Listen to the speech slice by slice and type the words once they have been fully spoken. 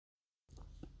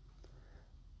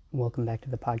Welcome back to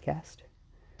the podcast.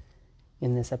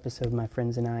 In this episode, my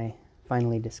friends and I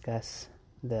finally discuss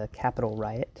the Capitol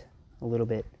riot, a little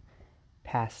bit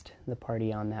past the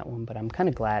party on that one, but I'm kind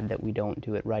of glad that we don't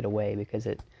do it right away because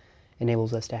it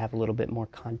enables us to have a little bit more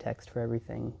context for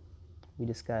everything. We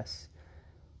discuss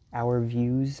our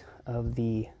views of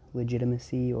the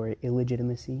legitimacy or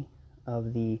illegitimacy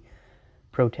of the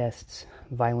protests,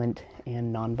 violent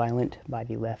and non-violent, by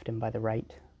the left and by the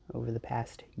right over the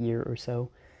past year or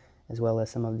so, as well as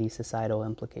some of the societal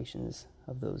implications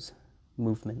of those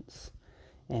movements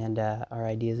and our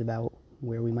ideas about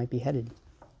where we might be headed.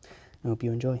 I hope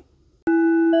you enjoy.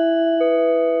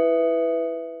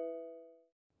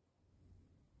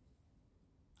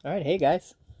 All right, hey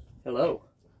guys. Hello.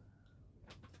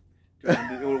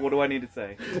 What do I need to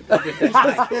say?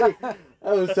 Just kidding.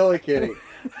 I was totally kidding.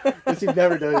 Because you've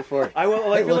never done it before. I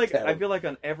feel like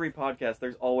on every podcast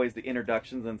there's always the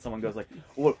introductions and someone goes like,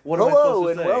 "What am I Hello supposed to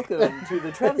and say?" welcome to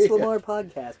the Travis Lamar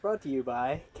podcast, brought to you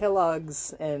by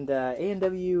Kellogg's and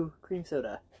A&W Cream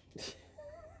Soda.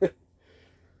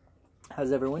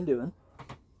 How's everyone doing?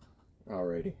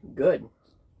 Alrighty. Good.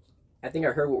 I think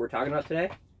I heard what we're talking about today,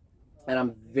 and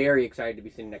I'm very excited to be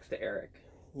sitting next to Eric.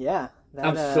 Yeah,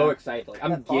 I'm so excited. Like,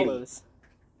 I'm that giddy. follows.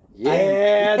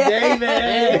 Yeah,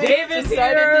 David! David's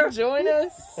Decided here! to join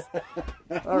us.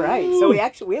 All right, so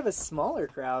we have a smaller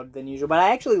crowd than usual, but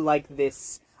I actually like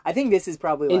this. I think this is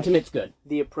probably like Intimate's good.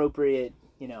 the appropriate,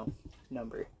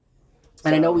 number.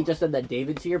 And I know So- we just said that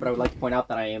David's here, but I would like to point out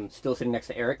that I am still sitting next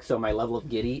to Eric, so my level of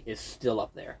giddy is still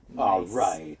up there.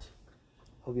 Alright.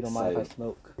 Hope you don't mind if I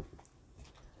smoke.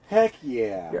 Heck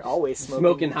yeah. You're always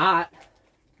Smoking hot.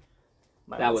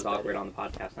 Mine That was better. awkward on the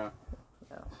podcast, huh?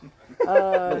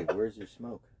 Wait, where's your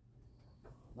smoke?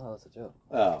 No, that's a joke.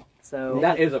 Oh. So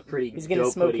That is a pretty he's gonna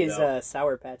dope smoke hoodie, his though.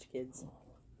 Sour Patch Kids.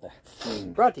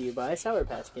 Brought to you by Sour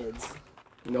Patch Kids.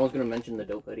 No one's gonna mention the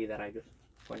dope hoodie that I just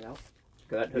pointed out.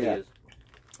 'Cause that hoodie Yeah.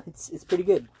 is It's pretty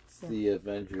good. It's the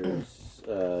Avengers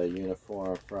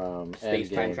uniform from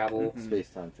space-time Endgame. travel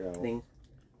Space-time travel. thing.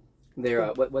 They're,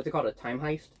 what's it called? A time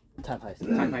heist? Time heist.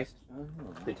 Time heist? Oh.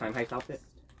 The time heist outfit?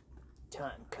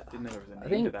 Time cut. Didn't know there was a I name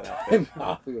think- to that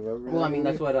outfit. Remember Well, I mean,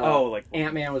 that's what like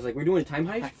Ant-Man was like, we're doing a time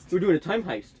heist? We're doing a time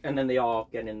heist. And then they all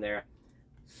get in there.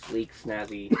 Sleek,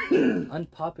 snazzy.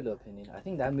 Unpopular opinion. I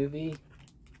think that movie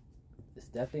is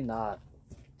definitely not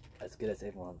as good as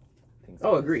everyone thinks.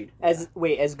 Oh, it is. agreed. As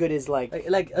good as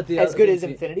as good as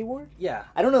Infinity War? Yeah.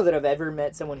 I don't know that I've ever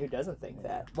met someone who doesn't think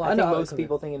that. Well, I I think know, most because-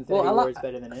 people think Infinity Well, War is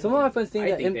better than Some of my Endgame. friends think I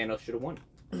that think Thanos should have won.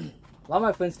 a lot of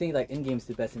my friends think like Endgame's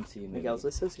the best MCU movie. Miguel's a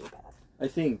sociopath. I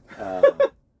think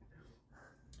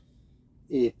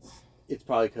it's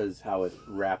probably because how it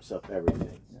wraps up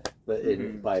everything.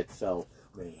 But by itself,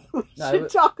 maybe. We No, should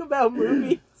talk about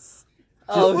movies.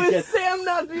 Oh, With yes. Sam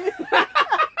not being...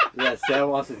 Yeah, Sam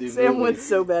wants to do Sam movies. wants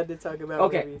so bad to talk about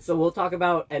Okay, movies. so we'll talk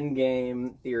about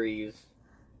Endgame theories.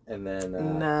 And then...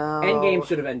 No. Endgame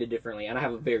should have ended differently, and I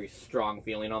have a very strong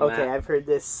feeling on Okay, that. I've heard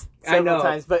this I several know.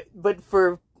 times, but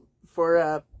for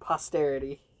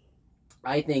posterity.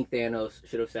 I think Thanos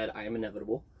should have said, I am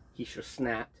inevitable. He should have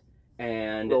snapped.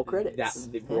 And Roll credits.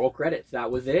 Roll credits.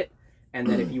 That was it. And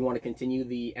then if you want to continue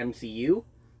the MCU,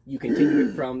 you continue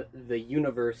it from the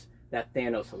universe that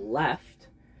Thanos left,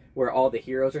 where all the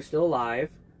heroes are still alive,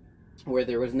 where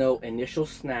there was no initial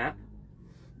snap,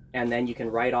 and then you can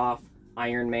write off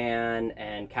Iron Man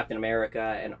and Captain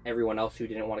America and everyone else who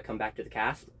didn't want to come back to the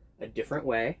cast a different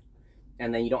way,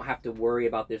 and then you don't have to worry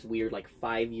about this weird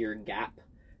 5-year gap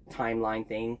timeline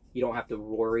thing. You don't have to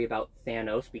worry about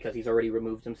Thanos because he's already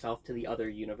removed himself to the other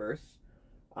universe.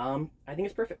 I think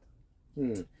it's perfect.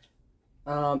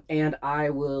 And I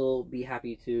will be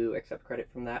happy to accept credit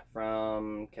from that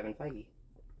from Kevin Feige.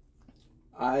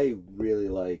 I really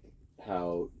like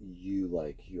how you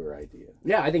like your idea.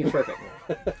 Yeah, I think it's perfect.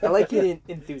 I like your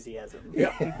enthusiasm.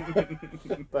 Yeah.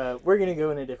 But we're gonna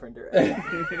go in a different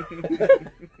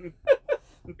direction.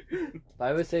 But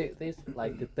I would say this,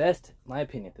 like the best, my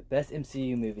opinion, the best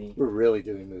MCU movie. We're really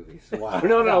doing movies. Wow.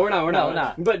 No, we're not. No, we're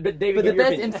not. But David, But the give your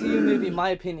best opinion. MCU movie, in my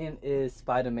opinion, is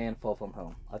Spider-Man: Far From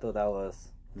Home. I thought that was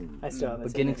I still haven't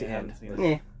beginning seen to it. end. seen it.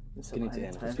 Yeah. I'm so Beginning to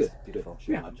behind end. in It's time. good. Beautiful.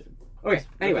 Yeah. Watch it. Okay,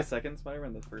 anyway. the second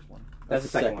Spider-Man, the first one. That's the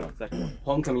second one. Second one.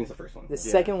 Homecoming's the first one. The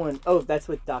second one, that's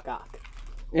with Doc Ock,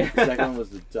 Yeah. The second one was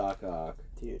the Doc Ock,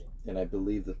 dude. and I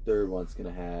believe the third one's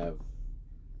gonna have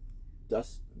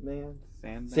Dustman,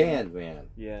 Sandman. Sandman.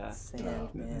 Yeah.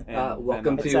 Sandman. And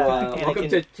welcome Venom. to Anakin- welcome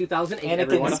to 2008, Anakin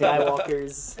everyone.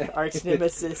 Skywalker's arch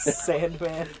nemesis,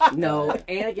 Sandman. No,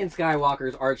 Anakin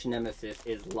Skywalker's arch nemesis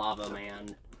is Lava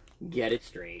Man. Get it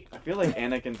straight. I feel like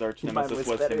Anakin's arch Mine nemesis was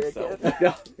was better himself.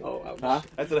 again. Oh, ouch. Huh?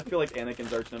 I said I feel like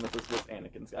Anakin's arch nemesis was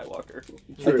Anakin Skywalker.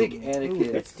 I think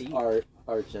Ooh, that's Anakin's deep.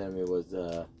 arch enemy was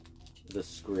the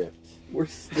script. We're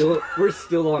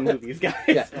still on movies, guys.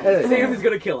 Yeah. Sam is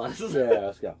gonna kill us. Yeah,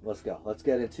 let's go. Let's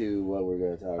get into what we're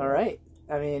going to talk about. All right.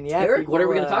 I mean, yeah. Eric, people, what are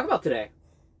we gonna talk about today?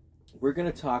 We're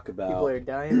going to talk People about are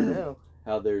dying to know.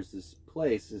 how there's this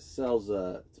place that sells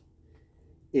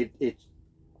it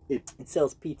It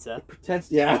sells pizza.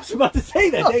 pretends. Yeah, I was about to say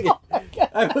that. Dang it!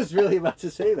 I was really about to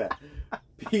say that.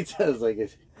 Pizza is like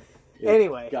it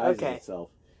Anyway, guises okay. itself.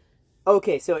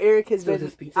 Okay, so Eric has So is been.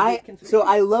 this Pizzagate conspiracy? So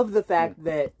I love the fact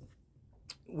that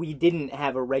we didn't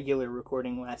have a regular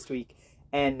recording last week,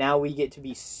 and now we get to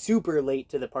be super late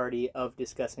to the party of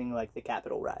discussing like the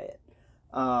Capitol riot.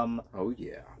 Oh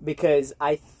yeah. Because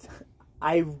I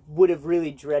would have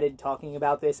really dreaded talking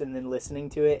about this and then listening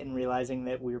to it and realizing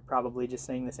that we were probably just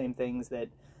saying the same things that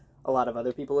a lot of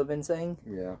other people have been saying.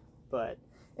 Yeah. But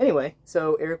anyway,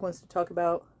 so Eric wants to talk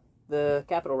about the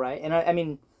Capitol riot, and I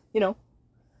mean, you know,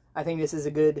 I think this is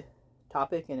a good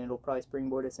topic, and it'll probably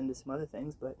springboard us into some other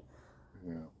things. But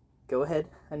Yeah. go ahead.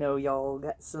 I know y'all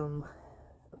got some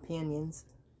opinions.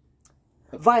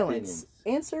 Violence,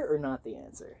 answer or not the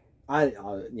answer? I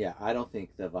don't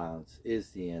think that violence is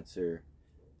the answer.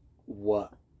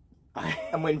 What?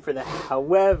 I'm waiting for the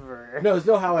however. No, there's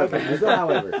no however. There's no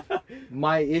however.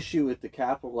 My issue with the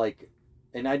Capitol, like,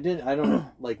 and I don't,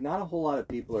 like, not a whole lot of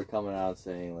people are coming out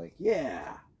saying, like,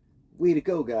 yeah, way to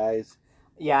go, guys.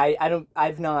 Yeah,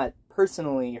 I've not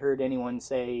personally heard anyone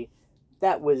say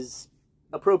that was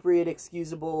appropriate,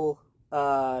 excusable,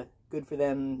 good for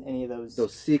them, any of those. So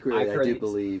secretly, I've I heard do these.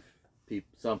 believe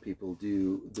some people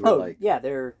do. Oh, Like, yeah,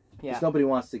 they're, yeah. if nobody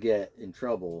wants to get in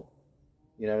trouble.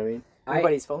 You know what I mean?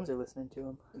 Everybody's phones are listening to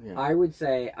them. Yeah. I would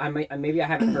say maybe I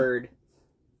haven't heard.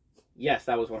 Yes,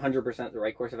 that was 100% the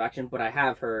right course of action, but I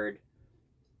have heard.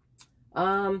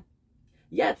 Yeah,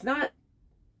 it's not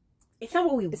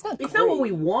what we. It's not what we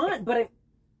great. want, but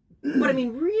I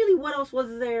mean, really, what else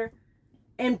was there?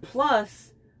 And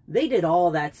plus, they did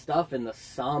all that stuff in the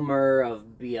summer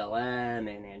of BLM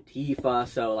and Antifa,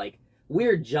 so like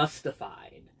we're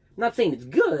justified. I'm not saying it's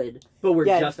good, but we're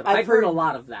Yeah, justified. I've heard a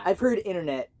lot of that. I've heard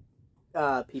internet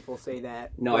people say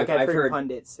that. No, like, I've I've heard-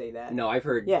 pundits say that. No, I've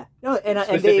heard Yeah, no, and they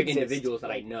specific exist. individuals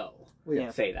that I know Well,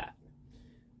 yeah. say that.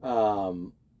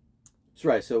 That's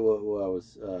right. So what I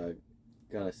was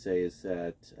gonna say is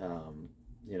that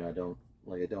you know,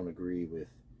 I don't agree with.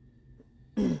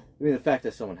 I mean, the fact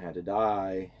that someone had to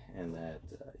die, and that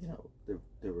you know,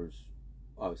 there was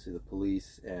obviously the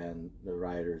police and the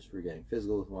rioters were getting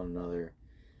physical with one another.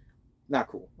 Not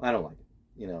cool. I don't like it.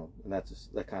 You know, and that's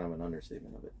just that kind of an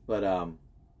understatement of it. But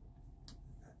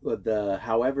the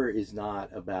however is not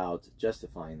about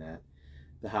justifying that.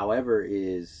 The however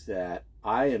is that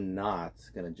I am not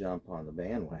going to jump on the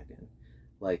bandwagon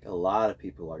like a lot of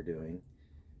people are doing,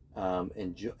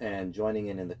 and joining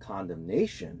in the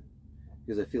condemnation,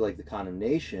 because I feel like the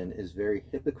condemnation is very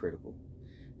hypocritical,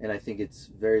 and I think it's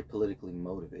very politically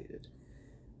motivated.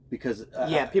 Because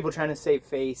Yeah, people trying to save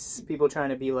face, people trying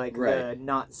to be like the Right.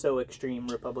 not so extreme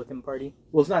Republican Party.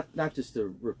 well, it's not just the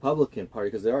Republican Party,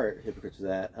 because there are hypocrites of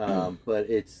that, but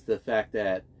it's the fact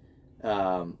that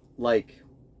like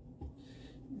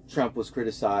Trump was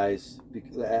criticized,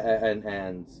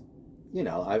 and you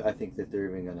know, I think that they're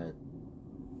even gonna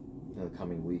in the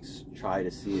coming weeks try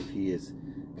to see if he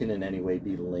can in any way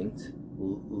be linked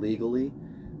legally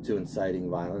to inciting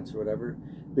violence or whatever,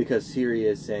 because here he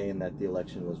is saying that the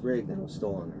election was rigged and it was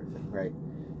stolen and everything, right?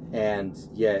 And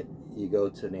yet you go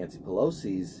to Nancy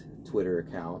Pelosi's Twitter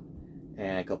account,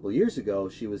 and a couple of years ago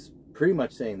she was pretty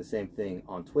much saying the same thing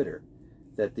on Twitter,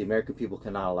 that the American people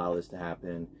cannot allow this to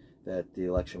happen, that the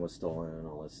election was stolen and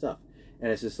all this stuff.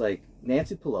 And it's just like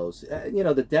Nancy Pelosi, you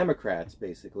know, the Democrats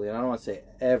basically, and I don't want to say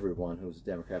everyone who's a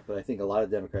Democrat, but I think a lot of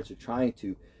Democrats are trying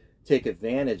to take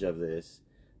advantage of this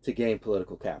to gain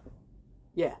political capital.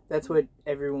 Yeah, that's what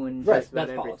everyone Right, says about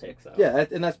That's everything. politics, though. Yeah,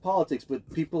 and that's politics, but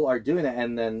people are doing that,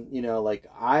 and then, you know, like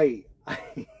I'm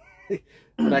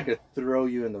not going to throw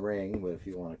you in the ring, but if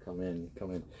you want to come in.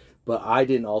 But I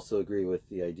didn't also agree with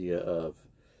the idea of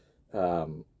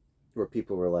where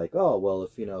people were like, oh, well,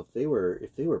 if they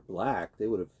were black, it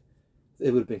would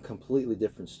have been a completely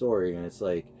different story. And it's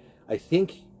like, I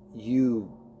think you're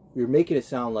making it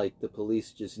sound like the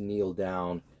police just kneel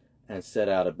down and set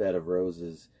out a bed of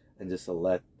roses and just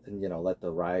let the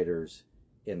rioters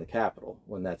in the Capitol,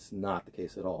 when that's not the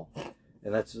case at all.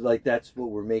 And that's what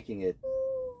we're making it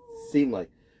seem like.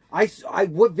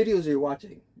 What videos are you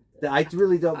watching? I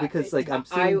really don't, because I'm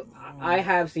seeing. I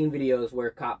have seen videos where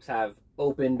cops have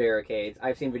open barricades.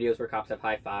 I've seen videos where cops have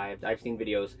high-fived. I've seen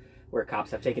videos where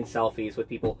cops have taken selfies with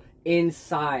people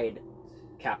inside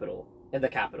the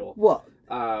Capitol. Well,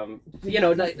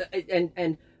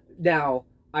 And now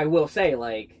I will say,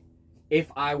 like, if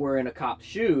I were in a cop's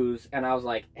shoes and I was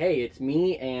like, hey, it's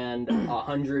me and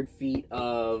 100 feet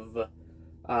of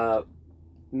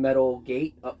metal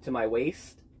gate up to my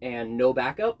waist and no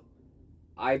backup,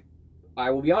 I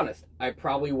will be honest, I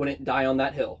probably wouldn't die on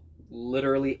that hill,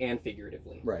 literally and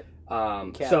figuratively. right.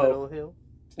 Capitol Hill.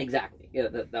 Exactly. Yeah,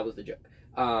 that was the joke.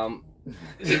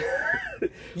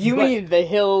 You But- mean the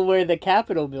hill where the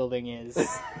Capitol building is?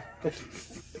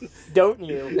 Don't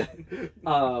you?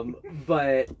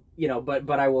 But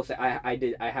I will say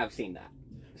I have seen that.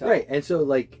 So, Right, and so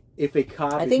like if a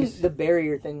cop, I think the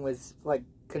barrier thing was like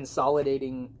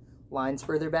consolidating lines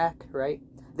further back, right?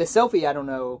 The selfie, I don't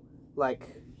know,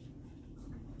 like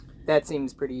that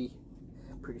seems pretty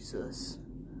sus.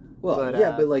 well, but,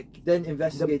 yeah, but like then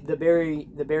investigate. The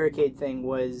barricade thing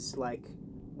was like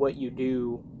what you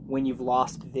do when you've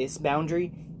lost this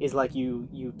boundary is like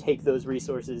you take those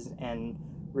resources and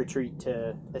retreat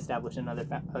to establish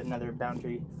another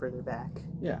boundary further back.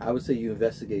 Yeah, I would say you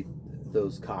investigate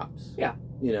those cops. Yeah.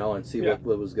 You know, and see Yeah.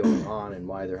 what was going on and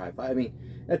why they're high five. I mean,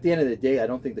 at the end of the day, I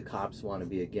don't think the cops want to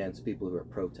be against people who are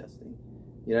protesting.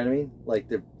 You know what I mean? Like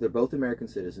they're both American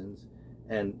citizens,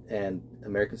 and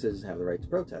American citizens have the right to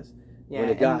protest. Yeah, When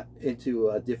it and- got into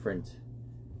a different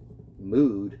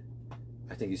mood,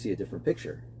 I think you see a different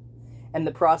picture. and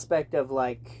the prospect of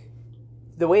like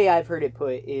the way I've heard it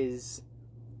put is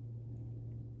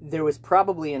there was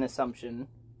probably an assumption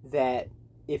that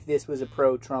if this was a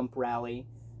pro-Trump rally,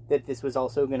 that this was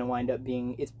also going to wind up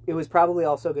being it was probably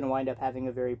also going to wind up having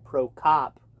a very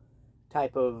pro-cop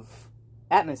type of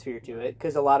atmosphere to it,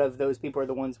 because a lot of those people are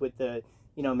the ones with the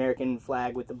American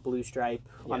flag with the blue stripe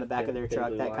on the back of their thin truck,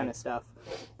 blue that line. kind of stuff,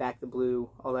 back the blue,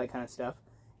 all that kind of stuff,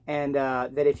 and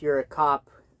that if you're a cop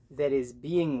that is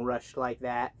being rushed like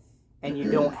that and you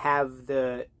don't have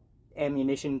the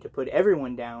ammunition to put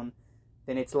everyone down,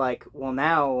 then it's like, well,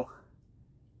 now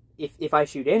if I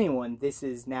shoot anyone, this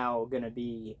is now going to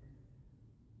be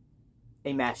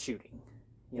a mass shooting,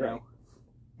 you know?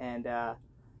 And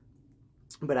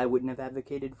but I wouldn't have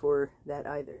advocated for that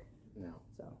either. No.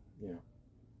 So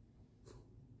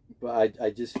But I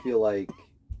just feel like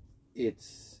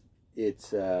it's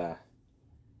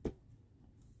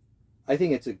I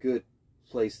think it's a good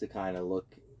place to kind of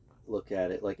look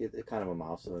at it, like it's kind of a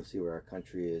milestone to see where our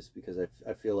country is, because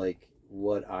I feel like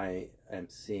what I am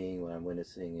seeing, what I'm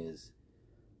witnessing is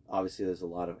obviously there's a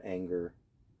lot of anger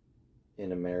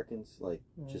in Americans, like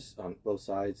just on both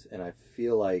sides, and I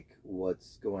feel like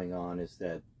what's going on is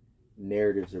that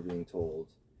narratives are being told,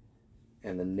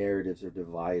 and the narratives are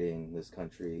dividing this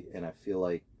country, and I feel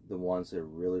like the ones that are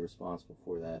really responsible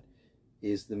for that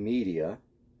is the media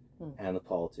and the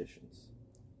politicians.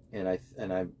 And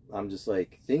I'm just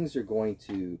like, things are going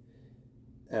to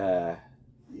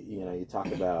you talk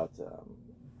about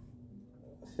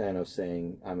Thanos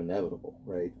saying I'm inevitable,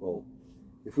 right? Well,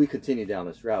 if we continue down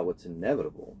this route, what's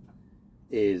inevitable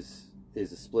is a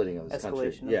splitting of this country.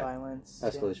 escalation of violence.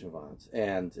 Escalation of violence.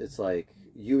 And it's like,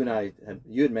 you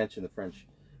had mentioned the French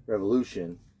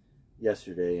Revolution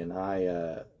yesterday, and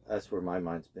that's where my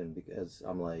mind's been, because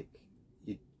I'm like,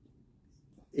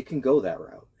 it can go that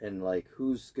route, and like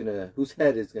whose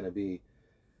head is gonna be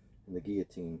in the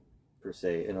guillotine per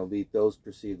se, and it'll be those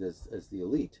perceived as the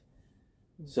elite.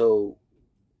 So,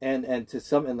 and to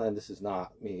some, and this is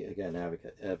not me again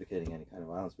advocating any kind of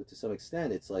violence, but to some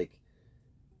extent, it's like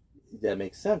that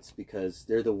makes sense, because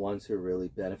they're the ones who are really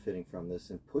benefiting from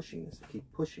this and pushing this. They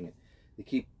keep pushing it. They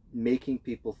keep making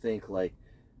people think like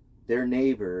their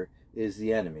neighbor is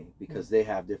the enemy because they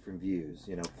have different views.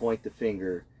 Point the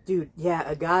finger. Dude, yeah,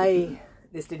 a guy,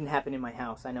 this didn't happen in my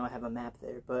house, I know I have a map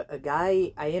there, but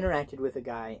I interacted with a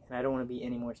guy, and I don't want to be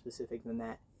any more specific than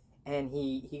that, and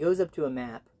he goes up to a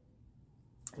map,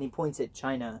 and he points at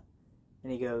China,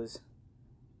 and he goes,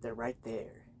 they're right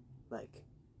there, like,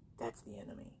 that's the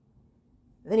enemy.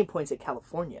 And then he points at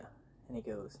California, and he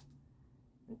goes,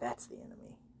 that's the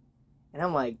enemy. And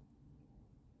I'm like,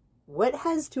 what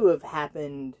has to have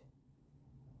happened,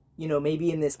 maybe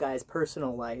in this guy's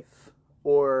personal life,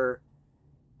 or,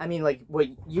 I mean, like, what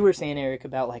you were saying, Eric,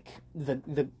 about, like,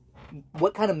 the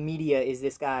what kind of media is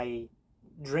this guy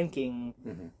drinking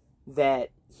that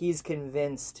he's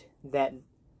convinced that,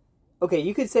 okay,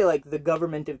 you could say, like, the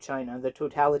government of China, the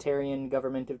totalitarian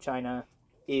government of China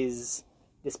is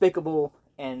despicable,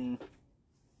 and,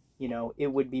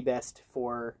 it would be best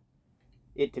for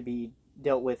it to be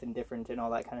dealt with and different and all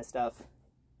that kind of stuff.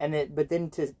 But then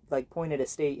to, like, point at a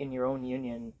state in your own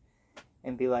union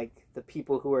and be like, the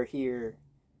people who are here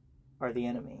are the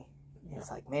enemy.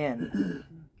 It's like, man,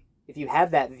 if you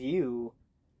have that view,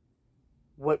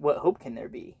 what hope can there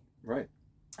be? Right.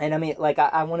 And I mean, like,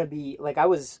 I want to be, like, I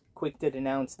was quick to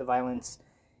denounce the violence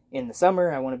in the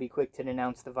summer. I want to be quick to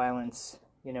denounce the violence,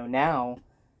 now.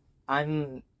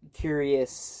 I'm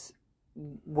curious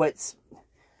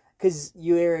because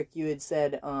Eric, you had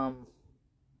said,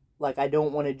 like, I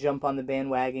don't want to jump on the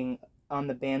bandwagon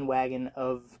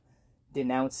of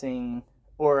denouncing,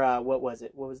 or what was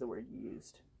it? What was the word you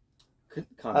used?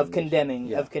 Of condemning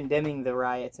the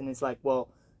riots. And it's like, well,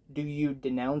 do you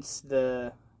denounce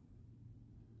the...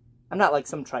 I'm not like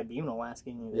some tribunal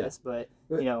asking you this, but,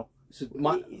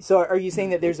 So are you saying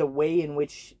that there's a way in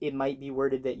which it might be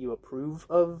worded that you approve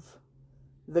of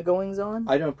the goings-on?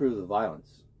 I don't approve of the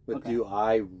violence, but Okay.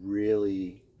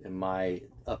 am I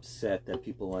upset that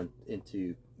people went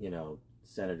into,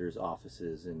 senators'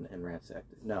 offices and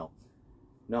ransacked it? No,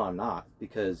 I'm not,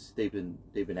 because they've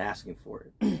been asking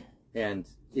for it. And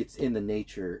it's in the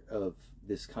nature of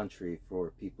this country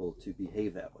for people to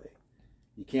behave that way.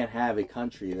 You can't have a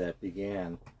country that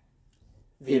began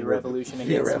via revolution via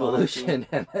against revolution, monarchy.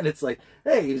 and then it's like,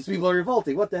 hey, these people are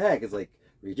revolting. What the heck? It's like,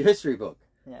 read your history book.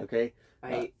 Yeah. Okay.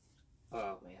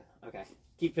 Oh man. Okay.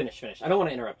 Finish. I don't want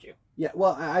to interrupt you. Yeah.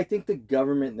 Well, I think the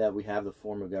government that we have, the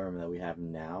form of government that we have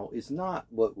now, is not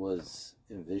what was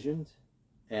envisioned,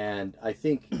 and I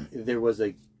think there was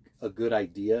a good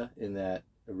idea in that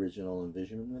original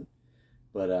envisionment,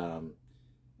 but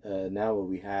now what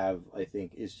we have, I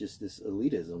think, is just this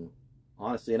elitism,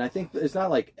 honestly. And I think it's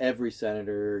not like every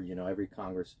senator, every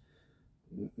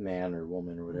congressman or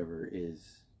woman or whatever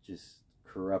is just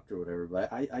corrupt or whatever,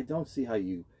 but I don't see how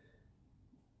you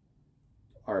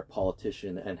are a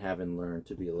politician and haven't learned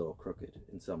to be a little crooked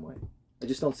in some way. I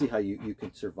just don't see how you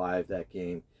can survive that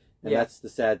game, and that's the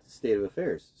sad state of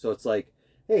affairs. So it's like,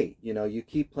 hey, you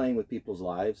keep playing with people's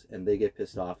lives and they get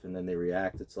pissed off and then they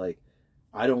react. It's like,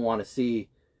 I don't want to see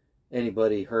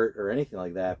anybody hurt or anything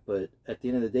like that, but at the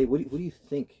end of the day, what do you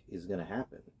think is going to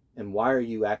happen? And why are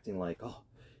you acting like, oh,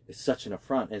 it's such an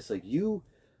affront? And it's like, you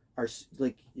are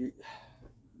like,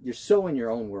 you're so in your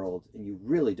own world and you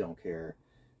really don't care.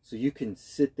 So you can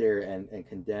sit there and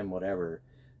condemn whatever,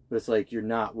 but it's like you're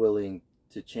not willing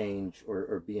to change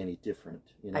or be any different,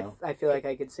 I feel like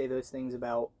I could say those things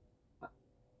about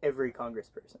every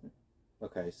congressperson.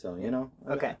 Okay, so,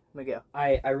 Okay, Miguel.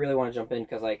 I really want to jump in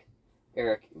because, like,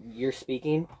 Eric, you're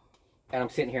speaking, and I'm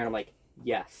sitting here and I'm like,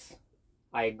 yes,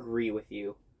 I agree with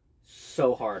you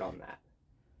so hard on that.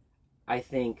 I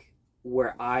think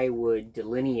where I would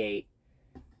delineate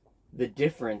the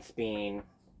difference being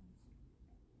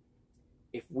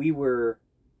if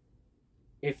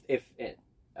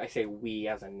I say we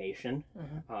as a nation,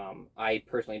 I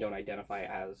personally don't identify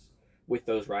as with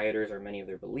those rioters or many of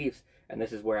their beliefs, and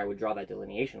this is where I would draw that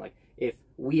delineation. Like, if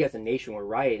we as a nation were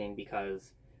rioting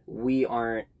because we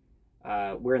aren't,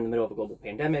 we're in the middle of a global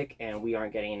pandemic and we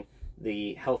aren't getting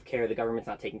the health care, the government's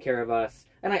not taking care of us,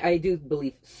 and I do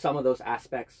believe some of those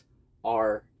aspects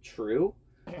are true,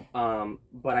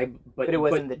 but it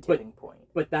wasn't the tipping point.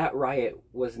 But that riot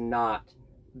was not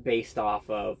based off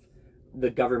of the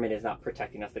government is not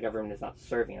protecting us, the government is not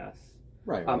serving us.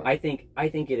 Right. I think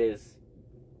it is.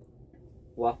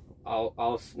 Well,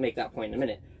 I'll make that point in a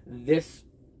minute. This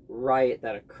riot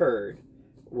that occurred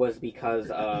was because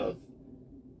of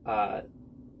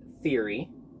theory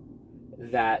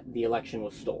that the election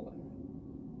was stolen.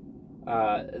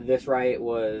 This riot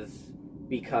was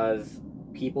because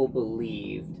people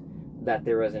believed that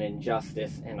there was an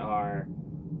injustice in our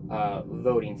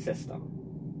voting system.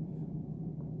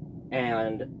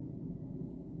 And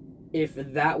if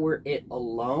that were it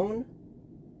alone,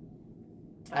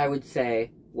 I would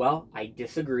say, well, I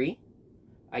disagree.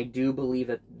 I do believe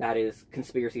that that is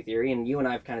conspiracy theory, and you and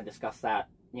I have kind of discussed that,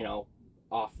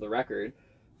 off the record.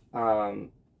 And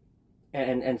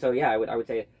so, yeah, I would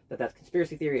say that that's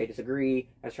conspiracy theory. I disagree.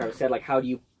 As Travis said, like, how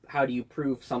do you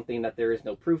prove something that there is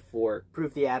no proof for?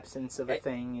 Prove the absence of a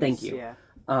thing. Thank you. Yeah.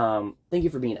 Thank you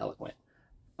for being eloquent.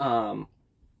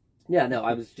 Yeah, no,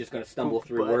 I was just going to stumble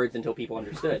through words until people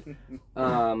understood.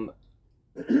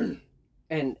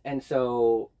 And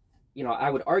so, I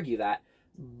would argue that,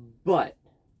 but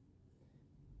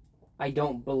I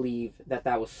don't believe that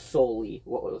that was solely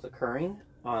what was occurring.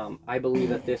 I believe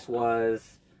that this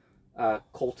was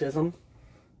cultism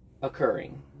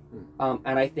occurring.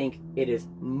 And I think it is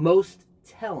most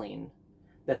telling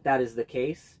that that is the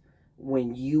case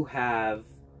when you have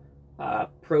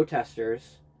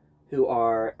protesters who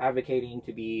are advocating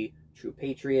to be true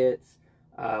patriots.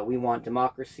 We want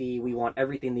democracy. We want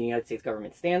everything the United States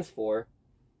government stands for.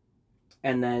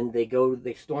 And then they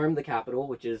storm the Capitol,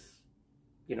 which is,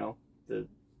 the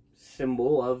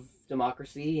symbol of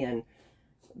democracy and,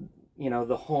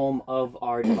 the home of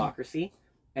our democracy,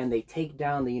 and they take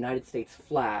down the United States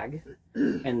flag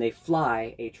and they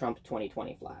fly a Trump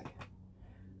 2020 flag.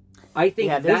 I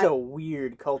think there's a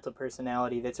weird cult of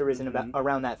personality that's arisen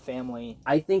around that family.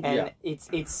 I think, and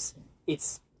it's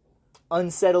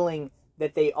unsettling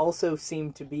that they also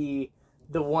seem to be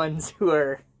the ones who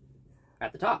are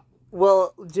at the top.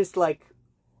 Well, just like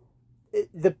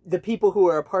the people who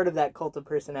are a part of that cult of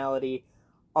personality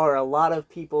are a lot of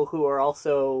people who are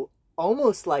also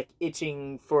almost like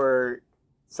itching for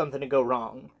something to go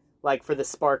wrong, like for the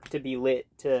spark to be lit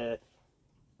to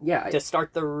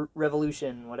start the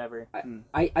revolution, whatever.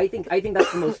 I think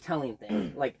that's the most telling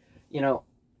thing. Like,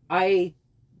 I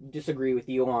disagree with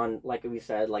you on, like we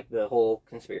said, like the whole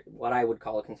what I would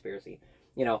call a conspiracy,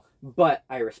 but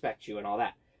I respect you and all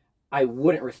that. I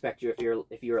wouldn't respect you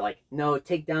if you were like, no,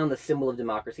 take down the symbol of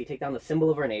democracy, take down the symbol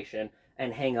of our nation,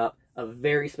 and hang up a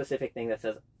very specific thing that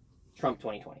says Trump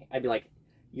 2020. I'd be like,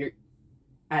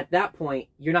 at that point,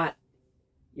 you're not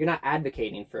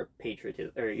advocating for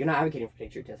patriotism, or you're not advocating for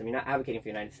patriotism. You're not advocating for the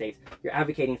United States. You're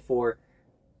advocating for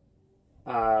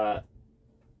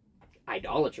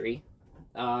idolatry.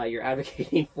 You're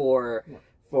advocating for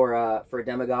a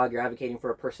demagogue. You're advocating for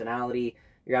a personality.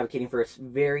 You're advocating for a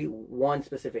one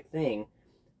specific thing,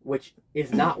 which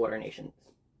is not what our nation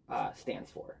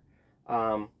stands for.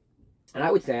 And I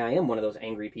would say I am one of those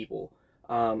angry people.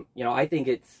 I think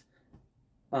it's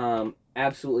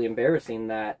absolutely embarrassing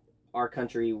that our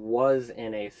country was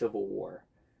in a civil war,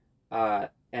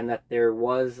 and that there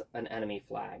was an enemy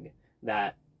flag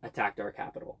that attacked our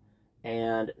capital,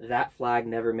 and that flag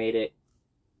never made it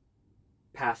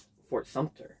past Fort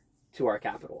Sumter to our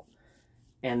capital.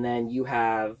 And then you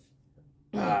have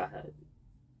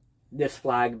this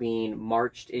flag being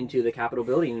marched into the Capitol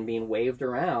building and being waved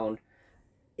around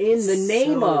in the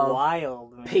name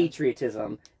of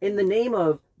patriotism, in the name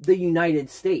of the United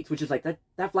States, which is like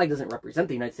that flag doesn't represent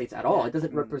the United States at all. It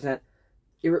doesn't represent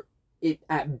it.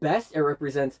 At best, it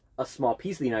represents a small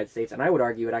piece of the United States, and I would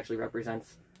argue it actually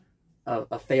represents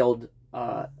a failed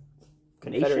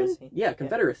Confederacy. nation. Yeah,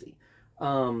 Confederacy.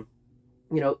 And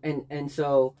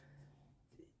so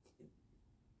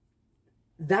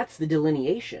that's the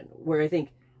delineation where I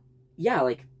think,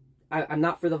 I'm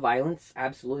not for the violence,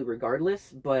 absolutely,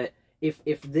 regardless. But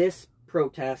if this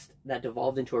protest that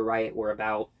devolved into a riot were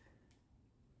about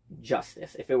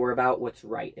justice, if it were about what's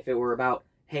right, if it were about,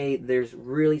 hey, there's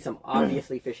really some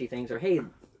obviously fishy things, or hey,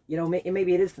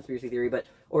 maybe it is conspiracy theory,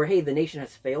 or hey, the nation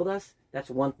has failed us, that's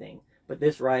one thing. But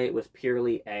this riot was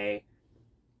purely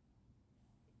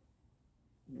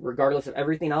regardless of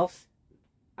everything else,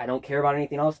 I don't care about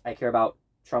anything else. I care about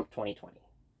Trump 2020.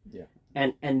 Yeah.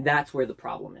 And that's where the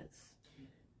problem is.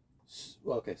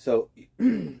 Okay, so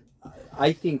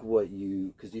I think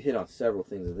because you hit on several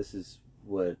things, and this is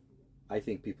what I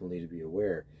think people need to be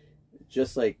aware.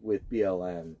 Just like with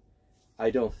BLM, I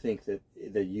don't think that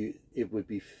it would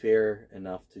be fair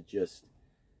enough to just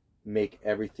make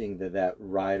everything that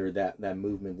riot or that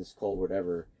movement, this cult,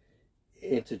 whatever,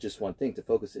 into just one thing, to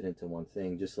focus it into one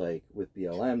thing. Just like with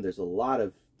BLM, there's a lot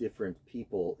of different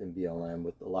people in BLM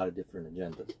with a lot of different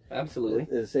agendas. Absolutely.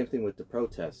 The same thing with the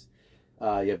protests.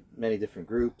 You have many different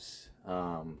groups.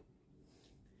 I'm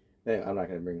not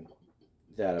going to bring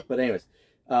that up, but anyways,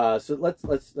 so let's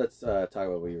talk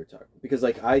about what you were talking, because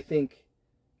I think,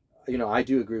 I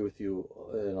do agree with you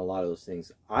in a lot of those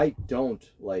things. I don't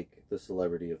like the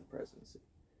celebrity of the presidency,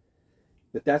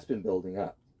 but that's been building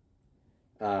up.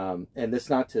 And that's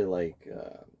not to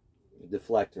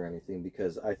deflect or anything,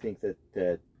 because I think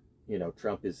that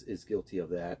Trump is guilty of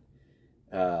that.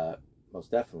 Most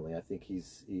definitely. I think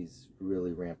he's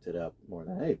really ramped it up more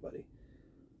than anybody.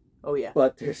 Oh yeah.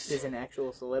 But there's an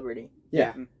actual celebrity.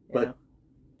 Yeah. But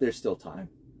there's still time.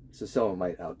 So someone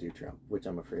might outdo Trump, which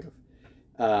I'm afraid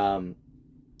of.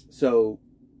 So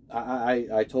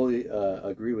I totally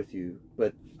agree with you,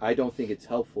 but I don't think it's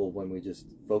helpful when we just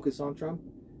focus on Trump,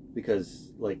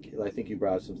 because I think you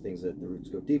brought up some things that the roots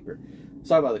go deeper. Let's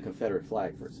talk about the Confederate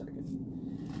flag for a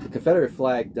second. The Confederate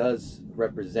flag does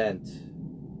represent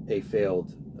a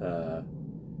failed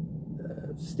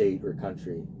state or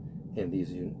country in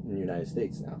these United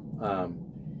States now.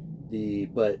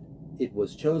 But it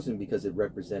was chosen because it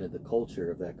represented the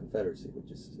culture of that Confederacy, which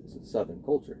is a Southern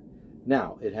culture.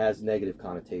 Now, it has negative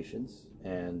connotations,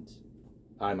 and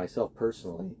I myself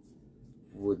personally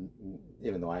wouldn't,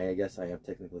 even though I guess I am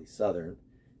technically Southern,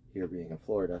 here being in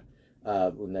Florida,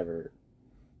 would never,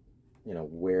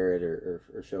 wear it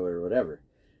or show it or whatever.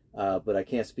 But I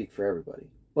can't speak for everybody.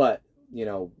 But,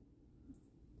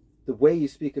 the way you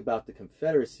speak about the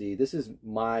Confederacy, this is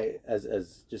my,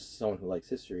 as just someone who likes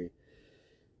history,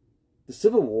 the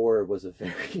Civil War was a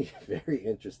very, very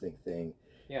interesting thing.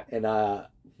 Yeah. And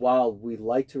while we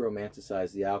like to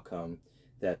romanticize the outcome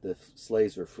that the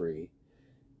slaves were free,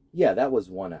 yeah, that was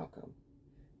one outcome.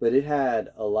 But it had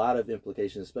a lot of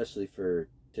implications, especially for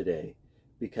today,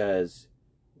 because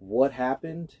what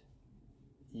happened,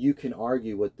 you can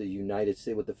argue what the United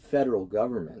States, what the federal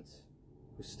government,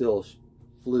 who still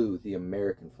flew the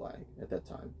American flag at that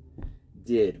time,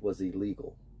 did was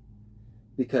illegal.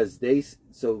 Because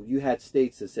so you had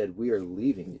states that said, we are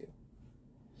leaving you.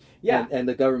 Yeah. And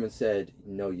the government said,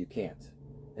 no, you can't.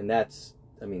 And that's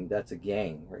a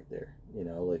gang right there. You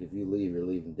know, like if you leave, you're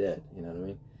leaving dead. You know what I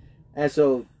mean? And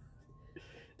so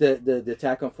the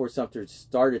attack on Fort Sumter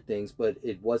started things, but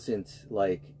it wasn't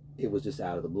like it was just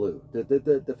out of the blue.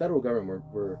 The federal government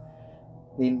were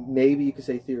I mean, maybe you could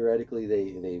say theoretically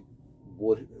they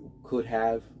could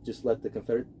have just let the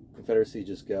Confederacy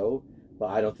just go, but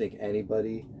I don't think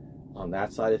anybody on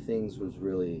that side of things was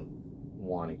really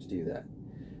wanting to do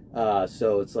that.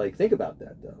 So it's like, think about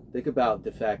that though. Think about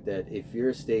the fact that if you're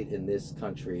a state in this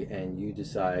country and you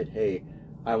decide, hey,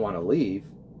 I want to leave,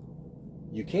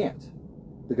 you can't.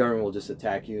 The government will just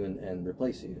attack you and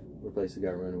replace the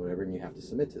government or whatever, and you have to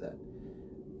submit to that.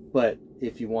 But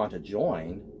if you want to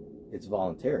join, it's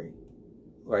voluntary,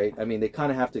 right? I mean, they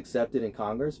kind of have to accept it in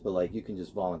Congress, but like you can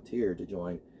just volunteer to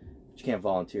join, but you can't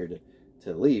volunteer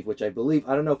to leave, which I believe,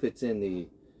 I don't know if it's in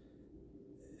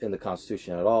the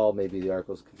Constitution at all, maybe the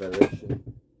Articles of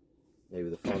Confederation, maybe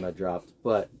the phone I dropped,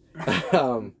 but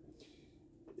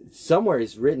somewhere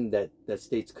is written that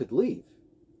states could leave,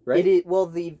 right? Well,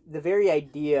 the very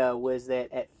idea was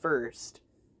that at first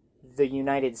the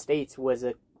United States was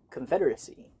a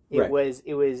confederacy. It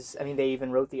was. I mean, they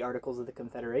even wrote the Articles of the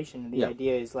Confederation. And the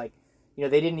idea is like, you know,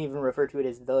 they didn't even refer to it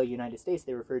as the United States.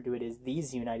 They referred to it as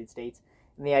these United States.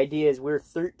 And the idea is we're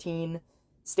 13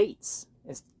 states.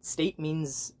 And state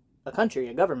means a country,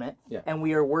 a government, and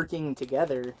we are working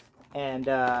together. And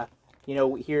you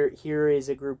know, here is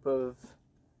a group of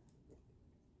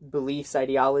beliefs,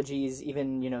 ideologies,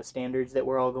 even, you know, standards that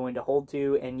we're all going to hold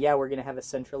to. And yeah, we're going to have a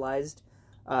centralized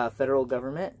federal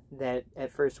government that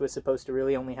at first was supposed to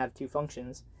really only have two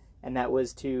functions, and that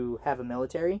was to have a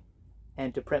military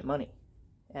and to print money,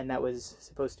 and that was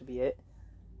supposed to be it.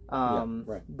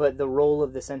 But the role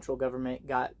of the central government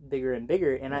got bigger and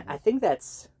bigger, and I think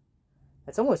that's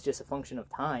almost just a function of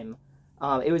time.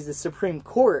 It was the Supreme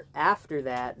Court after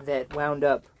that wound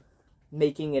up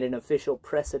making it an official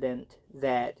precedent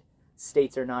that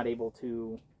states are not able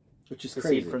to Which is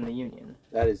secede crazy. from the Union.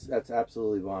 That's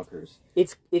absolutely bonkers.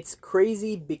 It's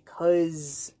crazy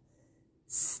because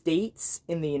states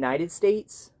in the United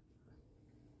States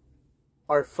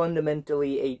are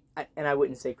fundamentally and I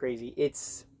wouldn't say crazy,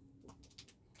 it's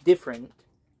different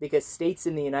because states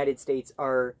in the United States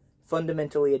are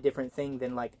fundamentally a different thing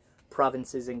than like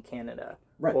provinces in Canada,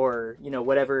 right? Or, you know,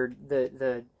 whatever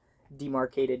the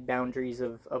demarcated boundaries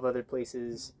of other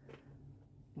places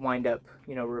wind up,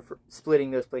 you know,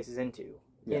 splitting those places into.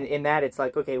 In that, it's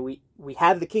like, okay, we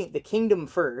have the kingdom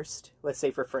first, let's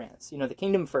say for France, you know, the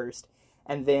kingdom first,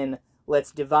 and then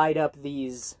let's divide up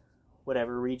these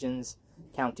whatever regions,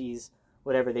 counties,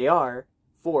 whatever they are,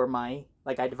 for I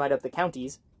divide up the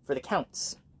counties for the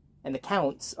counts, and the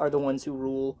counts are the ones who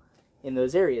rule in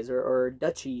those areas, or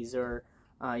duchies, or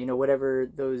you know, whatever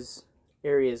those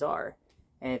areas are.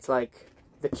 And it's like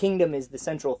the kingdom is the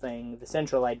central thing, the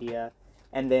central idea,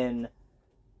 and then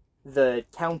the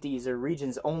counties or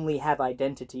regions only have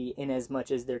identity in as much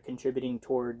as they're contributing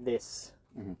toward this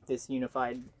this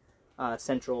unified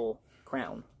central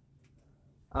crown.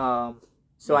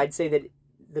 So I'd say that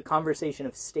the conversation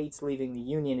of states leaving the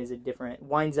Union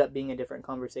winds up being a different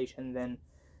conversation than,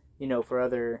 you know, for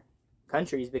other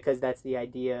countries, because that's the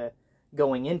idea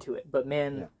going into it. But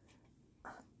man,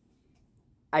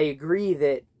 I agree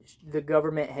that the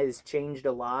government has changed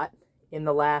a lot in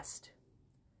the last,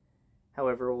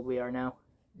 however old we are now,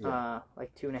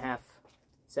 like 2.5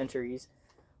 centuries.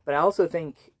 But I also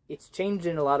think it's changed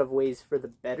in a lot of ways for the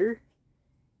better,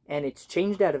 and it's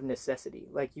changed out of necessity.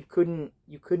 Like you couldn't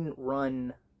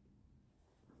run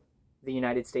the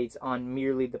United States on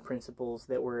merely the principles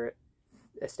that were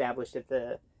established at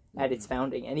its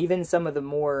founding, and even some of the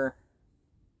more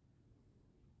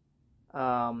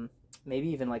maybe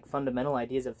even like fundamental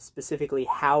ideas of specifically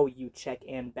how you check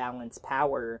and balance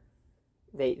power,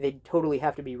 they totally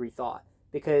have to be rethought,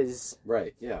 because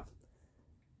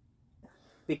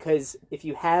because if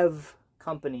you have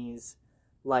companies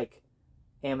like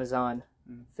Amazon,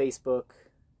 Facebook,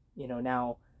 you know,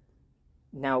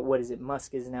 now what is it?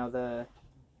 Musk is now the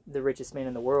the richest man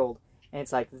in the world. And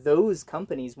it's like those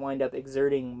companies wind up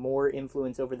exerting more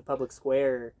influence over the public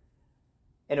square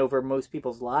and over most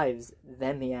people's lives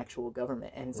than the actual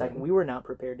government. And it's like, we were not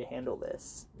prepared to handle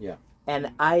this. Yeah.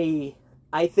 And I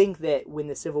think that when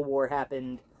the Civil War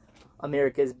happened,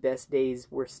 America's best days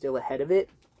were still ahead of it.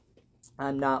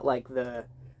 I'm not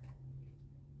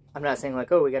saying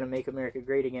like, oh, we got to make America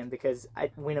great again, because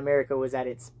when America was at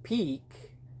its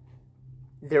peak,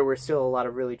 there were still a lot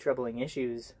of really troubling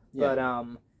issues. Yeah.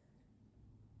 But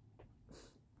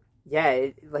yeah,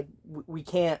 we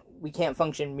can't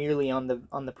function merely on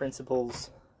the principles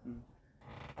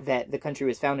that the country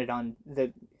was founded on.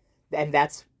 And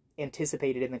that's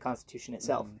anticipated in the Constitution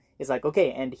itself. Mm-hmm. It's like,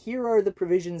 okay, and here are the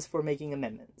provisions for making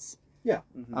amendments. Yeah.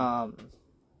 Mm-hmm.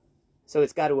 So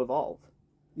it's got to evolve.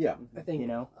 Yeah. I think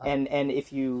And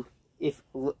if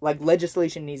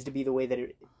legislation needs to be the way that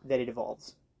it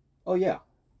evolves. Oh yeah.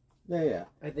 Yeah.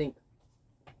 I think.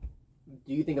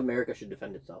 Do you think America should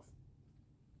defend itself?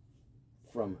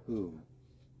 From whom?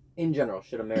 In general,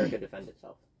 should America defend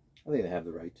itself? I think they have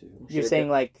the right to. You're saying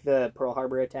like the Pearl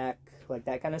Harbor attack, like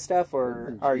that kind of stuff,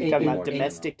 or are you talking about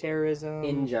domestic terrorism?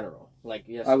 In general, like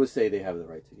yes. I would say they have the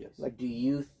right to, yes. Like, do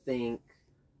you think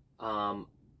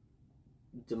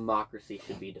democracy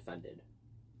should be defended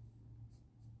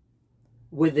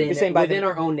within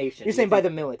our own nation? You're saying by the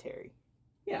military,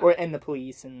 yeah, and the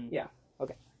police and yeah.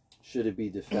 Should it be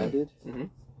defended?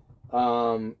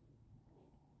 Mm-hmm.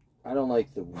 I don't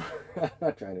like the word. I'm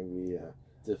not trying to be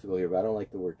difficult here, but I don't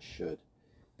like the word should.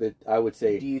 But I would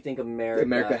say, do you think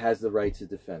America has the right to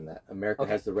defend that? America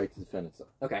Okay. has the right to defend itself.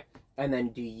 Okay, and then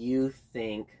do you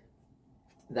think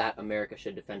that America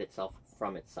should defend itself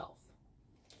from itself?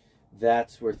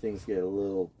 That's where things get a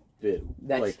little bit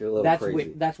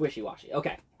crazy. That's wishy-washy.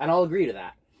 Okay, and I'll agree to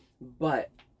that. But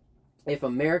if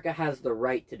America has the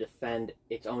right to defend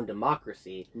its own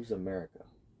democracy, Who's America?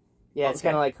 yeah, it's Okay.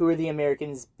 kind of like, who are the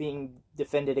Americans being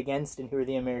defended against, and who are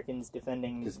the Americans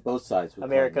defending Because both sides would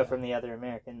America claim that. from the other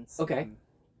Americans? okay,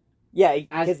 Yeah,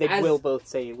 As- because they as- will both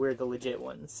say we're the legit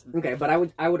ones. okay, but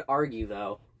I would argue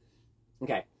though.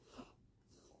 Okay,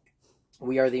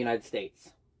 we are the United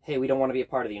States. Hey, we don't want to be a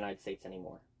part of the United States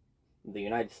anymore. The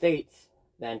United States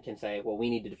then can say, well,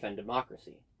 we need to defend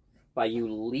democracy. By you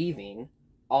leaving,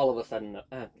 all of a sudden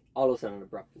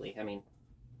abruptly, I mean,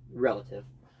 relative,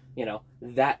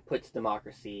 that puts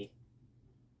democracy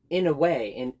in a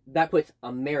way, and that puts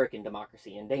American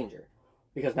democracy in danger.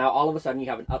 Because now all of a sudden you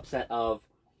have an upset of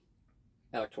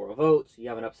electoral votes, you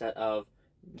have an upset of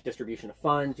distribution of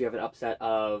funds, you have an upset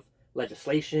of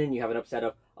legislation, you have an upset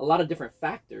of a lot of different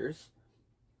factors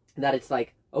that it's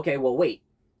like, okay, well, wait,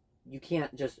 you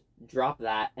can't just drop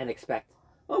that and expect,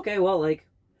 okay, well, like,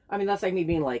 I mean, that's like me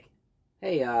being like,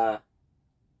 hey,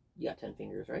 you got 10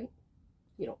 fingers, right?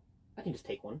 I can just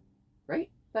take one, right?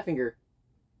 That finger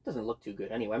doesn't look too good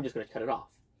anyway. I'm just going to cut it off,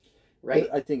 right?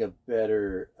 But I think a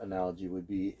better analogy would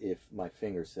be if my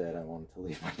finger said I wanted to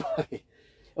leave my body.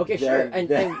 Okay, sure. And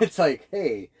it's like,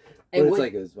 hey, but it's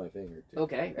like it's my finger too.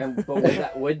 Okay,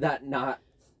 but would that not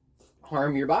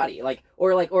harm your body?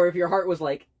 Or if your heart was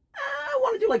like, I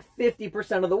want to do like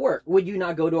 50% of the work, would you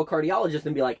not go to a cardiologist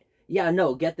and be like, yeah,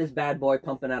 no, get this bad boy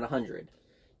pumping at 100?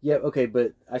 Yeah, okay,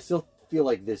 but I still feel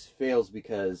like this fails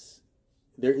because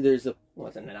there's a... Well,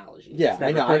 it's an analogy. Yeah,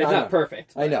 I know. It's not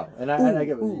perfect. I know, and I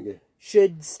get what you get.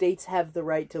 Should states have the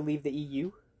right to leave the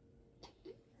EU?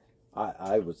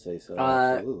 I would say so,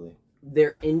 absolutely.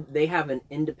 They have an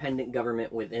independent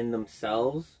government within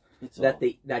themselves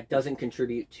that doesn't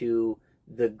contribute to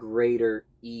the greater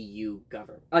EU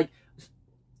government. Like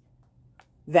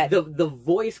That the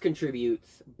voice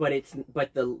contributes,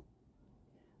 but the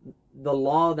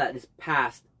law that is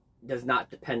passed does not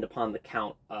depend upon the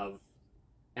count of,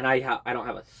 and I don't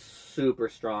have a super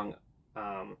strong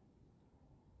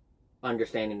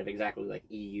understanding of exactly like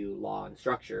EU law and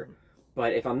structure,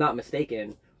 but if I'm not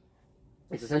mistaken,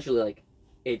 it's essentially like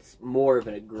it's more of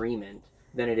an agreement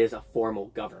than it is a formal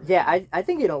government. Yeah, I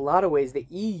think in a lot of ways the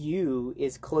EU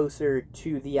is closer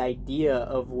to the idea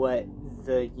of what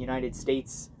the United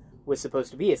States was supposed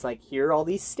to be. It's like, here are all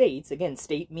these states. Again,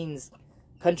 state means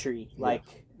country,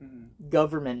 like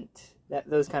government,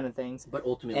 those kind of things. But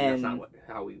ultimately, that's not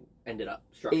how we ended up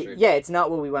structured. It's not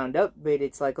what we wound up, but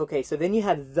it's like, okay, so then you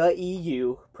have the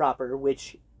EU proper,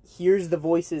 which hears the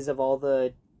voices of all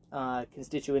the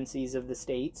constituencies of the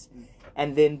states,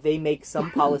 and then they make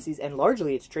some policies, and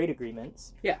largely it's trade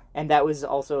agreements. Yeah. And that was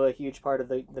also a huge part of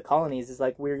the colonies, is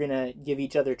like, we're going to give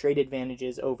each other trade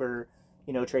advantages over,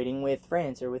 trading with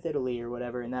France or with Italy or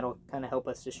whatever, and that'll kind of help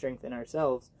us to strengthen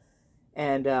ourselves.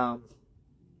 And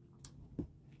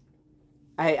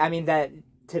I mean, that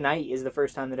tonight is the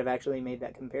first time that I've actually made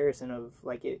that comparison of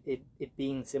like it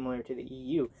being similar to the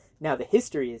EU. Now the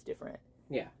history is different.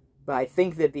 Yeah. But I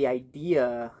think that the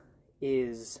idea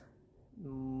is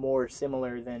more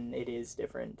similar than it is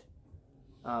different.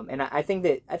 And I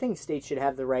think states should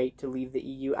have the right to leave the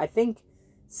EU. I think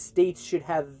states should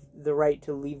have the right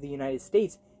to leave the United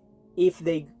States if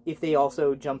they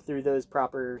also jump through those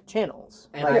proper channels.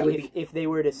 And like if they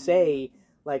were to say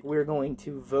like we're going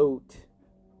to vote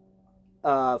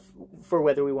for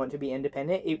whether we want to be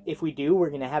independent. If we do, we're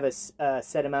going to have a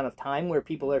set amount of time where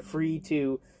people are free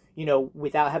to,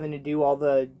 without having to do all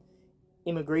the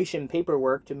immigration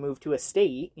paperwork to move to a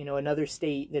state, another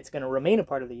state that's going to remain a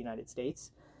part of the United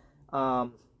States.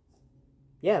 Like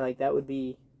that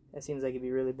seems like it'd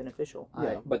be really beneficial.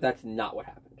 Yeah. But that's not what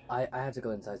happened. I have to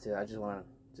go inside too. I just want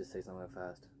to just say something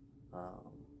fast.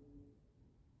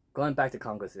 Going back to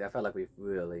Congress, I felt like we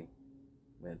really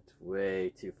went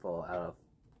way too far out of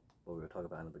what we were talking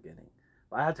about in the beginning.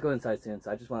 But I have to go inside soon, so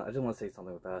I just want to say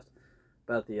something fast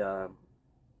about the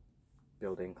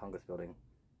Congress building.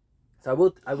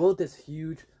 So I wrote this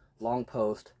huge long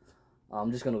post.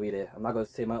 I'm just gonna read it. I'm not gonna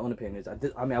say my own opinions. I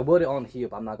wrote it on here,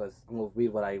 but I'm gonna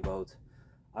read what I wrote.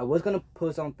 I was gonna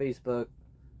post on Facebook,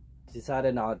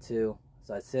 decided not to,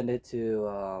 so I sent it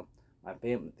to my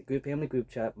family group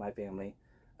chat, my family.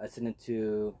 I sent it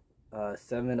to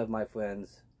 7 of my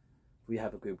friends. We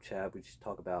have a group chat. We just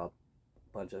talk about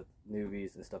a bunch of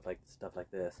movies and stuff like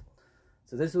this.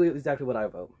 So this is exactly what I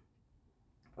wrote.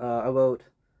 I wrote,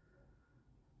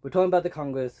 we're talking about the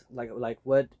Congress, like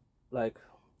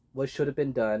what should have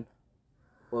been done,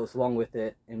 what's wrong with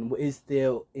it, and is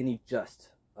there any just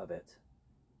of it?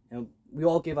 And we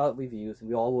all give out reviews, and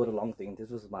we all wrote a long thing.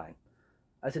 This was mine.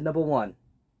 I said, number 1,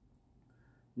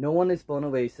 no one is born a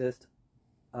racist.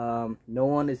 No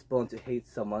one is born to hate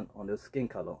someone on their skin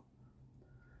color.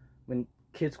 When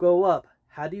kids grow up,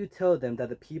 how do you tell them that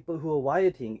the people who are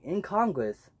rioting in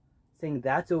Congress saying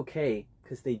that's okay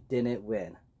because they didn't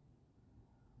win?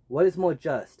 What is more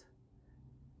just?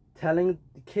 Telling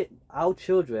our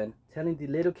children, telling the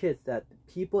little kids that the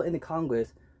people in the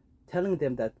Congress, telling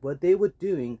them that what they were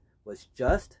doing was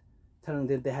just, telling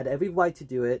them they had every right to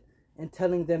do it, and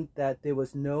telling them that there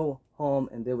was no harm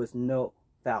and there was no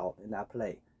foul in that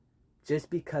play, just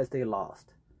because they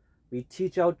lost. We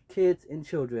teach our kids and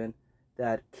children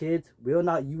that you will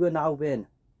not win.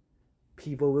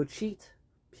 People will cheat.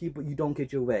 You don't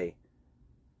get your way.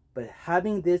 But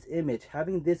having this image,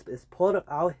 having this as part of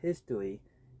our history,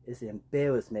 is an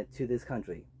embarrassment to this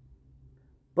country.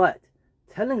 But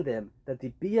telling them that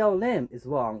the BLM is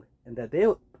wrong and that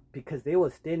because they were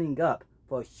standing up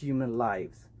for human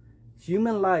lives.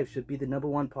 Human lives should be the number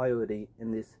 1 priority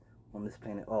on this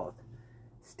planet Earth.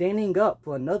 Standing up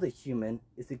for another human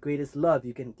is the greatest love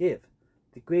you can give.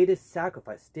 The greatest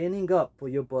sacrifice. Standing up for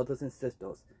your brothers and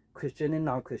sisters, Christian and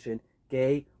non-Christian,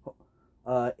 gay,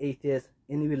 atheist,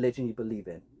 any religion you believe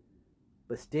in.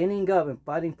 But standing up and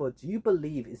fighting for what you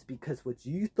believe is because what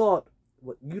you thought,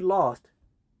 what you lost,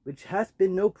 which has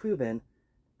been no proven,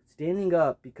 standing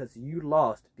up because you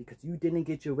lost, because you didn't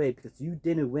get your way, because you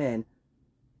didn't win,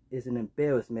 is an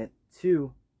embarrassment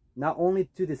to not only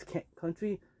to this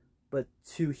country, but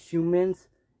to humans,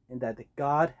 and that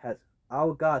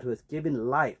our God who has given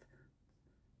life,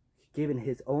 given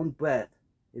his own breath,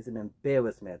 is an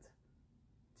embarrassment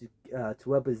to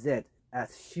represent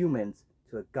as humans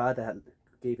to a God that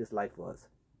gave his life for us.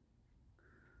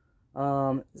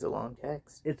 It's a long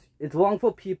text. It's wrong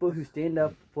for people who stand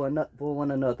up for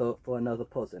one another, for another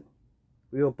person.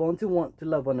 We were born to want to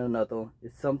love one another.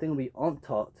 It's something we aren't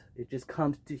taught. It just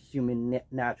comes to human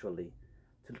naturally.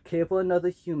 To care for another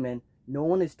human, no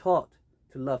one is taught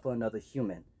to love for another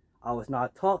human. I was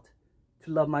not taught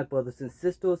to love my brothers and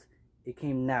sisters. It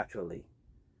came naturally.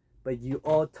 But you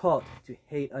are taught to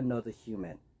hate another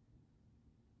human.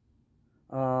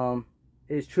 It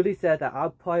is truly said that our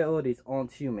priorities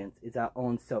aren't humans, it's our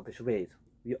own selfish ways.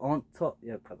 We aren't taught.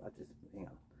 Hang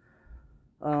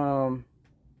on.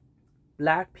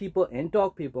 Black people and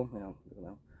dark people,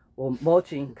 were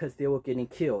marching because they were getting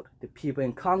killed. The people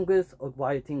in Congress are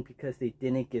rioting because they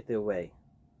didn't get their way.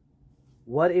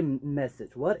 What a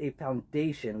message! What a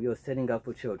foundation we are setting up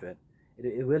for children.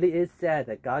 It really is sad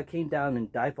that God came down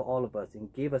and died for all of us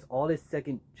and gave us all his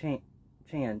second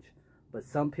chance. But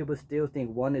some people still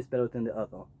think one is better than the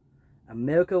other.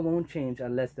 America won't change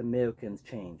unless the Americans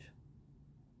change.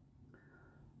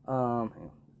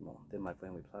 Then my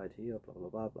friend replied here, blah, blah,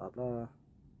 blah, blah, blah.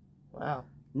 Wow.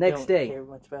 Next day. Don't care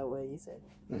much about what he said.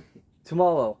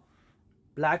 Tomorrow,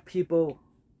 black people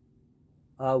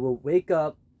will wake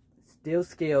up still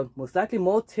scared, most likely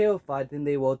more terrified than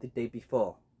they were the day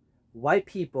before. white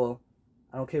people,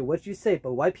 I don't care what you say,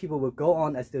 but white people will go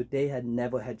on as though they had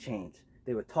never had changed.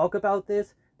 They would talk about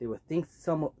this, they would think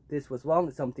some of this was wrong,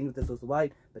 some think this was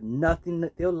right, but nothing,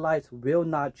 their lives will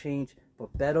not change for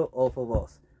better or for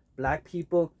worse. Black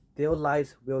people, their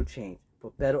lives will change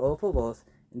for better or for worse,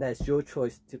 and that's your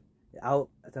choice to,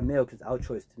 as Americans, our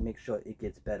choice to make sure it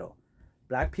gets better.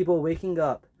 Black people waking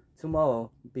up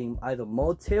tomorrow being either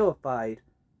more terrified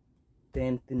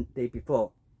than the day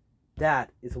before.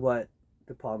 That is what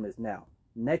the problem is now.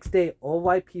 Next day, all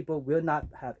white people will not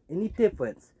have any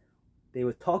difference. They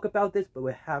will talk about this, but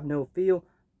will have no feel.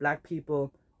 Black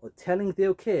people are telling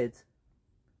their kids,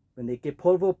 when they get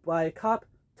pulled over by a cop,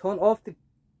 turn off the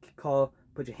car,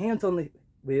 put your hands on the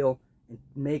wheel, and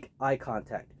make eye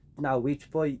contact. Do not reach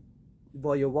for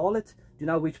your wallet. Do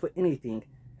not reach for anything.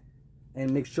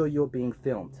 And make sure you're being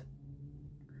filmed.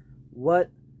 What,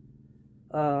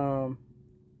 blah,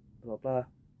 blah.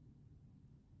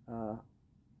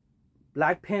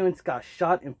 Black parents got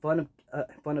shot in front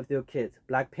of their kids.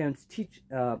 Black parents teach.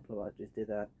 I just did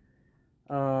that.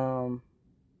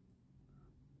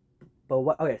 But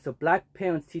what? Okay, so black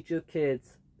parents teach your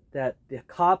kids that the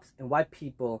cops and white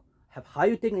people have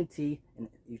higher dignity and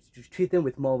you treat them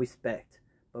with more respect.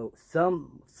 But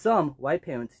some white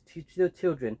parents teach their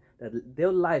children that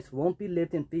their lives won't be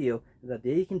lived in fear, that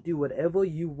they can do whatever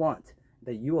you want,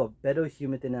 that you are a better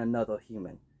human than another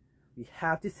human. We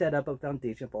have to set up a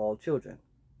foundation for all children.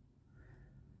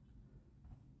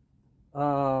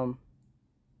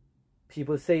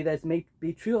 People say that may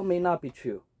be true or may not be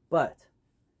true, but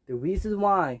the reason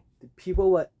why the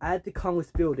people were at the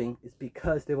Congress building is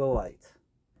because they were white.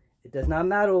 It does not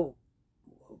matter.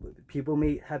 People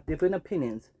may have different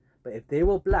opinions, but if they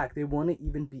were black, they wouldn't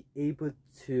even be able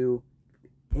to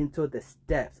enter the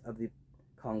steps of the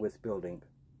Congress building.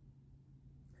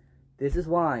 This is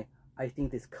why I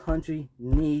think this country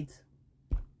needs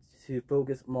to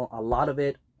focus more, a lot of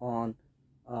it, on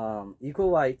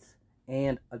equal rights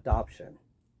and adoption.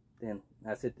 Then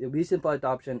that's it. The reason for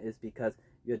adoption is because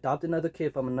you adopt another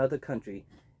kid from another country.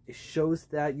 It shows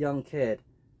that young kid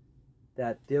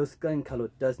that their skin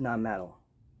color does not matter.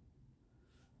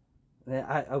 And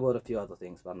I wrote a few other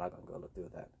things, but I'm not gonna go look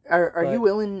through that. Are you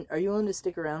willing to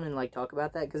stick around and like talk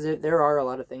about that? Because there are a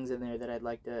lot of things in there that I'd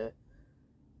like to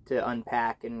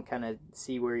unpack and kind of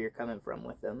see where you're coming from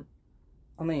with them.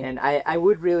 I mean, and I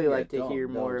would really like to hear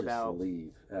more just about.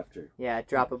 Leave after. Yeah,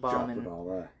 drop a bomb and all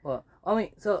that. Well, I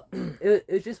mean, so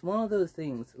it's just one of those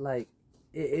things. Like,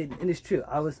 and it's true.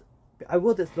 I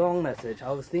wrote this long message.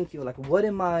 I was thinking, like, what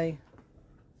do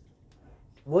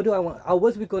I want? I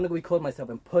was going to record myself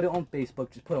and put it on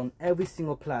Facebook, just put it on every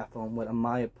single platform what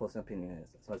my personal opinion is.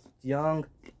 So it's young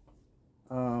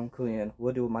Korean,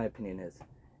 what do my opinion is.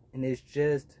 And it's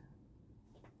just,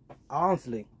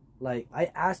 honestly, like,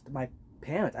 I asked my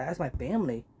parents, I asked my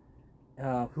family,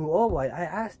 who are white, I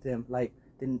asked them,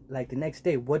 the next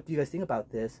day, what do you guys think about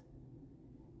this?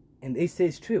 And they say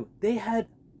it's true. There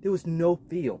was no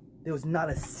feel. There was not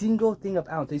a single thing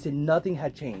about it. They said nothing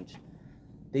had changed.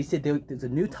 They said there's a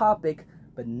new topic,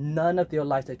 but none of their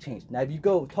lives have changed. Now, if you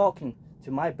go talking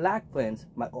to my black friends,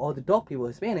 all the dark people,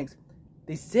 Hispanics,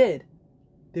 they said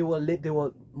they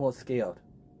were more scared.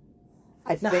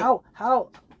 Now, how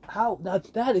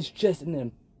that is just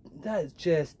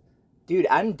dude,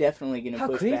 I'm definitely gonna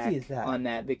push crazy back is that? on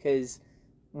that because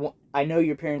I know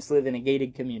your parents live in a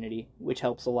gated community, which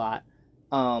helps a lot.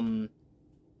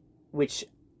 Which,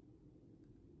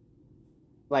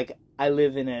 like, I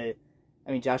live in a.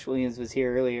 I mean, Josh Williams was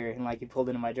here earlier, and, like, he pulled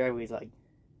into my driveway. He's like,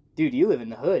 dude, you live in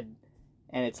the hood.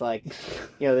 And it's like,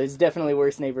 there's definitely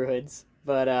worse neighborhoods.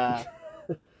 But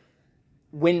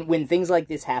when things like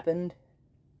this happened,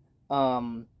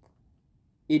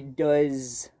 it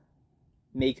does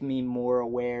make me more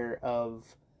aware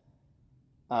of,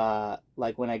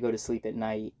 like, when I go to sleep at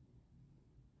night,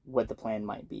 what the plan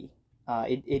might be.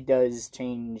 It does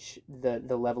change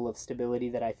the level of stability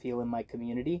that I feel in my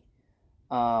community.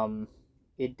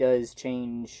 It does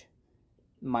change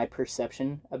my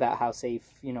perception about how safe,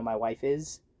 my wife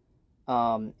is.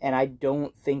 And I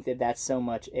don't think that that's so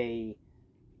much a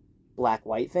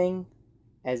black-white thing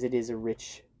as it is a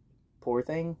rich-poor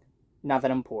thing. Not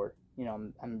that I'm poor.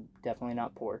 I'm definitely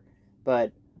not poor.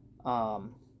 But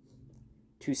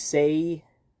to say,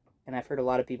 and I've heard a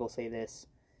lot of people say this,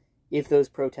 if those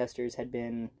protesters had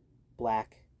been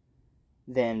black,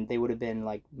 then they would have been,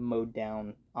 like, mowed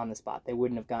down on the spot. They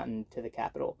wouldn't have gotten to the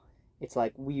Capitol. It's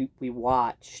like we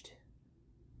watched.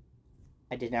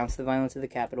 I denounced the violence at the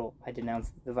Capitol. I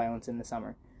denounced the violence in the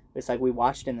summer. But it's like we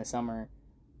watched in the summer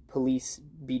police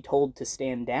be told to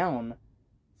stand down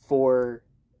for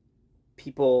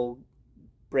people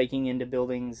breaking into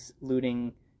buildings,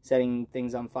 looting, setting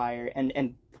things on fire,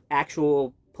 and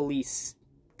actual police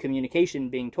communication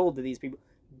being told to these people,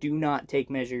 do not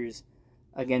take measures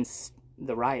against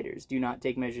the rioters, do not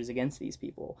take measures against these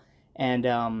people. And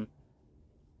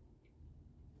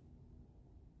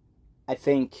I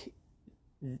think,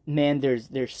 man,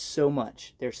 there's so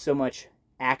much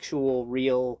actual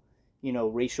real,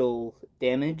 racial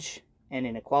damage and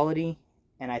inequality,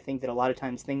 and I think that a lot of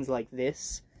times things like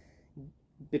this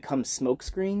become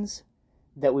smokescreens,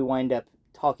 that we wind up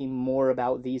talking more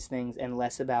about these things and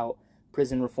less about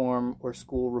prison reform or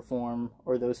school reform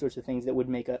or those sorts of things that would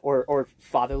make or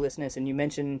fatherlessness. And you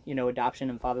mentioned, adoption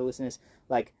and fatherlessness,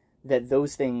 like that,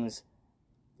 those things,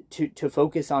 to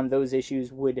focus on those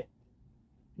issues would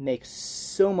make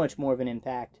so much more of an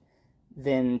impact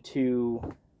than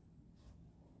to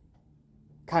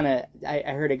kind of, I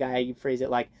heard a guy phrase it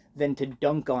like, than to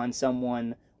dunk on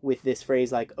someone with this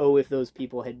phrase like, oh, if those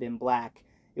people had been black.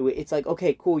 It's like,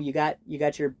 okay, cool, you got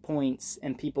your points,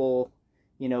 and people,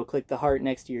 click the heart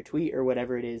next to your tweet or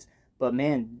whatever it is. But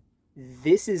man,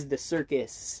 this is the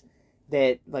circus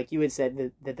that, like you had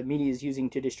said, that the media is using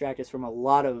to distract us from a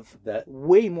lot of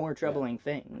way more troubling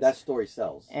things. That story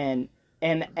sells. And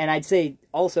I'd say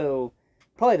also,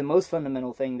 probably the most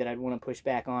fundamental thing that I'd want to push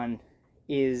back on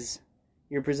is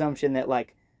your presumption that,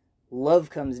 like, love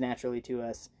comes naturally to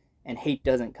us and hate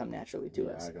doesn't come naturally to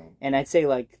us. I don't. And I'd say,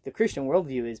 like, the Christian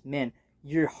worldview is, man,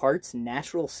 your heart's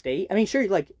natural state. I mean, sure,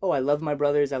 like, oh, I love my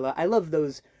brothers. I love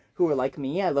those who are like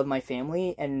me. I love my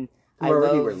family, and who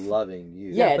already were loving you.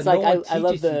 Yeah, it's but like, no one I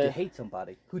love teaches you the to hate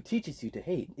somebody. Who teaches you to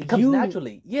hate? It comes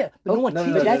naturally. Yeah, but no one But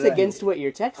teaches. that's against what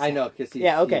your text. I know, because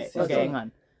Yeah. Okay. Hang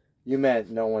on. You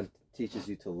meant no one teaches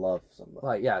you to love somebody.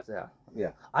 Right. Yeah.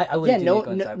 Yeah. I wouldn't.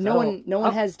 No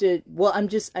one has to. Well, I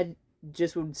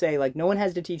just would say, like, no one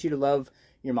has to teach you to love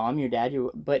your mom, your dad,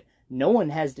 but no one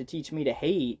has to teach me to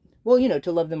hate. Well,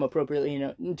 to love them appropriately,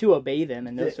 to obey them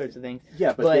and those sorts of things.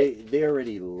 Yeah, but they're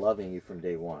already loving you from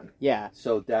day one. Yeah.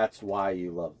 So that's why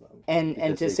you love them.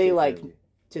 And to say, like,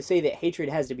 to say that hatred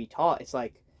has to be taught, it's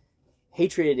like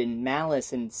hatred and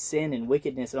malice and sin and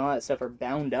wickedness and all that stuff are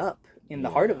bound up in the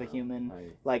heart of a human,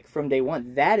 like, from day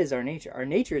one. That is our nature. Our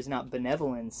nature is not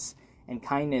benevolence and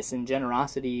kindness and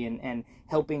generosity and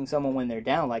helping someone when they're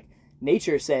down. Like,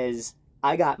 nature says,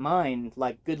 I got mine,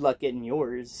 like, good luck getting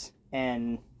yours,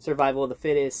 and survival of the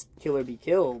fittest, kill or be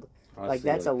killed. Honestly, like,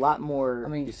 that's a lot more. I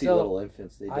mean, you see little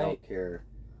infants, they don't care.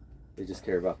 They just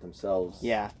care about themselves.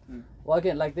 Yeah. Well,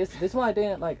 again, like, this one I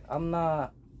didn't, like,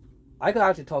 I could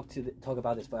actually talk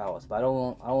about this for hours, but I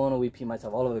don't want to repeat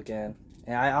myself all over again.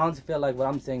 And I honestly feel like what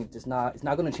I'm saying is it's not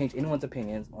going to change anyone's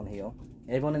opinions on Heal.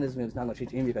 Everyone in this room is not going to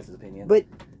change any of you guys' opinion. But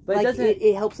like, it doesn't.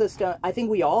 It helps us to. I think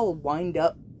we all wind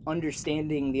up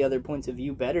understanding the other points of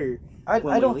view better. I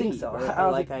don't think so.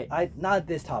 Not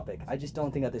this topic. I just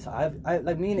don't think that this.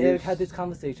 Like, me and Eric had this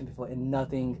conversation before, and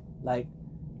nothing, like,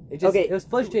 it just it was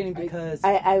frustrating because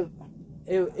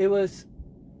it was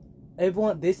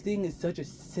everyone. This thing is such a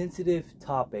sensitive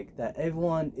topic that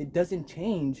it doesn't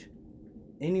change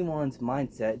anyone's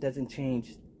mindset. It doesn't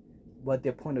change what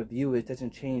their point of view is. It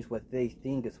doesn't change what they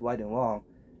think is right and wrong.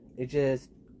 It just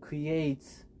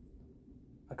creates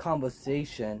a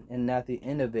conversation, and at the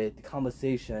end of it, the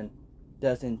conversation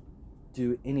doesn't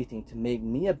do anything to make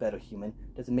me a better human,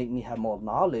 doesn't make me have more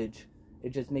knowledge. It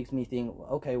just makes me think,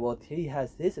 okay, well, he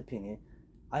has his opinion,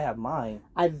 I have mine.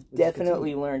 I've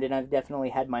definitely learned, and I've definitely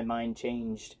had my mind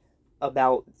changed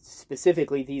about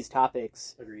specifically these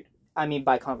topics. Agreed. I mean,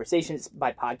 by conversations,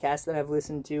 by podcasts that I've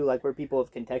listened to, like, where people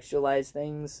have contextualized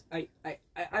things. I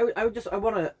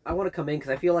want to come in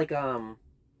because I feel like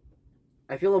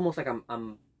I feel almost like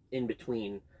I'm in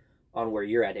between on where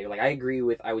you're at, Dave. Like, I agree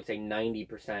with, I would say,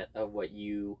 90% of what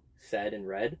you said and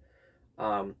read.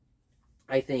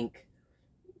 I think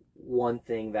one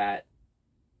thing that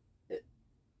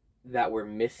we're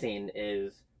missing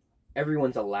is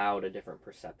everyone's allowed a different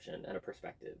perception and a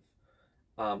perspective.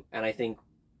 And I think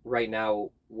right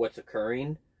now what's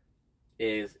occurring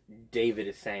is David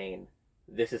is saying,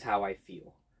 this is how I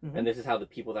feel. Mm-hmm. And this is how the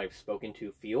people that I've spoken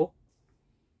to feel.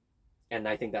 And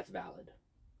I think that's valid.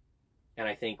 And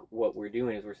I think what we're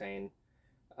doing is we're saying,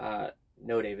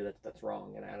 no, David, that's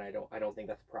wrong. And I don't think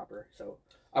that's proper. So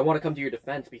I want to come to your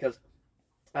defense because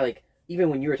even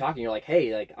when you were talking, you're like,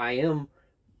 hey, like, I am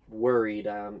worried.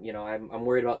 I'm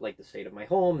worried about, like, the state of my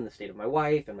home and the state of my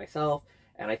wife and myself.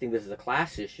 And I think this is a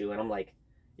class issue. And I'm like,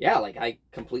 yeah, like, I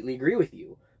completely agree with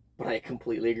you. But I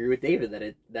completely agree with David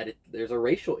that there's a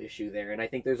racial issue there. And I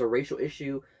think there's a racial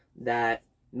issue that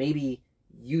maybe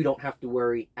you don't have to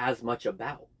worry as much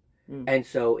about. And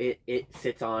so it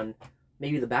sits on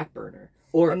maybe the back burner,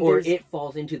 or it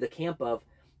falls into the camp of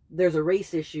there's a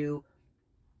race issue,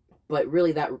 but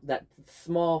really that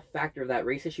small factor of that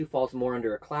race issue falls more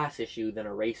under a class issue than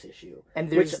a race issue,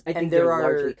 which I think they're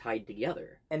largely tied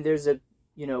together. And there's a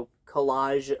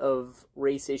collage of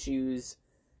race issues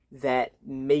that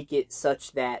make it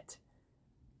such that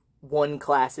one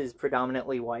class is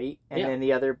predominantly white, and then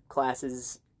the other class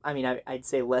is, I mean, I'd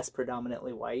say less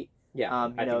predominantly white. Yeah,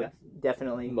 I think that's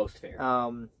definitely most fair.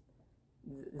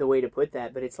 The way to put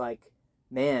that, but it's like,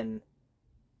 man,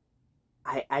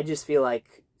 I just feel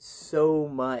like so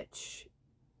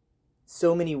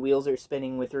many wheels are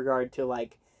spinning with regard to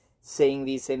like saying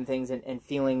these same things and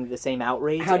feeling the same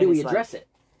outrage. How do we address it?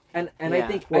 And I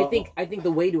think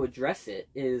the way to address it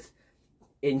is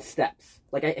in steps.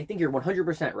 Like I think you're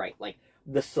 100% right. Like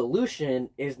the solution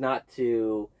is not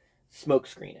to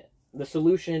smokescreen it. The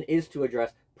solution is to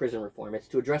address prison reform. It's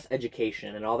to address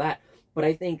education and all that. But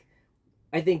I think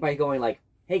by going like,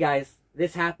 hey guys,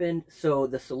 this happened, so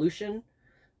the solution,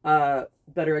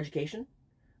 better education,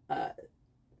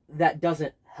 that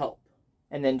doesn't help.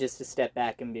 And then just to step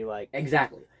back and be like,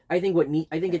 exactly. I think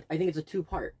it's a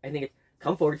two-part. I think it's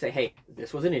come forward and say, hey,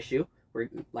 this was an issue. We're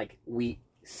like, we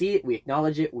see it, we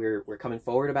acknowledge it, we're coming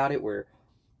forward about it, we're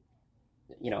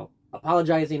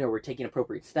apologizing, or we're taking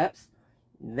appropriate steps.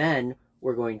 Then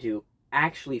we're going to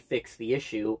actually fix the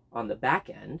issue on the back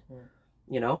end.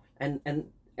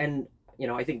 And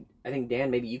I think Dan,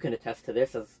 maybe you can attest to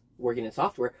this as working in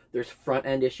software. There's front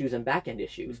end issues and back end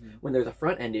issues. Mm-hmm. When there's a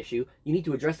front end issue, you need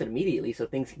to address it immediately so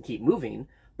things can keep moving.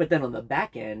 But then on the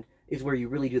back end is where you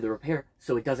really do the repair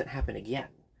so it doesn't happen again.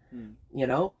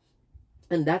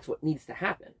 And that's what needs to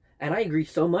happen. And I agree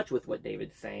so much with what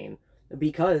David's saying,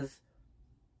 because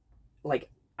like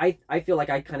I feel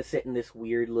like I kind of sit in this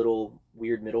weird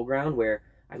middle ground where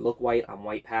I look white, I'm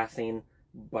white passing,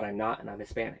 but I'm not, and I'm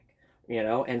Hispanic,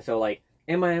 and so like,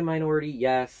 am I a minority?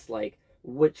 Yes. Like,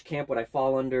 which camp would I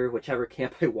fall under? Whichever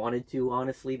camp I wanted to,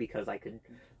 honestly, because I could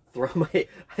throw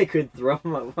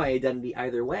my identity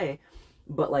either way.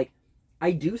 But like,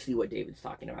 I do see what David's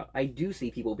talking about. I do see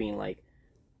people being like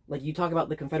you talk about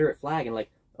the Confederate flag and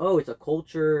like, oh, it's a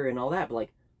culture and all that, but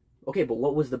like, okay, but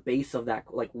what was the base of that?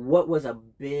 Like, what was a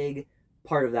big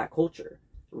part of that culture?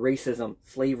 Racism,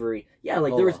 slavery. Yeah,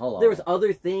 like there was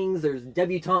other things. There's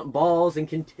debutante balls and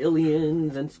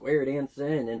cotillions and square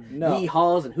dancing and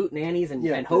yee-haws and hootenannies and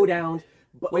hoedowns.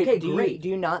 But wait, okay, do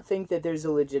you not think that there's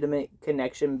a legitimate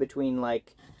connection between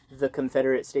like the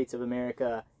Confederate States of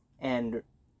America and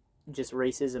just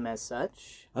racism as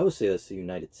such? I would say that's the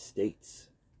United States.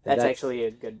 That's actually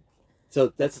a good.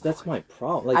 So that's my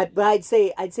problem. Like, but I'd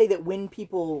say that when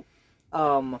people,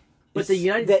 but the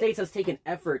United States has taken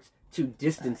efforts to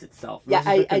distance itself. Yeah,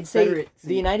 I'd say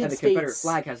the United States. The Confederate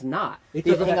flag has not.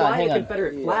 Because the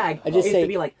Confederate flag used to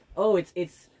be like, oh, it's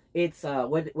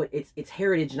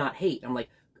heritage, not hate. I'm like,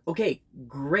 okay,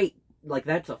 great. Like,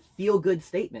 that's a feel good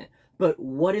statement. But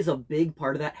what is a big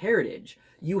part of that heritage?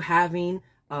 You having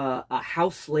a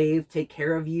house slave take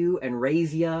care of you and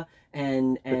raise you,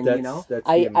 and that's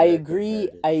I agree.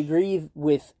 Heritage. I agree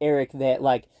with Eric that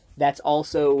like that's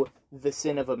also the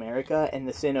sin of America and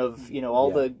the sin of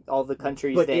all the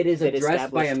countries. But that, it is that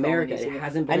addressed by America. It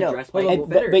hasn't been addressed by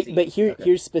Confederacy. But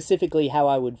here's specifically how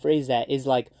I would phrase that is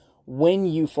like, when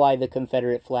you fly the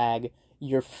Confederate flag,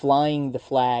 you're flying the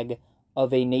flag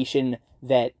of a nation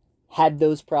that had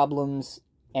those problems,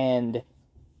 and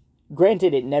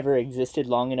granted, it never existed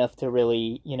long enough to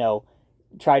really,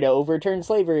 try to overturn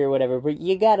slavery or whatever, but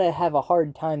you gotta have a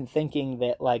hard time thinking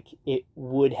that, like, it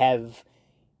would have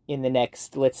in the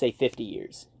next, let's say, 50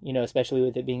 years, especially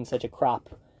with it being such a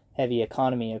crop-heavy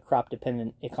economy, a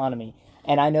crop-dependent economy.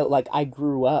 And I know, like, I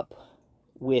grew up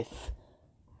with,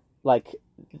 like,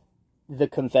 the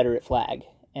Confederate flag,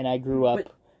 and I grew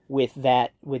up with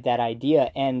that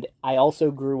idea, and I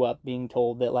also grew up being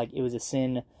told that, like, it was a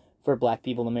sin for black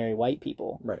people to marry white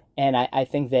people. Right. And I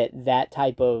think that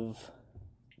type of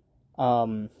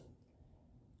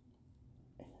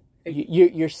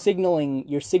you're signaling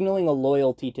a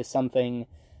loyalty to something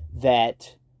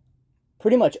that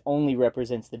pretty much only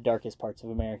represents the darkest parts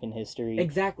of American history.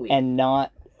 Exactly. And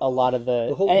not a lot of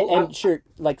the sure,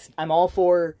 like, I'm all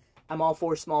for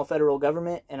small federal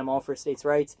government, and I'm all for states'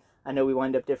 rights. I know we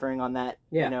wind up differing on that,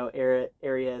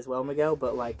 area as well, Miguel,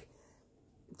 but like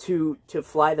to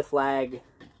fly the flag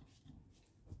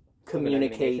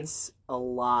communicates a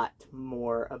lot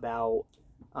more about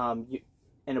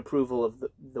an approval of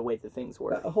the way that things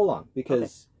work. Hold on,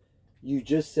 because you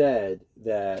just said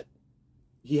that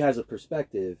he has a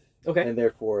perspective, and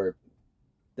therefore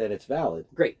then it's valid.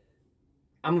 Great.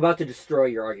 I'm about to destroy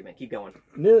your argument. Keep going.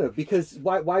 No, because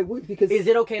why would because Is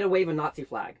it okay to wave a Nazi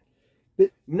flag?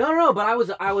 But- No, but I was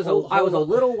a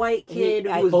little white kid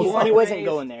who was born. He and wasn't raised-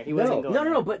 going there. He wasn't going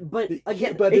No, there. but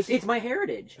again, but it's my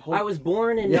heritage. I was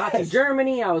born in Nazi Yes.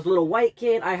 Germany. I was a little white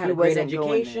kid. I had He a great wasn't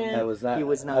going education. there. that was not He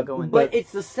was not going But there.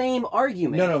 it's the same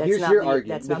argument. No, That's here's not your the- argument.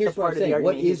 that's But not here's the what part I'm of the saying. What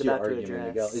argument he's is your about to argument, address.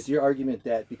 Miguel? Is your argument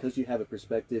that because you have a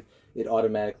perspective, it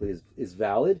automatically is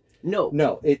valid? No.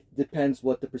 No, it depends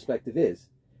what the perspective is.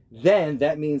 Then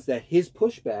that means that his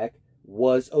pushback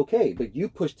was okay, but you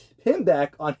pushed him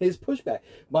back on his pushback.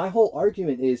 My whole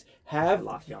argument is I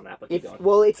lost you on that, but keep going.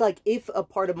 Well, it's like if a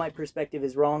part of my perspective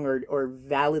is wrong or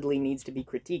validly needs to be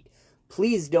critiqued,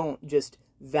 please don't just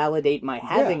validate my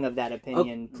having of that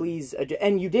opinion. Please,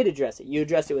 and you did address it. You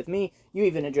addressed it with me. You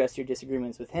even addressed your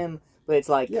disagreements with him. But it's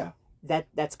like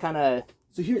that's kind of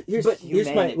so here's my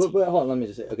humanity. hold on, let me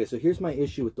just say, okay, so here's my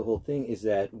issue with the whole thing is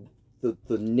that the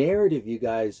narrative you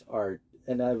guys are,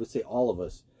 and I would say all of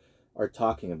us are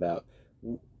talking about,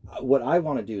 what I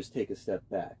want to do is take a step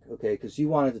back, okay? Because you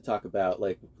wanted to talk about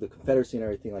like the Confederacy and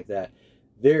everything like that.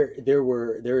 There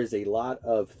is a lot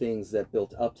of things that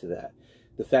built up to that.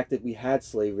 The fact that we had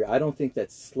slavery, I don't think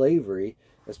that slavery,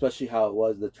 especially how it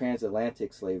was, the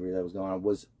transatlantic slavery that was going on,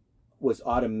 was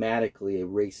automatically a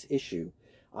race issue.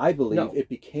 I believe it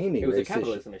became a race issue. It was a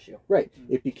capitalism issue. Right.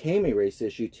 It became a race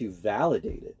issue to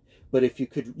validate it. But if you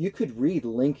could read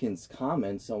Lincoln's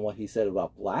comments on what he said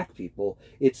about black people,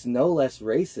 it's no less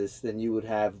racist than you would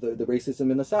have the racism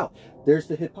in the South. There's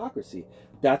the hypocrisy.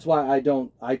 That's why I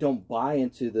don't buy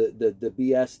into the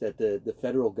BS that the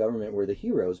federal government were the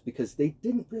heroes, because they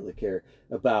didn't really care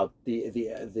about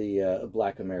the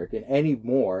black American any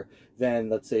more than,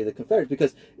 let's say, the Confederates.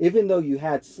 Because even though you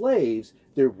had slaves,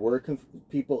 there were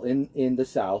people in the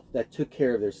South that took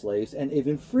care of their slaves and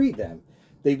even freed them.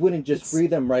 They wouldn't just free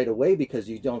them right away because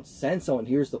you don't send someone.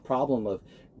 Here's the problem of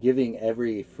giving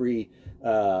every free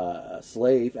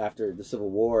slave after the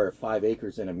Civil War 5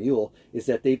 acres and a mule, is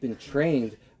that they've been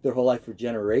trained their whole life for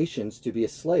generations to be a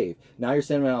slave. Now you're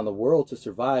sending them out in the world to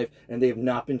survive, and they have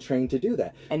not been trained to do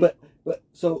that. And- but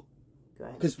so,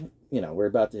 because we're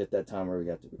about to hit that time where we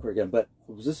got to record again. But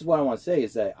this is what I want to say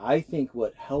is that I think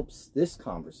what helps this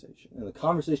conversation and the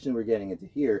conversation we're getting into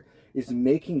here is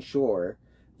making sure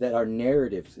that our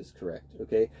narratives is correct,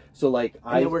 okay? So like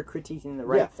that we're critiquing the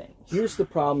right thing. Here's the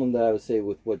problem that I would say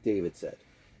with what David said.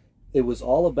 It was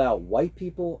all about white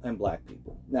people and black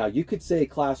people. Now, you could say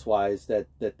class-wise that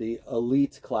the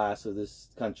elite class of this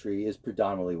country is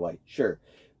predominantly white, sure.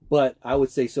 But I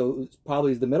would say so it's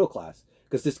probably the middle class,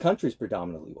 because this country is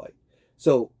predominantly white.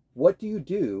 So what do you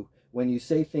do when you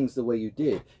say things the way you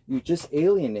did? You just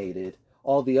alienated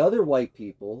all the other white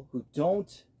people who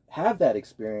don't have that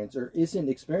experience or isn't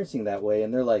experiencing that way,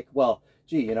 and they're like, well,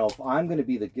 gee, if I'm going to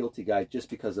be the guilty guy just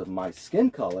because of my skin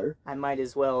color, I might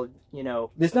as well,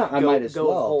 it's not I might as go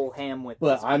well, whole ham with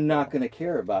but this. I'm not going to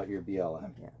care about your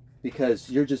BLM because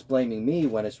you're just blaming me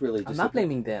when it's really just I'm not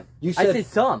blaming them. You I said said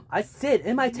some. I said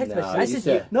in my text No, message. I you said,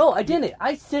 said- no, I didn't.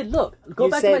 I said, look, go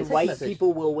You back to my said text white message.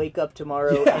 people will wake up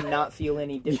tomorrow Yeah. and not feel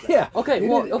any different. yeah. Okay, You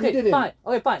well, didn't- you okay, didn't. fine.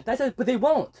 Okay, fine. That's it, but they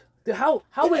won't. How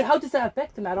does that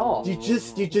affect them at all? You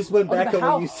just went Okay, back but on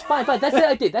how, what you said. fine. That's it.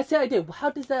 I did. That's it. I did.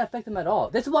 How does that affect them at all?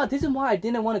 This is why I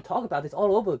didn't want to talk about this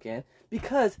all over again,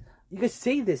 because you guys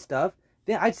say this stuff,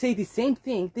 then I'd say the same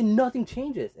thing, then nothing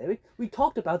changes. Eric, we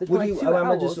talked about this for What do like you? 2 I'm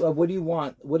hours. just. What do you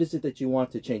want? What is it that you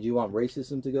want to change? You want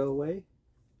racism to go away?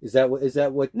 Is that what? Is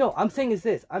that what? No, I'm saying is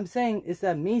this. I'm saying is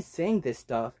that me saying this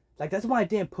stuff, like that's why I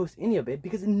didn't post any of it,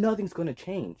 because nothing's gonna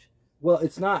change. Well,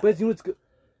 it's not. But you know what's good?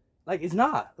 Like it's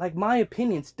not. Like my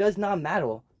opinions does not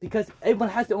matter, because everyone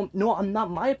has their own. No, I'm not.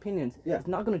 My opinions. Yeah. It's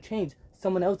not gonna change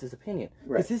someone else's opinion.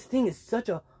 Right. Because this thing is such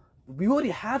a. We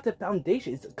already have the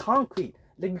foundation. It's concrete.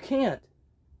 Like you can't.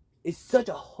 It's such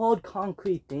a hard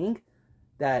concrete thing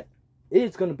that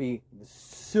it's gonna be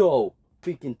so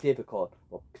freaking difficult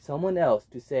for someone else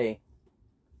to say,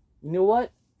 you know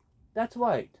what, that's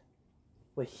right.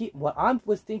 What I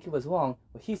was thinking was wrong.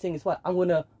 What he's saying is right.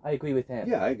 I agree with him.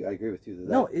 Yeah, I agree with you. That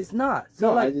No, it's not. So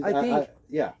no, like I think.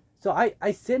 yeah. So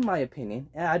I said my opinion,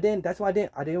 and I didn't. That's why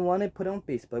I didn't want to put it on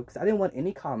Facebook, because I didn't want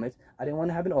any comments. I didn't want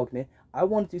to have an argument. I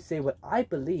wanted to say what I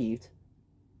believed,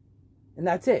 and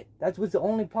that's it. That was the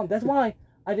only problem. That's why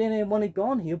I didn't want to go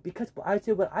on here, because I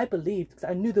said what I believed, because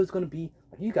I knew there was going to be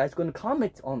you guys going to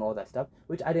comment on all that stuff,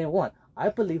 which I didn't want. I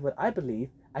believe what I believe.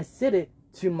 I said it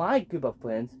to my group of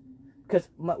friends, because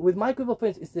with my group of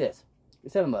friends, it's this: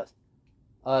 it's 7 of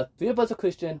us. 3 of us are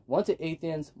Christian, one's an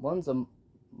atheist, one's a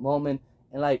Mormon,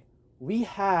 and like. We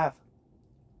have,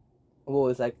 well,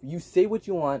 it's like you say what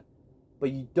you want,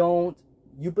 but you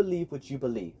believe what you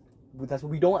believe. That's why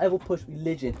we don't ever push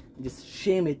religion and just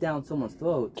shame it down someone's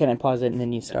throat. Can I pause it and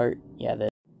then you start? Yeah,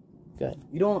 good.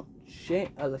 You don't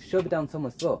shove it down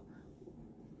someone's throat.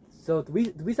 So the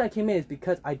reason I came in is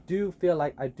because I do feel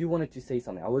like I do wanted to say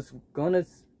something. I was gonna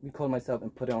record myself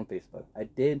and put it on Facebook. I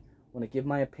did want to give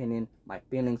my opinion, my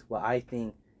feelings, what I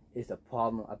think is the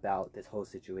problem about this whole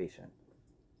situation.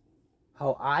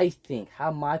 How I think,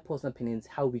 how my personal opinion is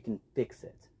how we can fix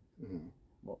it. Mm-hmm.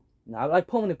 Well, not like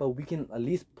permanent, but we can at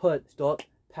least start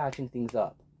patching things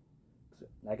up. So,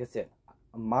 like I said,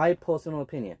 my personal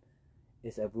opinion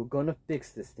is that if we're gonna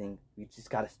fix this thing, we just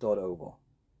gotta start over.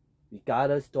 We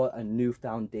gotta start a new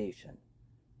foundation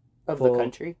Of the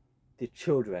country? the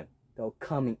children that are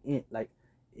coming in. Like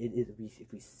it is,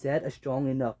 if we set a strong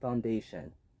enough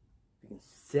foundation, we can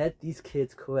set these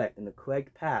kids correct in the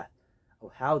correct path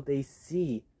of how they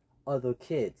see other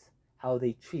kids, how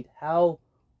they treat, how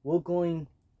we're going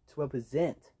to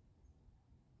represent.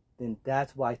 Then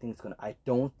that's why I think it's gonna. I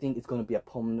don't think it's gonna be a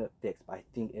permanent fix, but I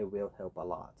think it will help a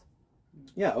lot.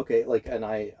 Yeah, okay, like, and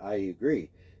I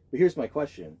agree. But here's my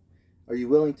question. Are you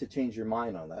willing to change your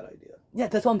mind on that idea? Yeah,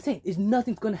 that's what I'm saying. Is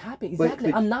nothing's gonna happen.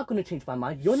 Exactly. I'm not gonna change my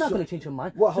mind. You're not gonna change your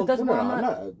mind. Well, so that's why I'm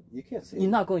not. You can't say You're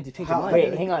not going to change How- your mind.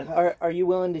 Wait, hang on. Are you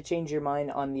willing to change your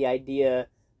mind on the idea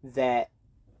that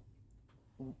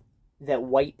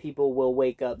white people will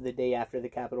wake up the day after the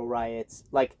Capitol riots?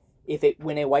 Like,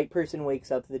 when a white person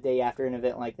wakes up the day after an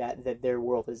event like that their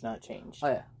world has not changed. Oh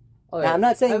yeah. Now, I'm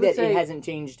not I saying would that say- it hasn't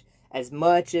changed as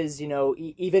much as, you know,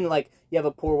 even like you have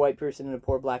a poor white person and a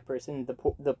poor black person.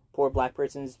 The poor black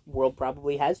person's world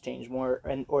probably has changed more,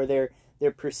 or their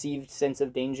perceived sense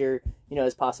of danger, you know,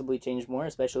 has possibly changed more,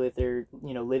 especially if they're,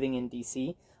 you know, living in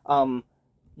DC. You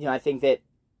know, I think that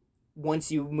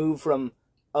once you move from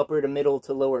upper to middle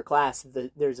to lower class,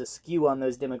 there's a skew on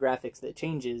those demographics that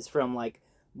changes from like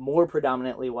more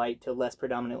predominantly white to less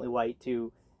predominantly white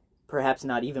to perhaps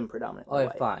not even predominantly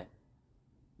white. Fine.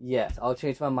 Yes, I'll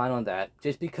change my mind on that.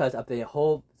 Just because of the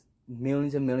whole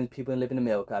millions and millions of people live in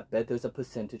America, I bet there's a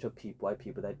percentage of white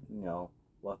people that, you know,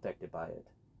 were affected by it.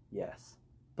 Yes.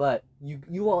 But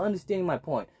you are understanding my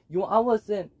point. I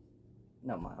wasn't...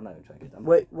 No, I'm not even trying to get that.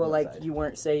 What? Well, like, you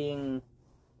weren't saying...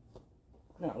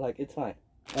 No, like, it's fine.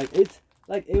 Like, it's...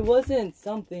 Like, it wasn't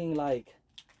something like...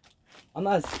 I'm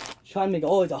not trying to make...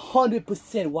 Oh, it's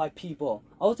 100% white people.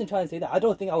 I wasn't trying to say that. I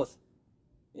don't think I was...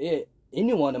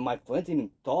 anyone of my friends even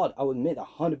thought I would admit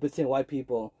 100% white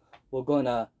people were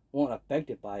weren't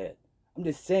affected by it. I'm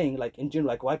just saying, like, in general,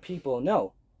 like, white people,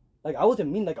 no. Like, I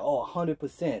wasn't mean, like,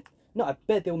 100%. No, I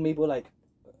bet there were maybe, like,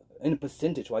 in a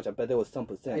percentage-wise, I bet there was some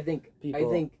percent. I think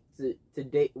people...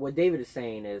 what David is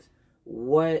saying is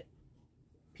what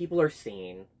people are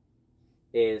seeing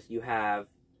is you have,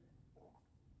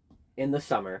 in the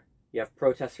summer, you have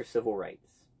protests for civil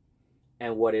rights.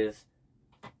 And what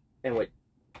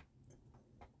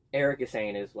Eric is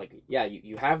saying is, like, yeah,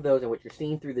 you have those, and what you're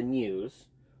seeing through the news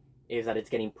is that it's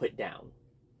getting put down.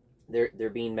 They're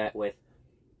being met with,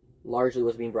 largely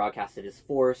what's being broadcasted is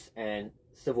force, and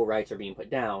civil rights are being put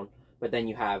down. But then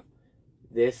you have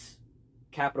this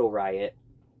Capitol riot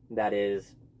that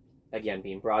is, again,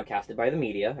 being broadcasted by the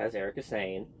media, as Eric is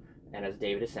saying, and as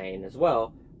David is saying as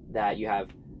well, that you have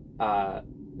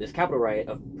this Capitol riot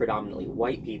of predominantly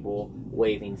white people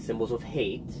waving symbols of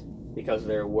hate, because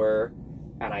there were...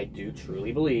 And I do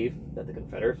truly believe that the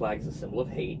Confederate flag is a symbol of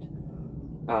hate.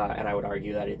 And I would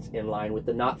argue that it's in line with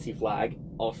the Nazi flag,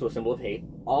 also a symbol of hate,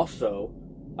 also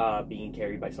being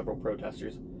carried by several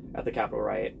protesters at the Capitol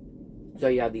riot. So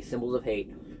you have these symbols of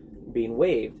hate being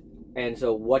waved. And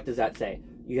so what does that say?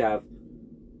 You have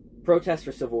protests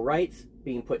for civil rights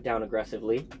being put down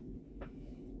aggressively.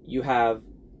 You have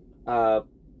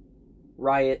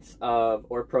riots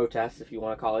or protests, if you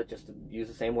want to call it, just to use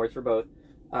the same words for both,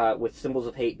 with symbols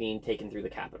of hate being taken through the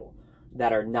Capitol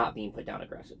that are not being put down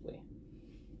aggressively.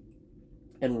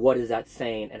 And what is that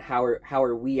saying? And how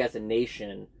are we as a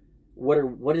nation?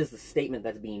 What is the statement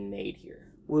that's being made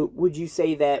here? Would you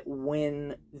say that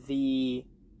when the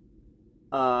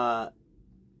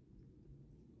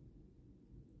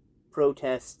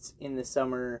protests in the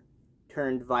summer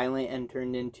turned violent and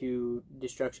turned into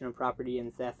destruction of property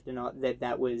and theft and all,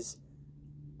 that was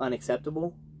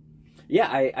unacceptable? Yeah,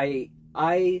 I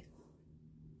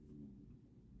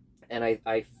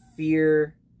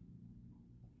fear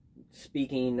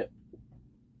speaking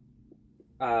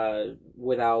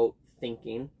without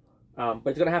thinking, but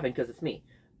it's gonna happen because it's me.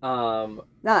 No,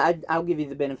 I'll give you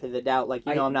the benefit of the doubt. Like,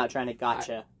 you know, I'm not trying to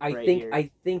gotcha. I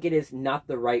think it is not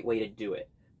the right way to do it,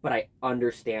 but I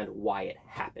understand why it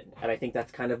happened, and I think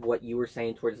that's kind of what you were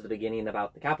saying towards the beginning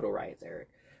about the Capitol riots, Eric.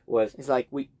 It's like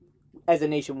as a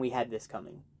nation we had this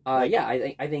coming. Yeah,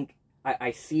 I think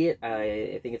I see it.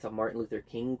 I think it's a Martin Luther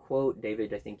King quote.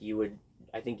 David, I think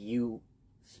you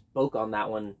spoke on that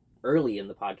one early in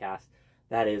the podcast.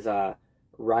 That is,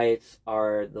 riots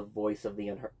are the voice of the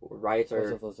unheard. Riots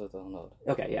are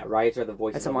okay. Yeah, riots are the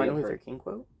voice. That's of a Martin the Luther unheard. King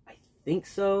quote. I think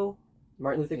so.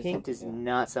 Martin Luther King It does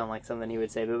not sound like something he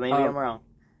would say, but maybe I'm wrong.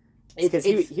 Because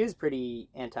he was pretty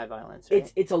anti-violence.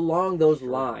 Right? It's along those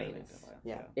lines.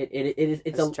 Yeah.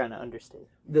 It's I'm trying to understate.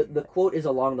 The quote is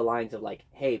along the lines of like,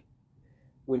 hey,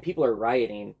 when people are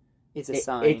rioting, It's a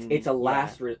sign. It's a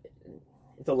last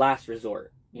it's a last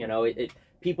resort. You know,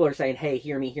 people are saying, hey,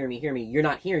 hear me. You're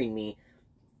not hearing me.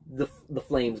 The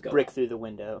flames go brick up. through the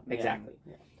window. Exactly.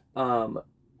 Yeah.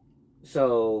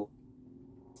 So,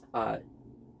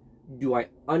 do I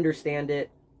understand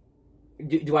it?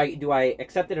 Do I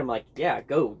accept it? I'm like, yeah,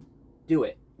 go do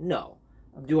it. No.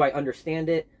 Do I understand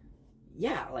it?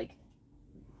 Yeah, like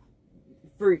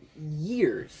for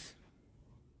years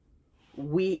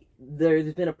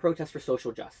there's been a protest for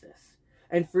social justice.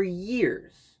 And for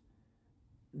years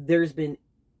there's been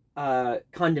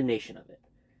condemnation of it.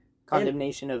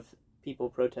 Condemnation of people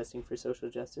protesting for social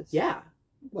justice? Yeah.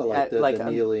 Well, like the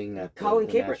kneeling at Colin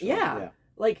the Kaepernick, national- yeah.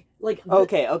 Like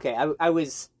Okay. I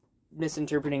was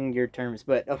misinterpreting your terms,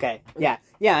 but okay. Yeah,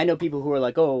 I know people who are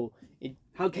like, oh,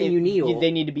 how can you kneel? They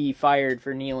need to be fired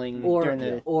for kneeling during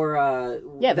the...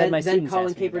 then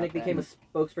Colin Kaepernick became a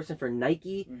spokesperson for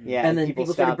Nike, Yeah, and then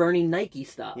people started burning Nike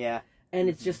stuff. Yeah. And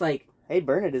it's just like, hey,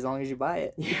 burn it as long as you buy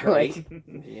it. yeah, Like,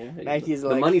 yeah, Nike's the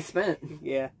like... money spent.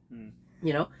 Yeah.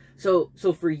 You know, so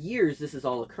for years this is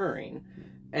all occurring,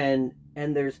 and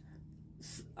there's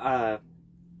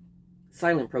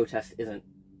silent protest isn't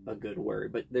a good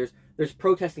word, but there's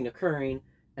protesting occurring.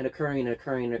 Non-violent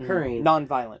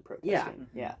protesting.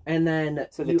 Yeah. And then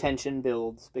so the tension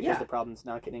builds because Yeah. the problem's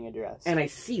not getting addressed. And I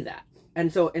see that.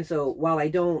 And so while I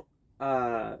don't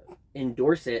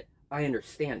endorse it, I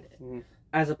understand it. Mhm.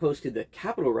 As opposed to the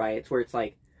Capitol riots where it's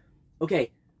like,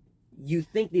 okay, you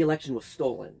think the election was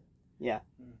stolen. Yeah.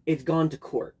 It's gone to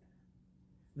court.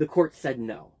 The court said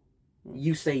no. Mhm.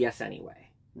 You say yes anyway.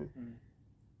 Mhm.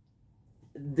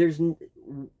 There's,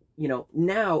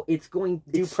 now it's going...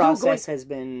 Due it's still process going, has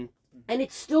been... and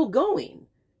it's still going.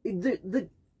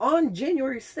 On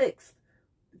January 6th,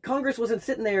 Congress wasn't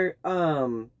sitting there,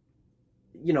 putting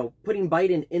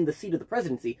Biden in the seat of the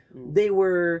presidency. Mm. They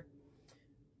were,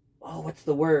 what's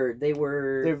the word? They're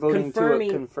voting confirming.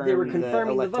 to confirm They were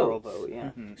confirming the electoral votes. vote.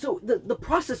 Yeah. Mm-hmm. So the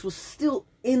process was still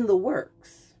in the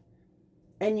works,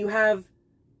 and you have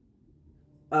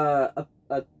a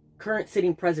current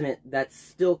sitting president that's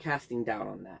still casting doubt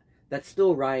on that. That's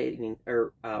still riling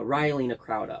a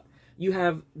crowd up. You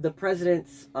have the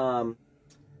president's.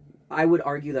 I would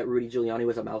argue that Rudy Giuliani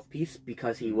was a mouthpiece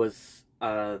because he was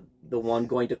the one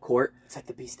going to court. It's like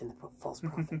the beast and the false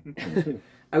prophet.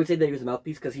 I would say that he was a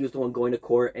mouthpiece because he was the one going to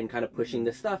court and kind of pushing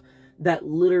this stuff that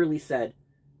literally said,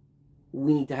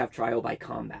 "We need to have trial by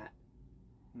combat."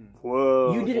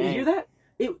 Whoa! You didn't hear that?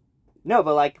 No,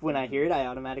 but like when I hear it, I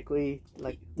automatically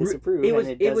disapprove. It was.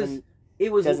 And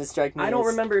It was. doesn't strike me. I don't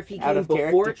as remember if he out came of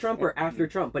before character. Trump or after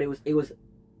Trump, but it was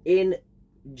in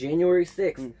January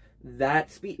 6th. Mm.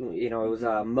 That speech, it was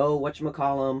Mo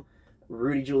whatchamacallum,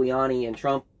 Rudy Giuliani, and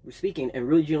Trump were speaking, and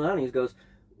Rudy Giuliani goes,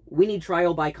 "We need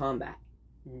trial by combat,"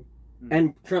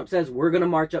 and Trump says, "We're going to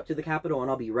march up to the Capitol,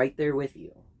 and I'll be right there with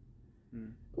you."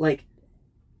 Like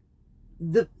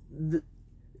this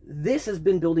has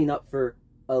been building up for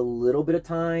a little bit of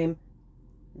time,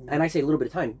 and I say a little bit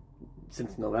of time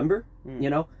since November.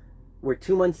 We're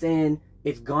 2 months in,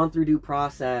 it's gone through due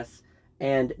process,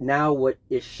 and now what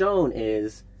is shown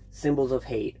is symbols of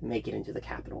hate make it into the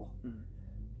Capitol.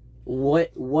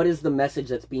 What is the message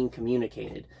that's being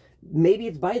communicated? Maybe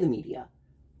it's by the media,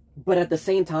 but at the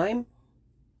same time,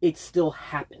 it still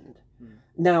happened.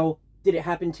 Now, did it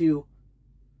happen to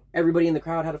everybody in the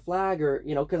crowd had a flag, or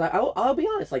because I'll be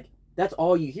honest, like that's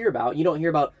all you hear about. You don't hear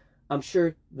about, I'm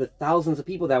sure, the thousands of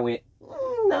people that went,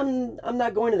 I'm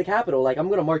not going to the Capitol. Like, I'm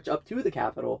going to march up to the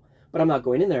Capitol, but I'm not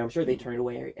going in there. I'm sure they turned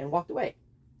away and walked away.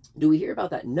 Do we hear about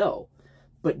that? No.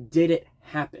 But did it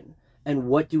happen? And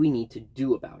what do we need to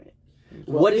do about it?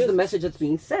 Well, what is the message that's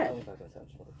being said?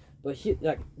 But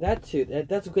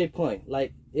that's a great point.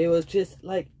 Like, it was just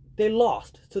like they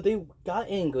lost, so they got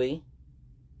angry,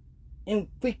 and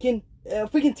freaking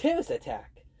terrorist attack.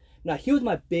 Now, here's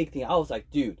my big thing. I was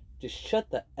like, dude, just shut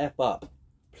the F up,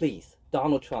 please.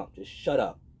 Donald Trump, just shut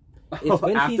up. It's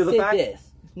when he After the said fact?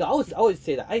 this. No, I always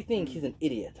say that. I think he's an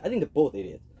idiot. I think they're both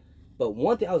idiots. But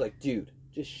one thing, I was like, dude,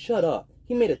 just shut up.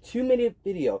 He made a 2-minute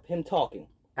video of him talking.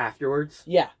 Afterwards?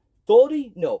 Yeah.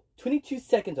 22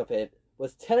 seconds of it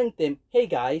was telling them, hey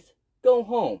guys, go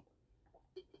home.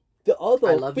 The other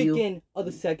I love you. freaking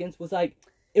other seconds was like,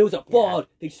 it was a fraud.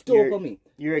 They stole from me.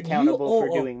 You're accountable for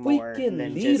doing more freaking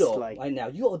than leader just like right now.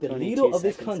 You are the 22 leader of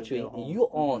this seconds of country, go and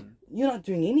home. you're not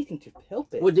doing anything to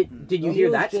help it. Well, did you It hear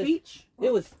was that just- speech?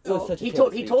 It was such a He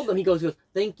terrible told them, he goes,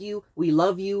 thank you, we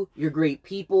love you, you're great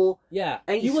people. Yeah,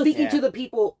 And he's he was, speaking yeah. to the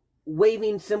people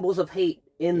waving symbols of hate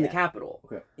in the Yeah. Capitol.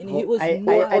 and he was I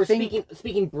not. Or think-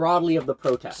 speaking broadly of the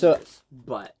protesters.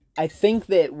 But I think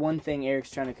that one thing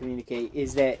Eric's trying to communicate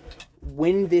is that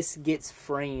when this gets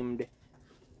framed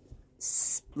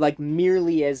like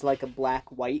merely as like a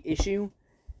black-white issue,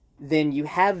 then you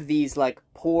have these like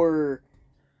poor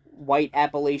white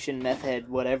Appalachian meth head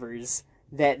whatevers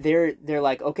that they're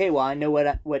like, okay, well, I know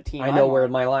what team I know I'm where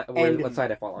on. my And- what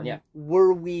side I fall on. Yeah.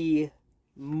 Were we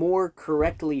more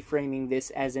correctly framing this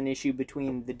as an issue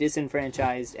between the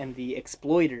disenfranchised and the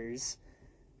exploiters,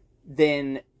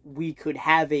 then we could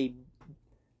have a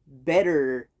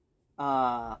better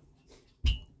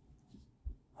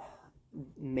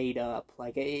made up,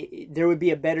 like there would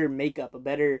be a better makeup, a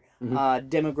better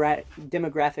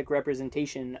demographic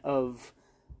representation of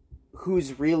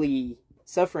who's really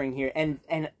suffering here, and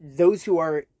those who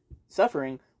are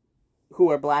suffering, who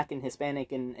are black and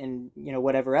Hispanic and you know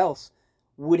whatever else,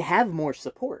 would have more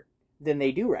support than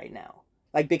they do right now,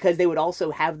 like because they would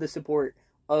also have the support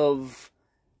of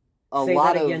a Say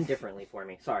lot that of again differently for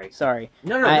me. Sorry.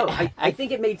 No. I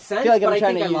think it made sense. I feel like but I'm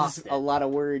trying I think to I use lost a it. lot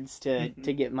of words to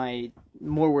get my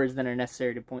more words than are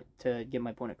necessary to get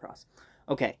my point across.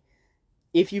 Okay,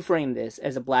 if you frame this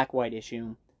as a black-white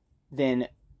issue, then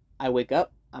I wake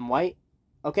up, I'm white.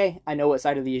 Okay, I know what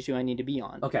side of the issue I need to be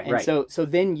on. Okay, and right. So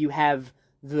then you have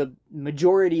the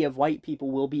majority of white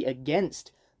people will be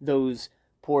against those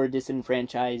poor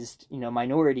disenfranchised, you know,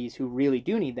 minorities who really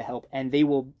do need the help, and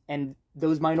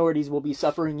those minorities will be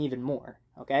suffering even more.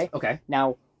 Okay. Okay.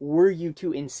 Now, were you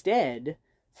to instead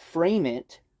frame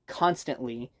it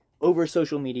constantly over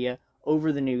social media,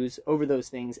 over the news, over those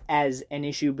things as an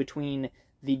issue between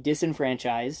the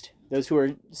disenfranchised, those who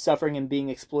are suffering and being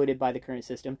exploited by the current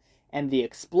system, and the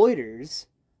exploiters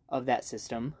of that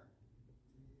system,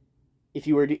 if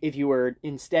you were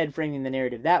instead framing the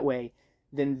narrative that way,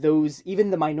 then those, even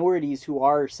the minorities who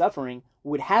are suffering,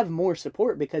 would have more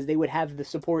support because they would have the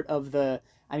support of the,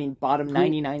 bottom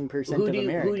 99% of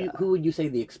America. Who would you say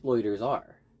the exploiters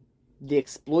are? The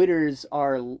exploiters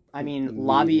are,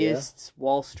 lobbyists,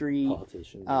 Wall Street,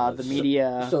 Politicians. the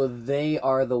media. So they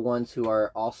are the ones who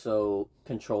are also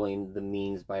controlling the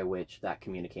means by which that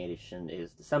communication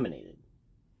is disseminated.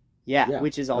 Yeah,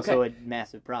 which is also a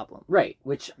massive problem. Right,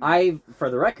 which for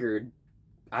the record,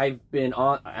 I've been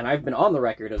on the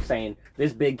record of saying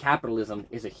this big capitalism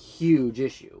is a huge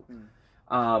issue.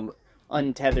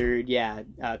 Untethered,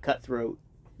 cutthroat.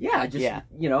 Yeah,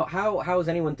 you know, how is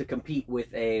anyone to compete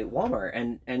with a Walmart?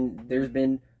 And there's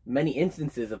been many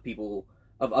instances of people,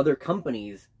 of other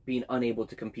companies being unable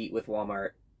to compete with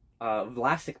Walmart.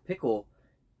 Vlasic Pickle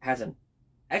has an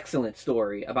excellent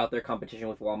story about their competition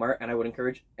with Walmart, and I would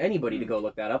encourage anybody to go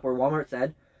look that up, where Walmart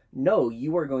said, no,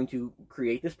 you are going to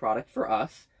create this product for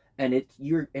us, and it's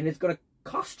going to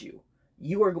cost you.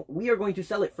 We are going to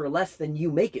sell it for less than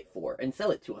you make it for and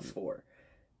sell it to us for.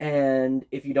 And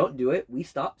if you don't do it, we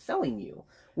stop selling you.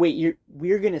 Wait,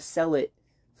 we're going to sell it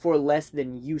for less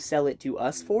than you sell it to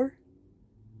us for?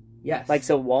 Yes. Like,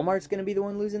 so Walmart's going to be the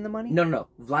one losing the money? No.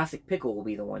 Vlasic Pickle will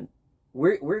be the one.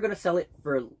 We're going to sell it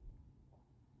for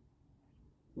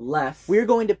less. We're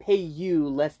going to pay you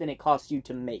less than it costs you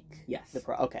to make. Yes.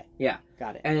 Okay. Yeah.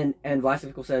 Got it. And Vlasic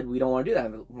Pickle said, we don't want to do that.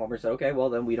 And Walmart said, okay, well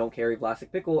then we don't carry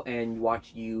Vlasic Pickle, and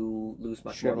watch you lose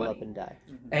much Shrivel more money. up and die.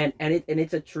 And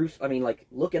it's a truth. I mean, like,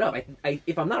 look it up.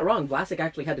 If I'm not wrong, Vlasic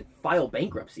actually had to file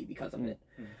bankruptcy because of it.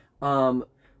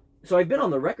 So I've been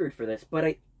on the record for this,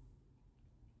 but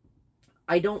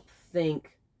I don't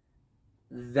think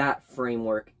that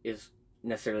framework is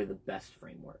necessarily the best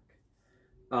framework.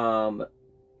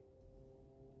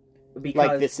 Because,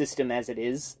 Like the system as it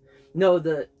is? no,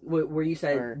 where you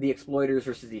said Or- the exploiters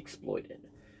versus the exploited.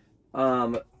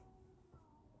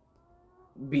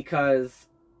 Because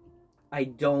I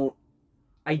don't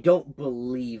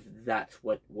believe that's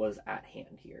what was at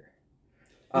hand here.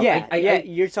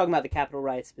 You're talking about the Capitol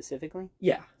riot specifically?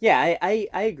 Yeah. Yeah, I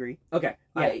agree. Okay.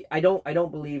 Yeah. I don't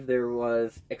believe there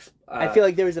was. I feel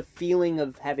like there was a feeling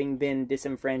of having been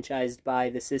disenfranchised by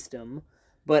the system,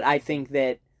 but I think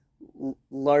that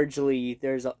largely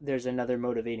there's another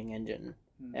motivating engine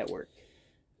at work.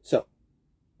 So,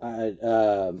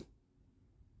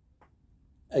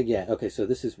 again, okay, so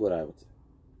this is what I would say.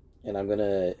 and I'm going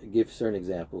to give certain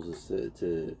examples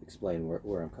to explain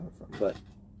where I'm coming from. But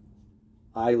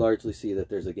I largely see that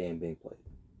there's a game being played,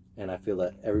 and I feel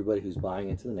that everybody who's buying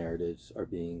into the narratives are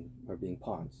being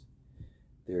pawns.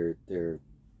 They're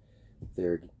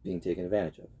being taken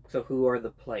advantage of. So who are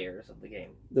the players of the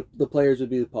game? The players would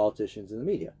be the politicians and the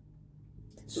media.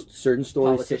 Certain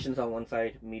stories. Politicians on one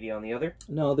side, media on the other.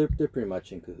 No, they're pretty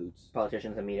much in cahoots.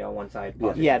 Politicians and media on one side.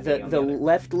 Yeah, politicians and the media on other.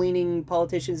 left-leaning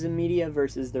politicians in media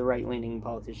versus the right-leaning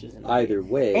politicians in media. Either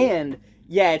way, And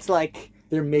yeah, it's like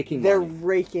they're making they're money.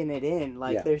 raking it in.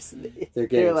 Like Yeah. they're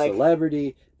getting like,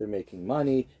 celebrity. They're making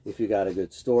money. If you got a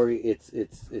good story, it's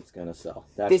gonna sell.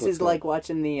 That's this what's is going like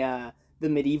watching the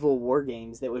medieval war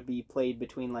games that would be played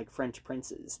between like French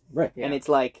princes, right. Yeah. and it's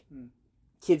like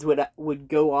kids would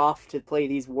go off to play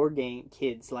these war game.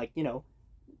 Kids like Yeah.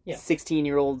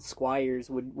 16-year-old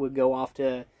squires would go off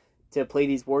to play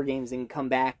these war games and come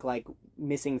back like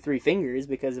missing 3 fingers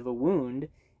because of a wound,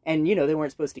 and they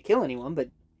weren't supposed to kill anyone,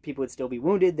 but people would still be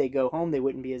wounded. They go home, they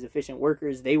wouldn't be as efficient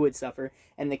workers, they would suffer,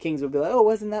 and the kings would be like, oh,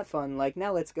 wasn't that fun, like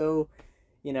now let's go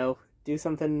do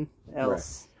something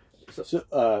else. So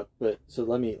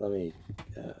let me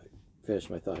finish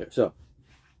my thought here. So,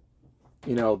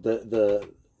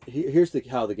 here's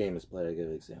how the game is played. I give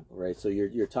an example, right? So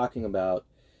you're talking about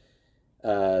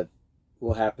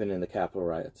what happened in the Capitol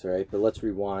riots, right? But let's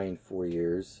rewind 4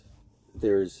 years.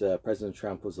 There's President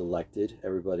Trump was elected.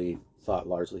 Everybody thought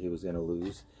largely he was going to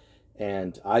lose,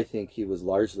 and I think he was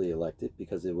largely elected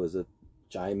because it was a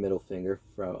giant middle finger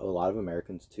from a lot of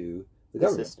Americans to the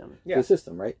government. System. The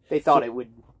system, right? They thought it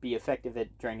would be effective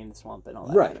at draining the swamp and all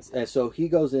that. Right. Kind of stuff. And so he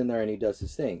goes in there and he does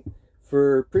his thing.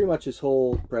 For pretty much his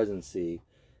whole presidency,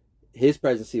 his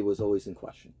presidency was always in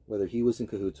question, whether he was in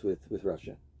cahoots with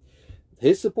Russia.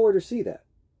 His supporters see that.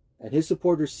 And his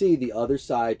supporters see the other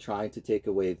side trying to take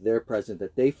away their president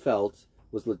that they felt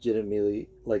was legitimately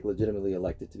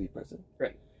elected to be president.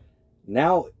 Right.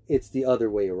 Now it's the other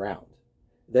way around.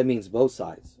 That means both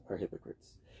sides are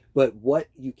hypocrites. But what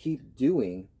you keep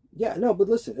doing, but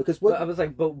listen, because what I was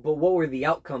like, but what were the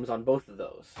outcomes on both of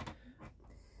those?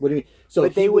 What do you mean? So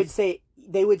but they would say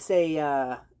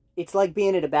it's like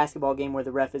being at a basketball game where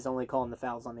the ref is only calling the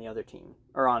fouls on the other team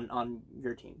or on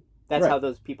your team. That's Right. how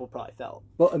those people probably felt.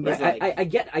 Well, I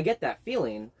get that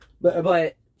feeling,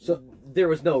 but so there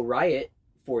was no riot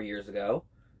 4 years ago.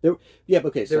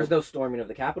 okay. So There was no storming of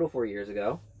the Capitol 4 years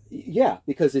ago. yeah,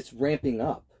 because it's ramping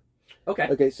up. Okay.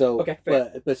 Okay, so Okay,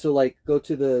 fair. but so like go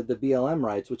to the BLM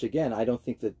riots, which again I don't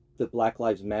think that the Black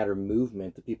Lives Matter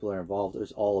movement, the people that are involved,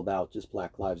 is all about just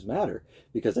Black Lives Matter,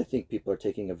 because I think people are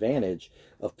taking advantage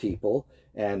of people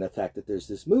and the fact that there's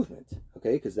this movement.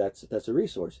 Okay, because that's a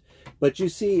resource. But you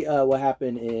see what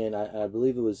happened in I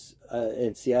believe it was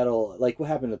in Seattle, like what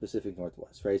happened in the Pacific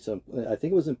Northwest, right? So I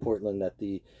think it was in Portland that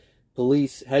the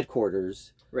police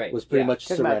headquarters Right. was pretty much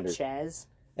Talking about surrendered. Chaz.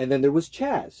 And then there was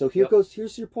Chaz. So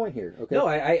here's your point here. Okay. No,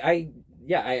 I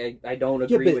don't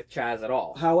agree but- with Chaz at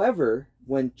all. However,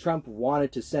 when Trump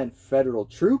wanted to send federal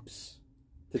troops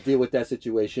to deal with that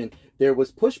situation, there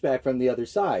was pushback from the other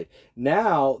side.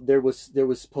 Now there was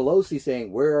Pelosi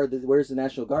saying, "Where's the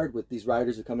National Guard with these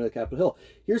rioters who come into Capitol Hill?"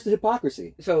 Here's the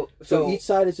hypocrisy. So each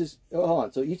side is just hold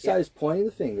on. So each side is pointing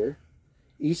the finger.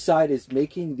 Each side is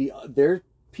making their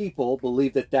people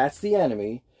believe that that's the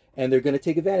enemy, and they're going to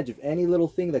take advantage of any little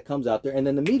thing that comes out there, and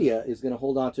then the media is going to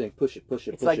hold on to it and push it.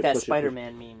 It's like that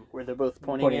Spider-Man meme where they're both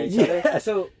pointing at each Yeah. other.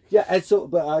 So And so,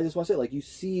 but I just want to say, like, you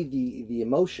see the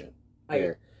emotion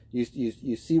there.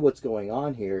 You see what's going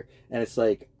on here, and it's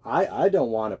like I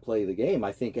don't want to play the game.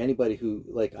 I think anybody who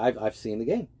I've seen the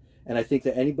game, and I think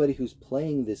that anybody who's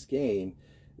playing this game,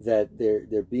 that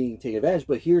they're being taken advantage.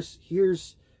 But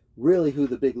here's really who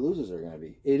the big losers are going to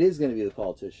be. It is going to be the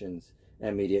politicians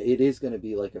and media. It is going to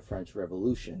be like a French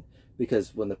Revolution,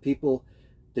 because when the people,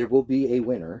 there will be a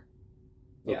winner,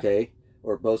 okay,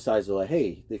 or both sides are like,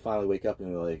 hey, they finally wake up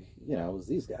and they're like, it was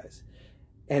these guys.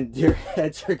 And their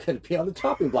heads are going to be on the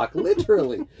chopping block,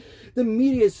 literally. The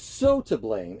media is so to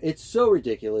blame. It's so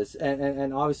ridiculous.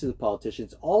 And obviously the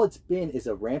politicians, all it's been is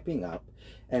a ramping up.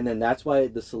 And then that's why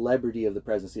the celebrity of the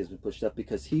presidency has been pushed up,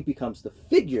 because he becomes the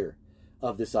figure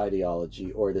of this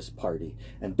ideology or this party.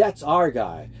 And that's our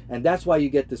guy. And that's why you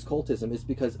get this cultism, is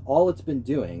because all it's been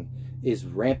doing is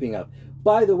ramping up.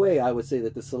 By the way, I would say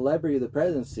that the celebrity of the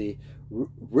presidency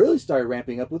really started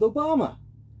ramping up with Obama.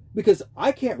 Because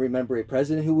I can't remember a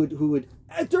president who would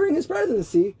during his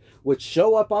presidency would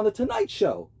show up on the Tonight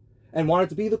Show and wanted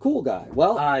to be the cool guy.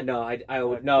 Well, no, I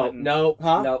would no,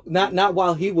 huh? no. Not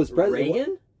while he was president.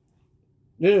 Reagan?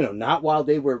 No, not while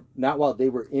they were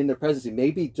in the presidency.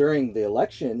 Maybe during the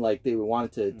election, like they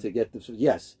wanted to get this.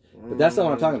 Yes, but that's not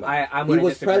what I'm talking about. I'm he gonna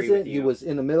was disagree president. with you. He was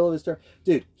in the middle of his term.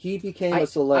 Dude, he became a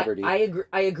celebrity. I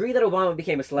agree that Obama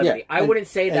became a celebrity. Yeah, I wouldn't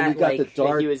say and that you got like the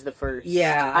dark. That he was the first.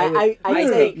 Yeah, I'd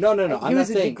say no. he I'm not was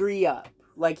a saying. degree up.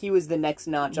 Like he was the next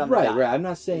notch on the Right. dial. I'm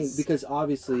not saying because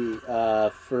obviously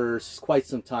for quite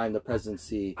some time the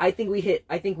presidency. I think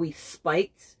we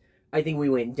spiked. I think we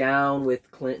went down with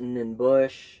Clinton and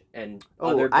Bush and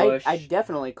other Bush. I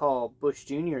definitely call Bush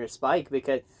Jr. a spike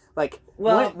because, like,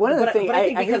 Well, one of the things I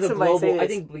think I heard because of somebody say global, this. I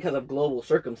think because of global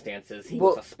circumstances, he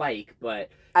Well, was a spike. But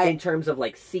I- in terms of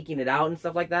like seeking it out and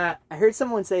stuff like that, I heard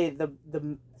someone say the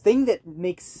thing that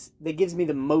gives me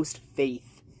the most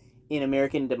faith in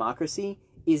American democracy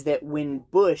is that when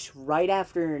Bush, right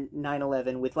after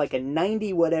 9/11, with like a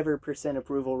 90 whatever %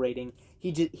 approval rating,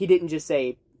 he didn't just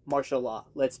say martial law,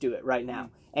 let's do it right now,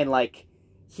 and like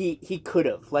he could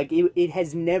have, like it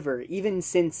has never, even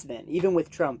since then, even with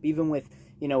Trump, even with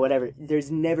whatever, there's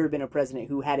never been a president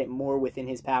who had it more within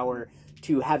his power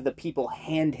to have the people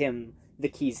hand him the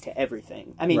keys to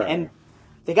everything. I mean, Right. and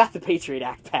they got the Patriot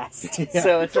Act passed,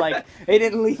 so it's like they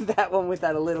didn't leave that one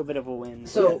without a little bit of a win.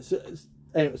 So-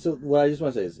 So what I just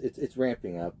want to say is it's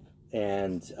ramping up,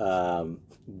 and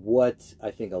what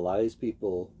I think a lot of these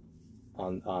people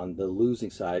on the losing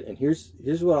side, and here's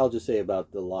what I'll just say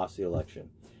about the loss of the election.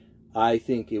 I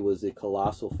think it was a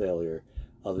colossal failure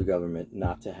of the government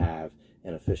not to have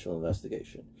an official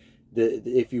investigation.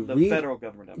 If you The read federal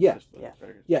government. Yeah. If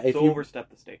to you overstep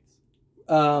the states.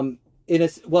 in a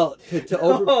to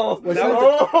over was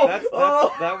That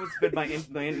that- was been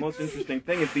my most interesting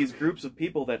thing is these groups of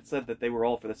people that said that they were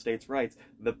all for the states' rights.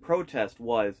 The protest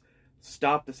was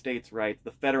stop the states' rights. The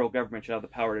federal government should have the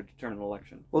power to determine an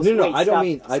election. Well, No, wait, I don't stop,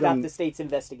 mean- I stop don't- the state's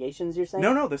investigations. You're saying?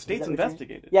 No, the Is states that what you're-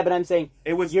 investigated. Yeah, but I'm saying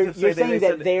It was you're to say saying they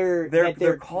that said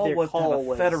their call was to have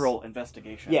a federal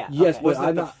investigation. Yeah. Yes, okay. Was but that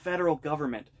I'm the not. federal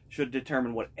government should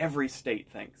determine what every state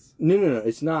thinks. No.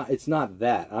 It's not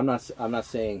that. I'm not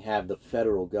saying have the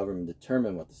federal government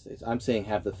determine what the states. I'm saying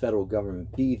have the federal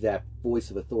government be that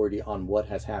voice of authority on what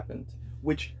has happened.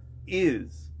 Which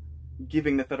is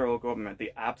giving the federal government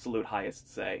the absolute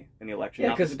highest say in the election. yeah,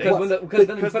 not the because states. then the because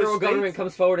the federal government states-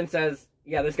 comes forward and says,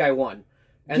 "Yeah, this guy won,"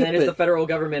 and Yeah, then it's but the federal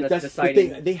government that's But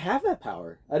deciding. they have that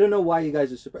power. I don't know why you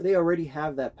guys are surprised. They already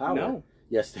have that power. No.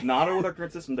 Yes. They, Not under the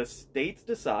current system. The states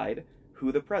decide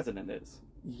who the president is.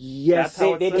 yes.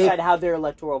 That's how They it's decide how their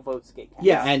electoral votes get cast.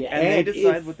 Yeah, And they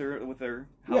decide if- with their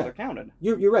how Yeah. they're counted.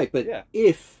 You're right, but Yeah.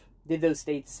 if Did those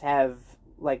states have,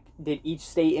 like, did each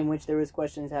state in which there was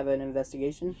questions have an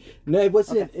investigation? no, it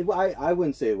wasn't. I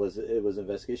wouldn't say it was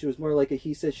investigation. It was more like a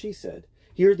he said she said.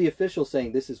 Here are the officials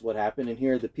saying this is what happened, and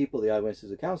here are the people, the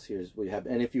eyewitnesses' accounts. Here's what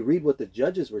happened. And if you read what the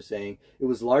judges were saying, it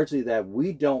was largely that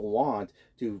we don't want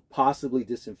to possibly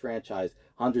disenfranchise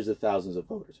hundreds of thousands of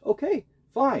voters. Okay,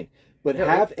 fine, but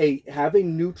Yeah, have a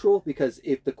neutral, because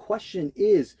if the question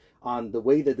is on the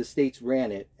way that the states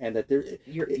ran it, and that there,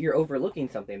 You're overlooking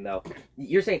something though.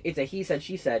 You're saying it's a he said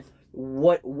she said.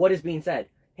 What is being said?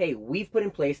 Hey, we've put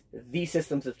in place these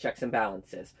systems of checks and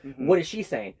balances. Mhm. What is she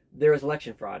saying? There is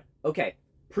election fraud. Okay,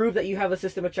 prove that you have a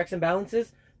system of checks and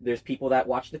balances. There's people that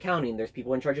watch the counting. There's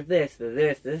people in charge of this.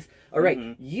 All right,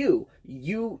 Mhm.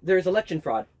 there's election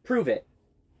fraud. Prove it.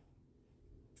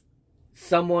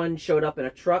 Someone showed up in a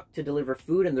truck to deliver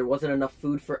food, and there wasn't enough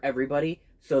food for everybody.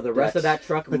 So the rest of that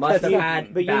truck but must have that's-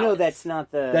 had. But ballots. that's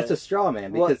not the. that's a straw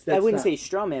man. Well, Because I that's wouldn't not- say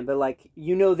straw man, but like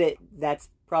that that's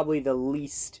probably the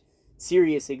least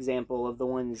serious example of the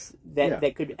ones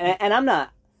that could. And I'm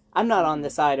not on the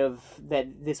side of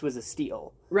that this was a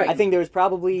steal. Right. I think there was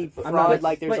probably fraud, not-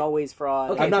 like there's but- always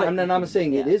fraud. Okay, I'm not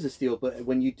saying it Yeah. is a steal, but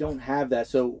when you don't have that,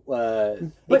 so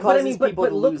It causes people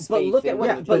to lose faith look at in what,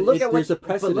 it. Yeah, but look but at there's a what, but look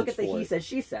precedence at the for he it. said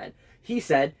she said. He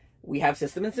said we have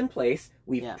systems in place.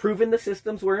 We've Yeah. proven the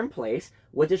systems were in place.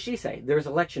 What does she say? There was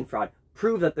election fraud.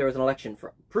 Prove that there was an election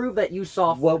fraud. Prove that you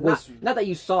saw What was- not that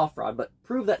you saw fraud, but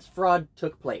prove that fraud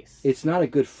took place. it's not a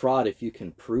good fraud if you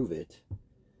can prove it.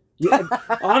 Yeah,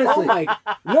 honestly, Oh my!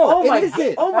 no, Oh my! it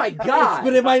isn't. Oh my God!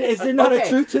 But is there not a Okay,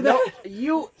 truth to that? No,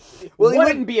 you. Well, he what-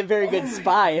 wouldn't be a very good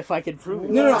spy if I could prove it.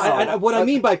 No, what I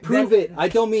mean by prove Then- it, I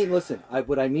don't mean, listen,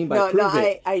 what I mean by No, prove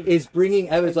it I- is bringing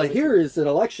evidence, like, here is an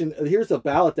election, here's a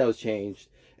ballot that was changed,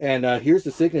 and here's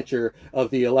the signature of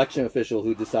the election official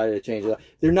who decided to change it.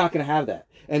 They're not going to have that.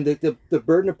 And the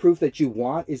burden of proof that you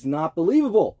want is not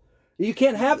believable. You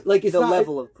can't have, like, it's The not...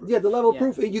 level of proof. Yeah, the level of Yeah.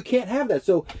 proof, you can't have that.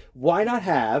 So why not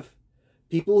have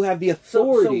people who have the So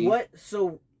authority... what?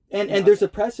 So And there's a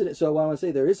precedent. So I want to say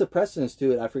there is a precedence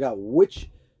to it. I forgot which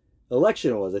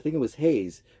election it was. I think it was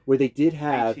Hayes, where they did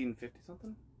have 1850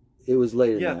 something. it was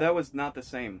later. Yeah, than that was not the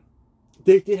same.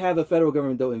 They did have a federal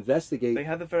government though investigate. They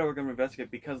had the federal government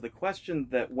investigate because the question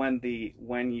that when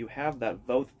you have that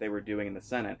vote that they were doing in the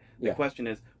Senate, the question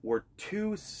is, were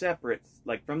two separate,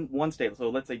 like from one state, so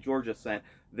let's say Georgia sent,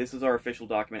 this is our official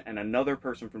document, and another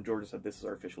person from Georgia said, this is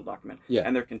our official document,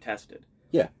 and they're contested.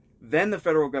 Yeah. Then the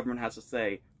federal government has to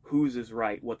say, whose is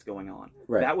right, what's going on.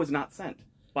 Right. That was not sent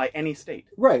by any state.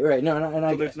 Right. No, and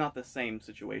so there's not the same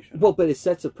situation. Well, but it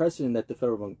sets a precedent that the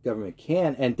federal government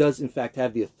can and does in fact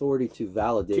have the authority to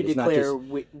validate. To it's declare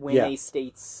not just, when a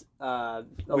state's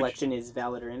election is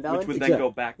valid or invalid. Which would then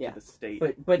go back to the state.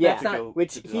 But yeah, that's not...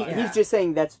 Which he's just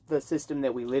saying that's the system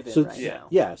that we live in now.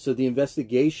 Yeah, so the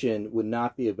investigation would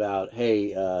not be about,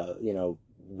 hey,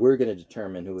 we're going to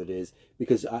determine who it is,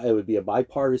 because it would be a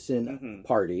bipartisan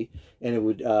party, and it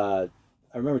would...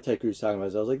 I remember Ted Cruz talking about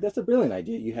this. I was like, that's a brilliant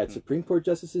idea. You had Supreme Court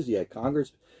justices, you had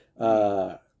Congress,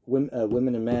 women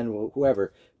and men,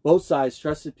 whoever. Both sides,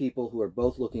 trusted people who are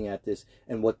both looking at this,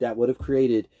 and what that would have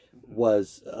created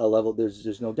was a level,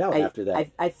 there's no doubt after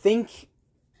that.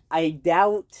 I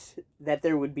doubt that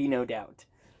there would be no doubt.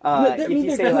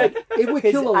 It would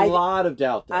kill a lot of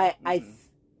doubt, though.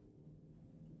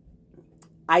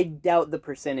 I doubt the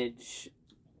percentage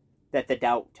that the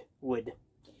doubt would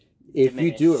If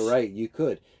diminish. you do it right, you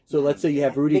could. So let's say you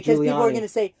have Rudy Giuliani. Because people are going to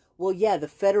say, well, yeah, the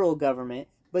federal government,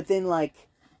 but then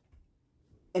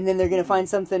and then they're going to find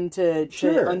something to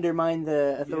undermine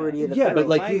the authority of the federal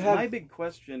but government. My big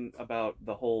question about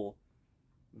the whole,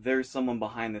 there's someone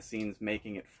behind the scenes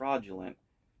making it fraudulent,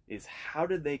 is how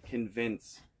did they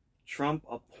convince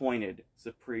Trump-appointed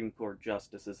Supreme Court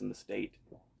justices in the state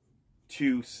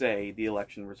to say the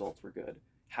election results were good?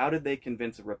 How did they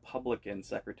convince a Republican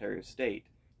Secretary of State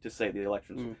to say the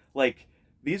elections?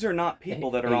 These are not people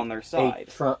that are on their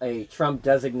side. A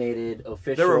Trump-designated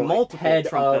official, there were multiple head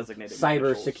Trump-designated of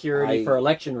cybersecurity for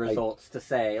election results to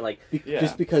say,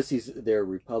 just because they're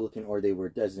Republican or they were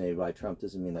designated by Trump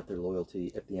doesn't mean that their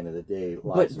loyalty at the end of the day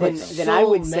lies with Trump. Then I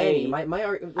would say, I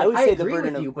would say the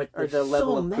burden of but or the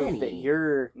level of proof that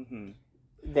you're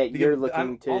you're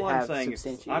looking to have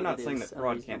substantiated. I'm not saying that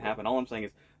fraud can't happen. All I'm saying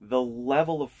is the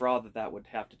level of fraud that would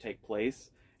have to take place,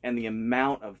 and the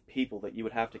amount of people that you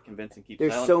would have to convince and keep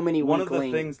silent. There's so many One weak of the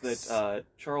links. things that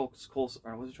Charles Colson,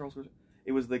 or was it Charles Colson?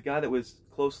 It was the guy that was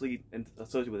closely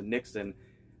associated with Nixon.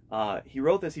 He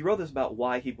wrote this about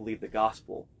why he believed the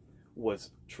gospel was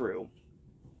true.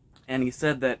 And he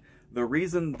said that the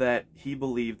reason that he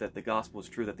believed that the gospel was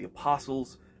true, that the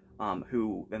apostles and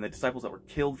the disciples that were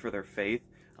killed for their faith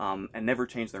and never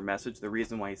changed their message, the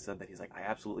reason why he said that, he's like, I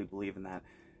absolutely believe in that,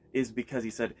 is because he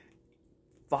said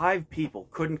 5 people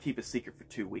couldn't keep a secret for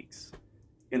 2 weeks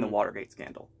in the Watergate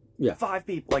scandal. Yeah. 5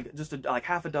 people, like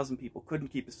half a dozen people couldn't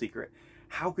keep a secret.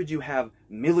 How could you have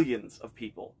millions of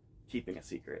people keeping a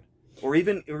secret? Or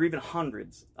even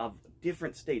hundreds of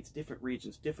different states, different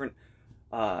regions, different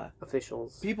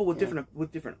officials, people with different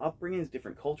upbringings,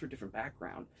 different culture, different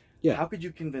background. Yeah. How could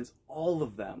you convince all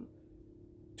of them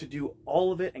to do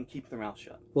all of it and keep their mouth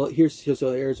shut? Well, here's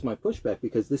my pushback,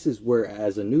 because this is where,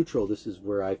 as a neutral, this is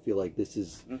where I feel like this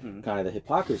is kind of the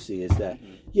hypocrisy, is that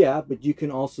but you can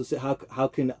also say, how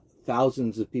can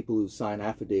thousands of people who sign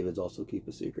affidavits also keep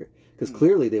a secret? Because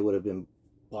clearly they would have been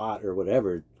bought or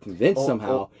whatever, convinced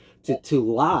somehow to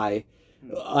lie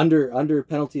under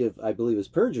penalty of, I believe, is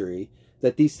perjury,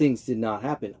 that these things did not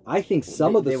happen. I think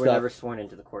they were never sworn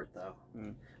into the court, though.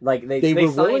 Like they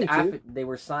signed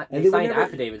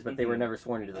affidavits, but they were never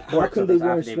sworn into the court. How come they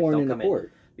weren't sworn in the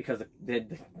court? Because the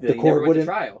court went to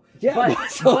trial. Yeah, but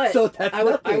that's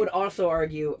I would also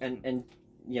argue, and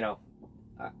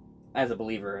as a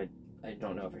believer, I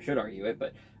don't know if I should argue it,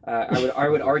 but I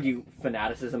would argue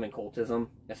fanaticism and cultism,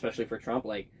 especially for Trump.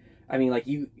 If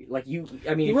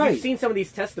you've seen some of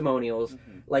these testimonials,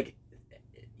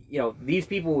 these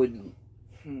people would.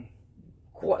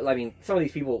 Some of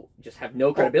these people just have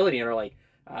no credibility and are like,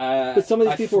 but some of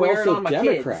these people are also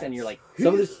Democrats, and you're like,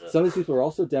 some of these people are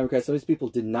also Democrats. Some of these people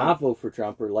did not vote for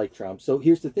Trump or like Trump. So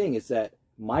here's the thing: is that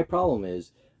my problem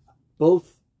is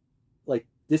both,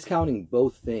 discounting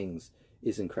both things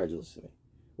is incredulous to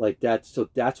me.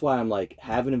 That's why I'm like,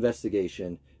 have an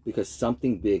investigation, because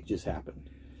something big just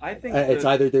happened. I think it's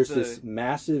either there's this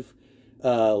massive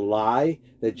lie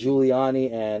that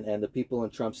Giuliani and the people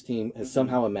on Trump's team has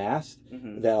somehow amassed,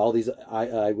 that all these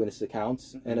eyewitness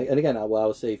accounts, and again, what I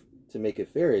will say to make it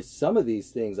fair is some of these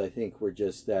things I think were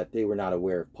just that they were not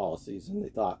aware of policies and they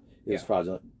thought it was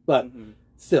fraudulent. But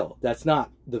still, that's not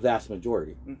the vast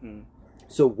majority.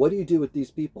 So what do you do with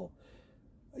these people?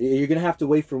 You're gonna have to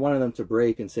wait for one of them to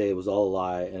break and say it was all a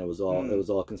lie and it was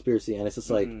all conspiracy, and it's just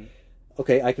like,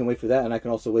 okay, I can wait for that, and I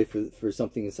can also wait for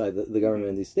something inside the government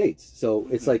in these states. So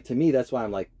it's like, to me, that's why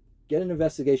I'm like, get an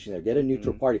investigation there, get a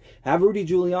neutral party, have Rudy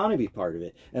Giuliani be part of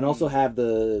it, and also have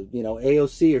the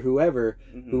AOC or whoever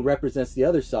who represents the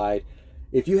other side.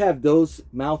 If you have those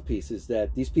mouthpieces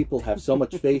that these people have so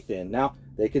much faith in, now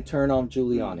they can turn on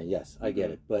Giuliani. Yes, I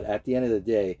get it, but at the end of the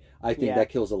day, I think that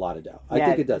kills a lot of doubt. I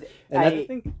think it does. And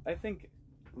I think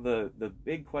the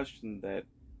big question that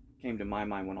came to my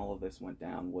mind when all of this went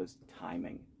down was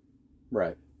timing.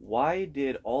 Right. Why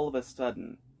did all of a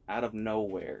sudden, out of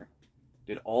nowhere,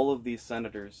 did all of these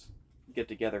senators get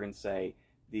together and say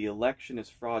the election is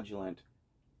fraudulent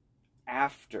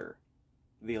after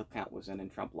the account was in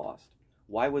and Trump lost?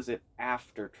 Why was it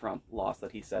after Trump lost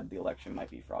that he said the election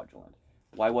might be fraudulent?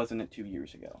 Why wasn't it 2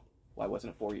 years ago? Why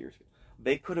wasn't it 4 years ago?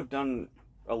 They could have done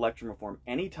election reform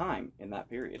any time in that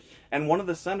period. And one of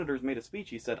the senators made a speech.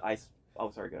 He said,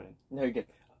 oh, sorry, go ahead. No, you're good.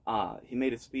 He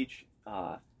made a speech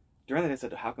during that. I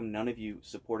said, how come none of you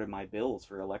supported my bills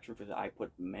for election? For I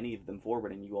put many of them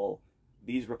forward, and you all,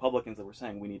 these Republicans that were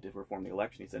saying we need to reform the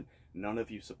election, he said, none of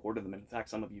you supported them. In fact,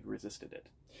 some of you resisted it.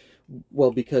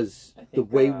 Well, because I think, the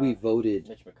way we voted...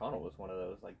 Mitch McConnell was one of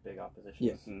those big oppositions.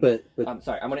 Yes, but I'm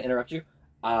sorry, I'm going to interrupt you.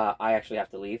 I actually have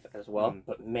to leave as well,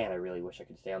 but man, I really wish I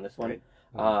could stay on this one.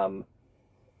 Right.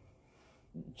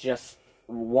 Just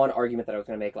one argument that I was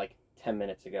going to make 10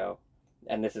 minutes ago,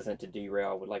 and this isn't to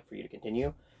derail, I would like for you to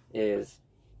continue, is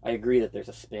I agree that there's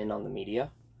a spin on the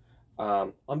media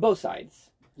on both sides.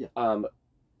 Yeah.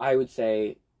 I would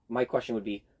say my question would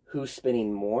be who's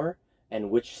spinning more and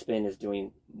which spin is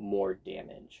doing more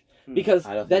damage. Because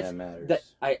I don't think that matters.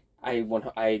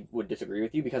 I would disagree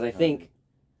with you because I think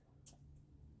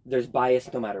there's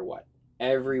bias no matter what.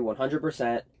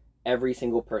 100%, every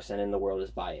single person in the world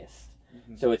is biased.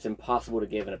 So it's impossible to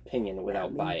give an opinion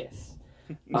without bias.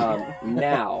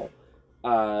 Now,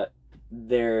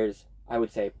 there's, I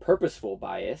would say, purposeful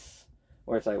bias,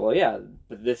 where it's like, well, yeah,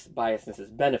 but this biasness is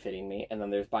benefiting me, and then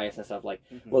there's biasness of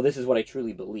well, this is what I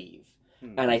truly believe.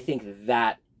 And I think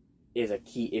that is a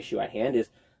key issue at hand, is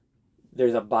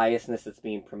there's a biasness that's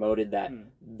being promoted that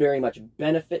very much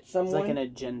benefits someone. It's like an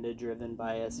agenda-driven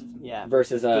bias,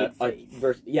 versus good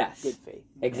faith. Yes, Good faith.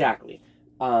 Exactly.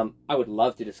 I would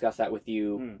love to discuss that with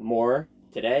you more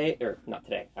today, or not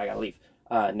today, I gotta leave,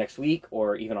 next week,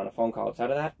 or even on a phone call outside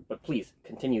of that, but please,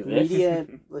 continue this. Media,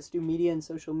 let's do media and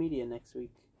social media next week,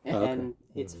 and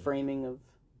its framing of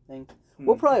things.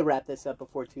 We'll probably wrap this up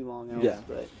before too long, Alex,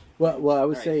 but... Well, I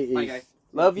would say Bye, is... guys.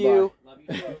 Love you. Love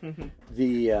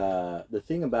you. The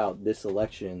thing about this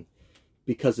election,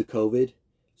 because of COVID,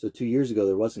 so 2 years ago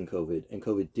there wasn't COVID, and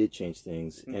COVID did change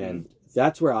things, and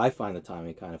that's where I find the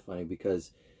timing kind of funny,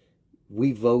 because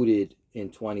we voted in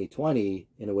 2020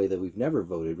 in a way that we've never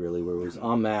voted really, where it was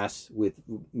en masse with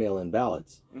mail-in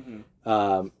ballots. And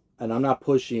I'm not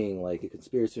pushing like a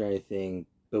conspiracy or anything,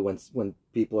 but when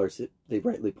people they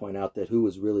rightly point out that who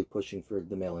was really pushing for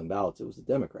the mail-in ballots, it was the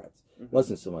Democrats. It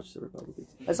wasn't so much the Republicans.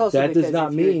 That's also that because does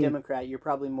not if you're mean a Democrat, you're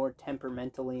probably more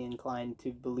temperamentally inclined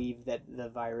to believe that the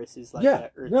virus is like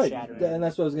earth-shattering. And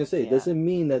that's what I was going to say. It doesn't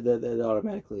mean that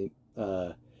automatically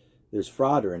there's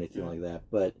fraud or anything like that,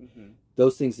 but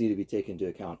those things need to be taken into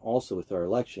account also with our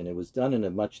election. It was done in a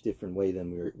much different way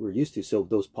than we're used to. So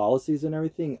those policies and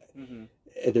everything,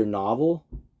 they're novel,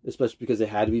 especially because they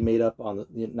had to be made up on the,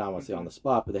 not I want to say on the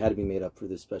spot, but they had to be made up for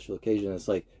this special occasion. It's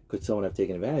like, could someone have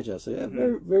taken advantage of it? So, yeah,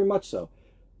 very, very much so.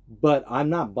 But I'm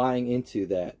not buying into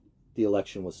that the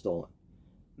election was stolen.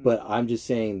 But I'm just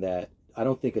saying that I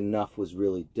don't think enough was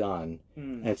really done.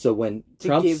 And so when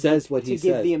Trump says what he says... To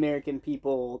give the American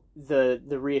people the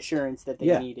reassurance that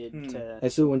they needed to...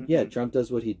 And so when, Trump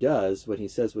does what he does, when he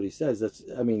says what he says, that's,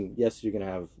 I mean, yes, you're going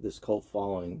to have this cult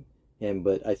following him,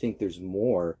 but I think there's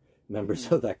more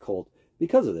members of that cult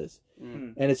because of this.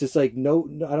 And it's just like, no,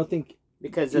 I don't think...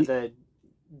 Because of the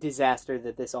disaster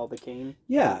that this all became?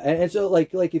 Yeah, and so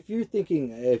like if you're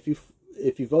thinking,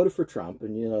 if you voted for Trump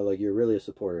and, you know, like you're really a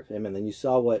supporter of him, and then you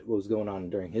saw what was going on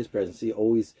during his presidency,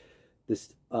 always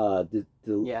this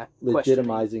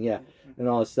legitimizing, and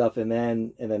all this stuff, and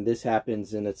then this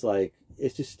happens, and it's like,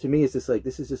 it's just, to me, it's just like,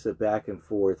 this is just a back and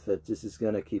forth that just is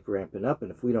going to keep ramping up,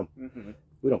 and if we don't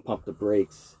pump the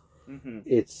brakes,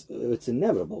 it's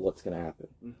inevitable what's going to happen.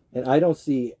 And I don't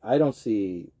see,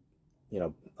 you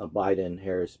know, a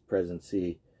Biden-Harris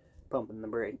presidency pumping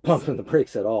the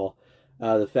brakes at all.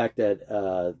 The fact that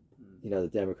you know, the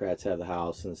Democrats have the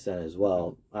House and the Senate as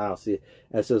well, I don't see it.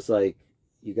 And so it's like,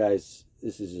 you guys,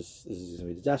 this is going to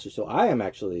be a disaster. So I am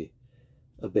actually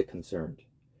a bit concerned.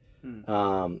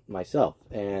 myself.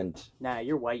 And Nah,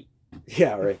 you're white.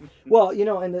 yeah, right. Well,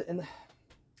 and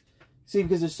see,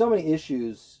 because there's so many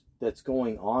issues that's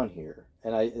going on here,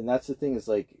 and that's the thing is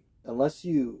like,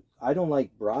 I don't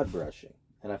like broad brushing,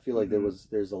 and I feel like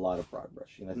there's a lot of broad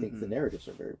brushing. I think the narratives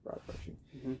are very broad brushing,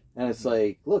 and it's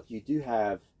like, look, you do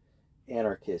have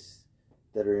anarchists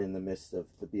that are in the midst of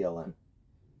the BLM.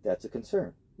 That's a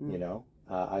concern,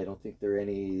 I don't think they're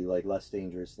any like less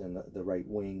dangerous than the right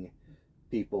wing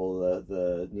people,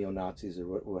 the neo-Nazis or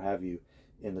what have you,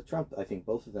 in the Trump. I think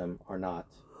both of them are not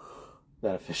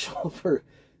beneficial for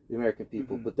the American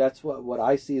people. But that's what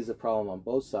I see as a problem on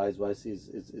both sides. What I see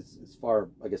is far,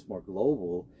 I guess, more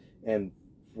global, and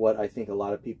what I think a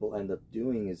lot of people end up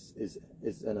doing is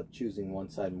end up choosing one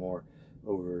side more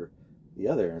over the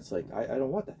other. And it's like, I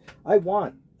don't want that.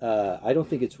 I don't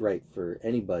think it's right for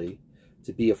anybody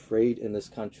to be afraid in this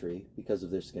country because of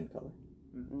their skin color.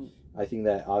 I think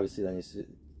that obviously that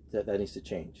needs to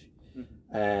change.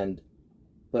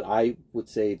 But I would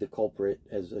say the culprit,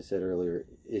 as I said earlier,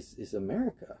 is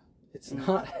America. It's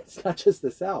not just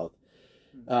the South.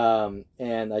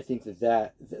 And I think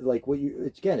that like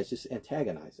it's just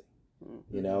antagonizing.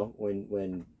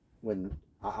 When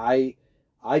I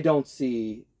don't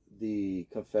see the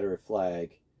Confederate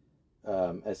flag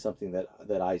as something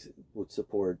that I would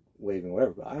support waving,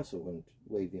 whatever, but I also wouldn't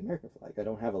wave the American flag. I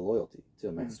don't have a loyalty to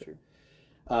America.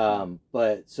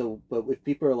 But if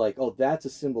people are like, oh, that's a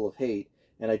symbol of hate,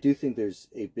 and I do think there's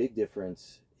a big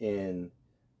difference in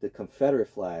the Confederate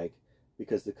flag,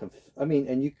 because you can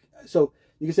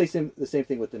say the same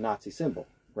thing with the Nazi symbol,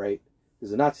 right?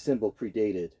 Because the Nazi symbol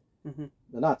predated the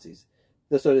Nazis.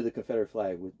 So did the Confederate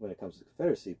flag when it comes to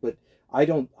Confederacy. But I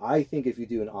think if you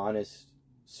do an honest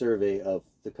survey of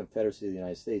the Confederacy of the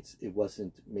United States, it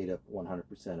wasn't made up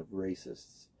 100% of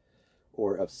racists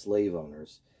or of slave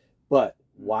owners. But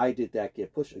why did that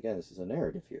get pushed? Again, this is a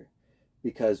narrative here.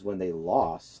 Because when they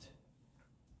lost,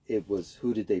 it was,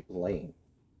 who did they blame?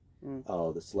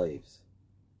 Oh, the slaves.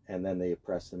 And then they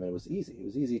oppressed them, and it was easy. It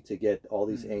was easy to get all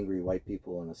these angry white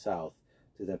people in the South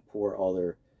to then pour all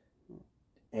their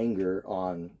anger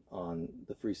on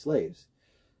the free slaves.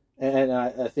 And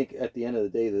I think at the end of the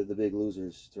day, the big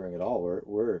losers during it all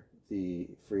were the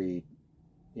free,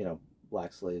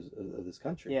 black slaves of this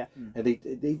country. Yeah. And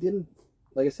they didn't,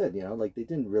 like I said, they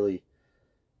didn't really,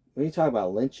 when you talk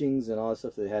about lynchings and all the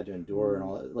stuff they had to endure and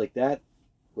all that, like that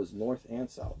was North and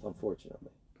South,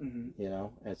 unfortunately.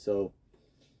 And so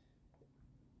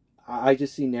I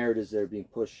just see narratives that are being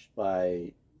pushed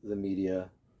by the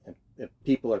media, and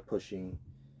people are pushing,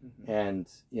 and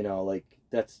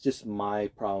that's just my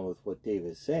problem with what Dave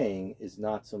is saying, is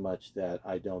not so much that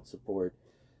I don't support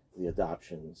the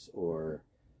adoptions or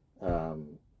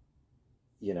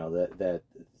that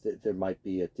there might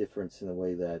be a difference in the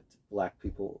way that black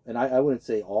people, and I wouldn't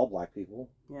say all black people.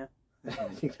 Yeah.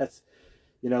 I think that's,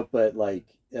 but I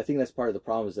think that's part of the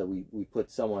problem, is that we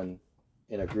put someone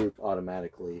in a group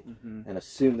automatically and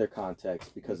assume their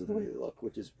context because of the way they look,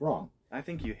 which is wrong. I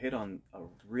think you hit on a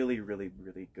really, really,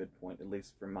 really good point, at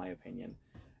least from my opinion.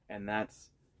 And that's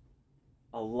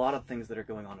a lot of things that are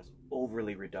going on is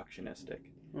overly reductionistic.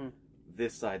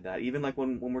 This side, that. Even like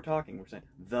when we're talking, we're saying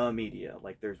the media.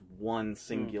 Like there's one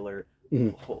singular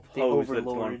host that's going for,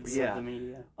 the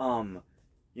media.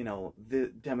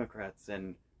 The Democrats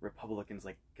and Republicans,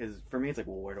 like, because for me it's like,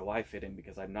 well, where do I fit in?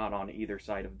 Because I'm not on either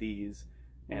side of these,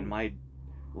 and my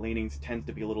leanings tend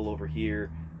to be a little over here,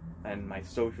 and my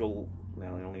social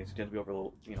leanings tend to be over a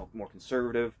little, more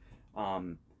conservative.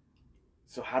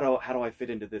 So how do I fit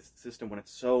into this system when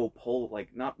it's so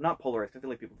not polarized? I feel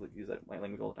like people use that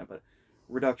language all the time, but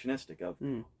reductionistic of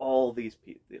all these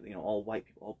people, all white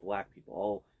people, all black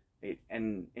people,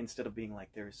 and instead of being like,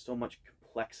 there is so much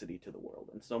complexity to the world,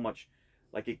 and so much,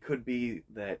 like, it could be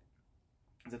that,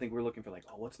 because I think we're looking for like,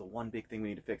 oh, what's the one big thing we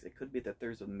need to fix? It could be that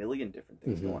there's a million different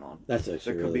things going on. That's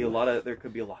actually there could be a lot of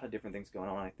different things going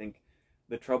on. I think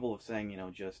the trouble of saying,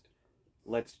 just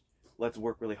let's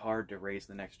work really hard to raise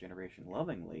the next generation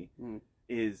lovingly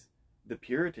is the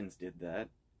Puritans did that,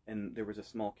 and there was a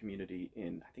small community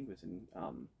in, I think it was in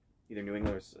either New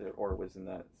England or it was in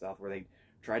the South, where they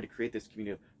tried to create this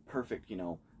community of perfect,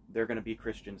 they're going to be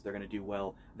Christians, they're going to do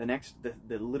well.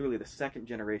 Literally the second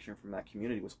generation from that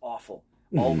community was awful.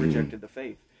 All rejected the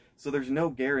faith. So there's no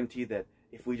guarantee that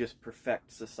if we just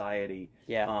perfect society,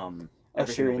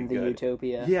 assuring the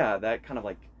utopia. Yeah, that kind of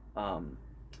like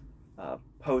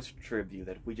post-trib view,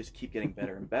 that if we just keep getting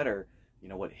better and better,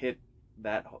 what hit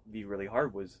that view really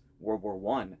hard was World War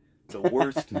One. The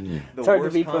worst, it's hard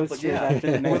to be conflict,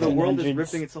 after the where the world is 1900s.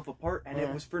 ripping itself apart, and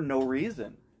it was for no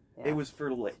reason. It was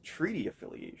for like treaty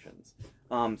affiliations.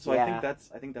 So Yeah.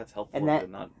 I think that's helpful And that- to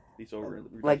not be so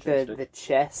Like the reductionistic.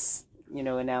 chess,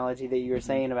 analogy that you were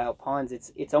saying about pawns.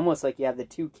 It's almost like you have the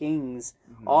two kings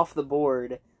Mhm. off the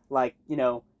board, like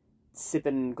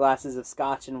sipping glasses of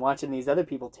scotch and watching these other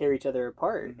people tear each other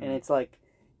apart. Mhm. And it's like,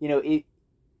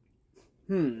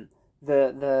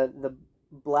 the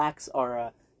blacks are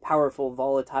a powerful,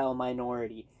 volatile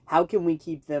minority. How can we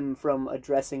keep them from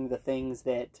addressing the things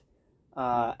that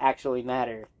actually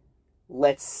matter?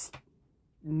 Let's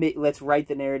write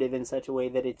the narrative in such a way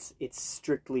that it's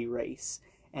strictly race.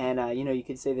 And you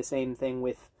could say the same thing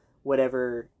with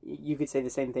whatever. You could say the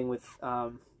same thing with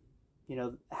how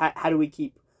do we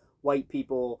keep white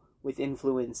people with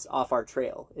influence off our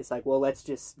trail? It's like, well, let's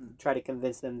just try to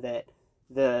convince them that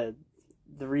the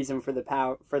reason for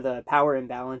the power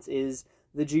imbalance is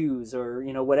the Jews, or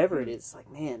whatever it is. Like,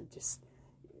 man, just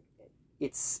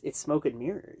it's smoke and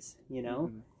mirrors,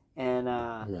 Mhm. and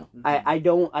Yeah. I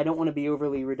don't want to be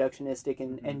overly reductionistic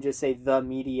and just say the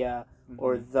media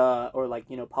or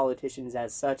politicians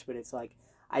as such, but it's like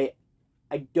I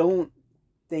don't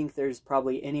think there's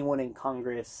probably anyone in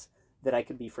Congress that I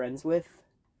could be friends with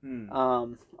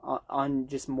on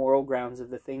just moral grounds of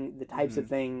the types of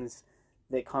things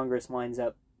that Congress winds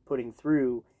up putting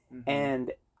through. Mhm.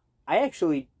 And I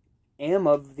actually am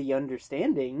of the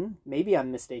understanding, maybe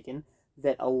I'm mistaken,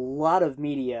 that a lot of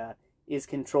media is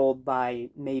controlled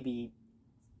by maybe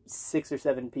 6 or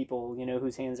 7 people,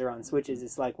 whose hands are on switches.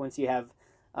 It's like once you have,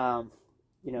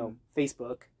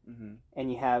 Facebook, Mhm.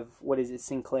 and you have,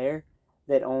 Sinclair,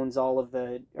 that owns a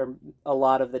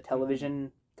lot of the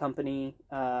television company,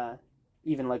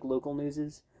 even like local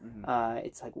newses. Mhm.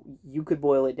 It's like you could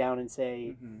boil it down and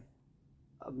say Mhm.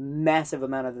 a massive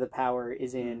amount of the power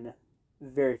is in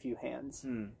very few hands.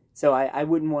 Mhm. So I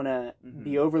wouldn't want to Mhm.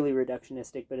 be overly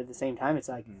reductionistic, but at the same time, it's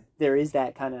like Mhm. there is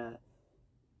that kind of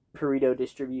Pareto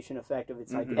distribution effect of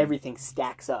it's like Mhm. everything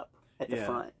stacks up at the Yeah.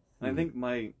 front. I think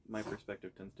my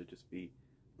perspective tends to just be,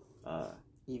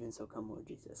 Even so, come Lord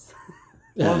Jesus.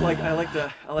 well, like I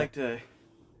like to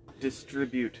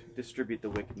distribute the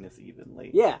wickedness evenly.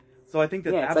 Yeah, So I think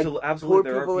that yeah. It's like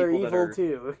absolutely poor there people are are people that evil are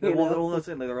too. well, let's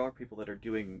say there are people that are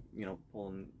doing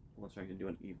pulling strings and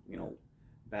doing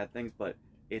bad things, but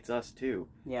it's us too.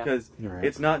 Yeah. Because Right.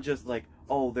 it's not just like,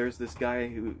 oh, there's this guy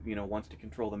who wants to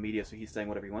control the media, so he's saying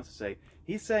whatever he wants to say.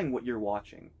 He's saying what you're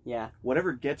watching. Yeah.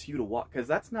 Whatever gets you to watch, because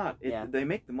that's not it. Yeah. They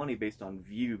make the money based on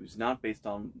views, not based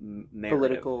on narrative.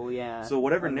 Political, yeah. So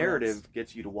whatever unrest. narrative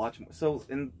gets you to watch. So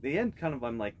in the end, kind of,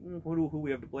 I'm like, who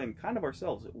we have to blame? Kind of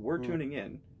ourselves. We're tuning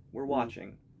in. We're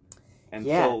watching. And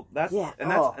Yeah. so that's Yeah. and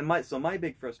that's Oh. and my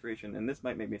big frustration, and this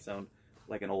might make me sound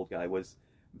like an old guy, was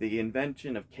the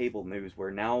invention of cable news,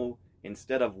 where now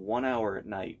instead of 1 hour at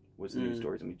night was the news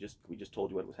stories, and we just told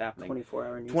you what was happening.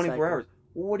 24-hour news 24 cycle. hours.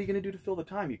 Well, what are you going to do to fill the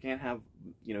time? You can't have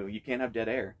dead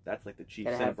air. That's like the chief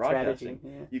Gotta sin of have broadcasting.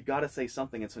 strategy, yeah. You've got to say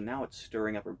something, and so now it's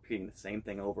stirring up and repeating the same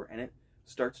thing over, and it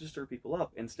starts to stir people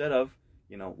up. Instead of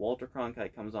Walter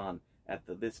Cronkite comes on at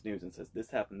this news and says this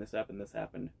happened, this happened, this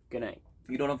happened. Good night.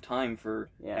 You don't have time for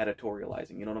Yeah.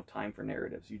 editorializing. You don't have time for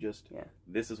narratives. You just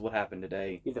this is what happened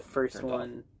today. You're the first Turned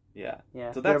one. Yeah.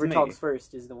 Yeah. So that's Whoever me. talks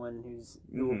first is the one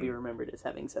who will be Mhm. remembered as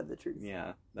having said the truth.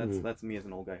 Yeah. That's me as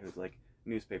an old guy who's like,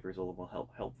 newspapers will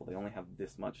help helpful. They only have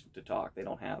this much to talk. They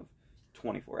don't have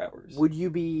 24 hours. Would you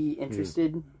be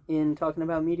interested in talking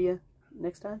about media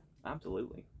next time?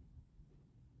 Absolutely.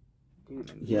 Dude,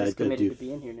 Yeah, you just I committed do. to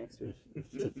being here next week.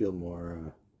 I feel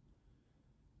more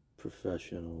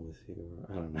professional with you.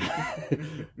 I don't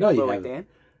know. No, you Well, like have. Dan?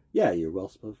 Yeah, you're well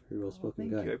spoken. You're well spoken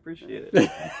Thank guy. you. I appreciate it.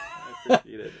 I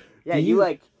appreciate it. Yeah, Do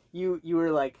you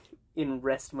were like in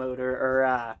rest mode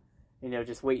or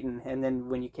just waiting, and then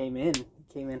when you came in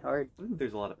hard. I think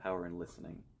there's a lot of power in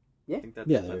listening. Yeah. I think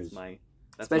Yeah, there that's is. my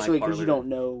Especially because because you don't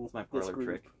know It's my this parlor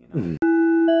group. trick. Mhm.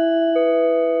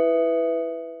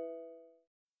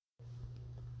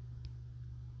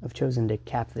 I've chosen to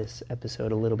cap this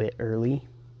episode a little bit early,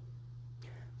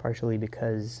 partially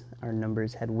because our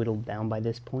numbers had whittled down by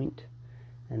this point,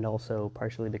 and also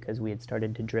partially because we had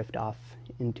started to drift off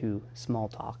into small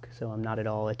talk, so I'm not at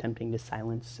all attempting to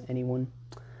silence anyone.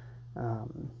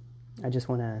 I just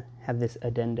want to have this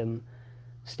addendum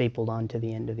stapled onto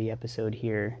the end of the episode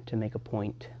here to make a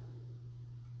point.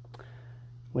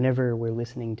 Whenever we're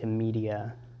listening to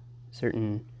media,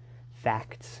 certain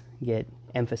facts get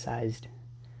emphasized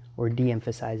or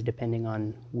de-emphasized depending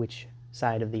on which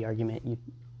side of the argument you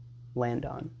land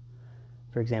on.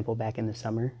 For example, back in the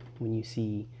summer, when you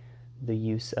see the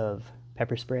use of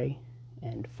pepper spray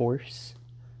and force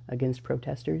against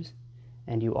protesters,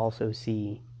 and you also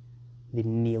see the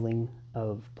kneeling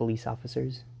of police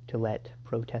officers to let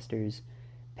protesters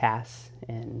pass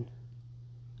and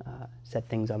set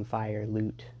things on fire,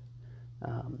 loot.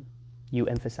 You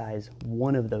emphasize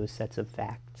one of those sets of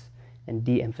facts and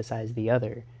de-emphasize the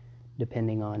other,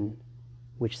 depending on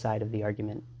which side of the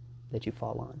argument that you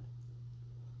fall on.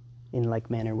 In like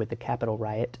manner with the Capitol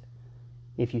riot,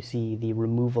 if you see the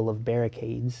removal of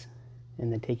barricades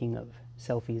and the taking of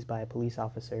selfies by a police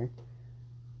officer,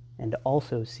 and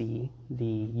also see the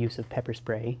use of pepper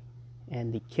spray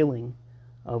and the killing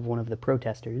of one of the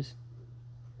protesters,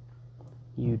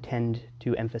 you tend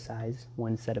to emphasize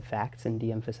one set of facts and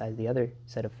de-emphasize the other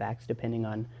set of facts, depending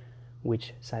on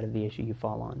which side of the issue you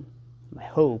fall on. My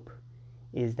hope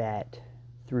is that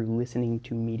through listening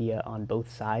to media on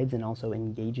both sides and also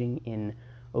engaging in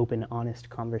open, honest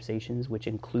conversations which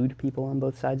include people on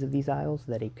both sides of these aisles,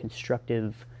 that a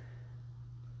constructive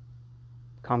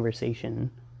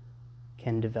conversation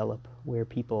can develop where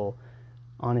people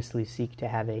honestly seek to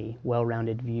have a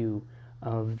well-rounded view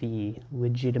of the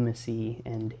legitimacy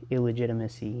and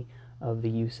illegitimacy of the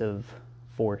use of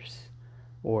force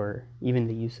or even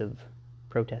the use of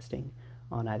protesting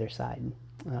on either side.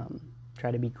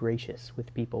 Try to be gracious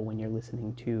with people when you're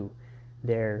listening to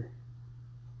their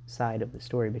side of the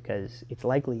story, because it's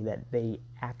likely that they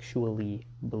actually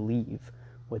believe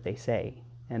what they say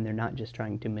and they're not just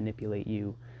trying to manipulate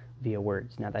you via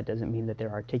words. Now, that doesn't mean that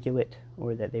they're articulate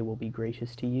or that they will be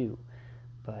gracious to you,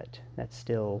 but that's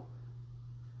still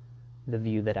the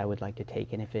view that I would like to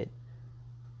take, and if it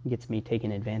gets me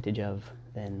taken advantage of,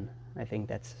 then I think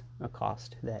that's a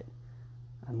cost that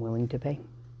I'm willing to pay.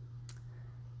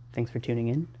 Thanks for tuning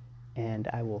in, and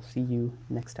I will see you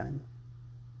next time.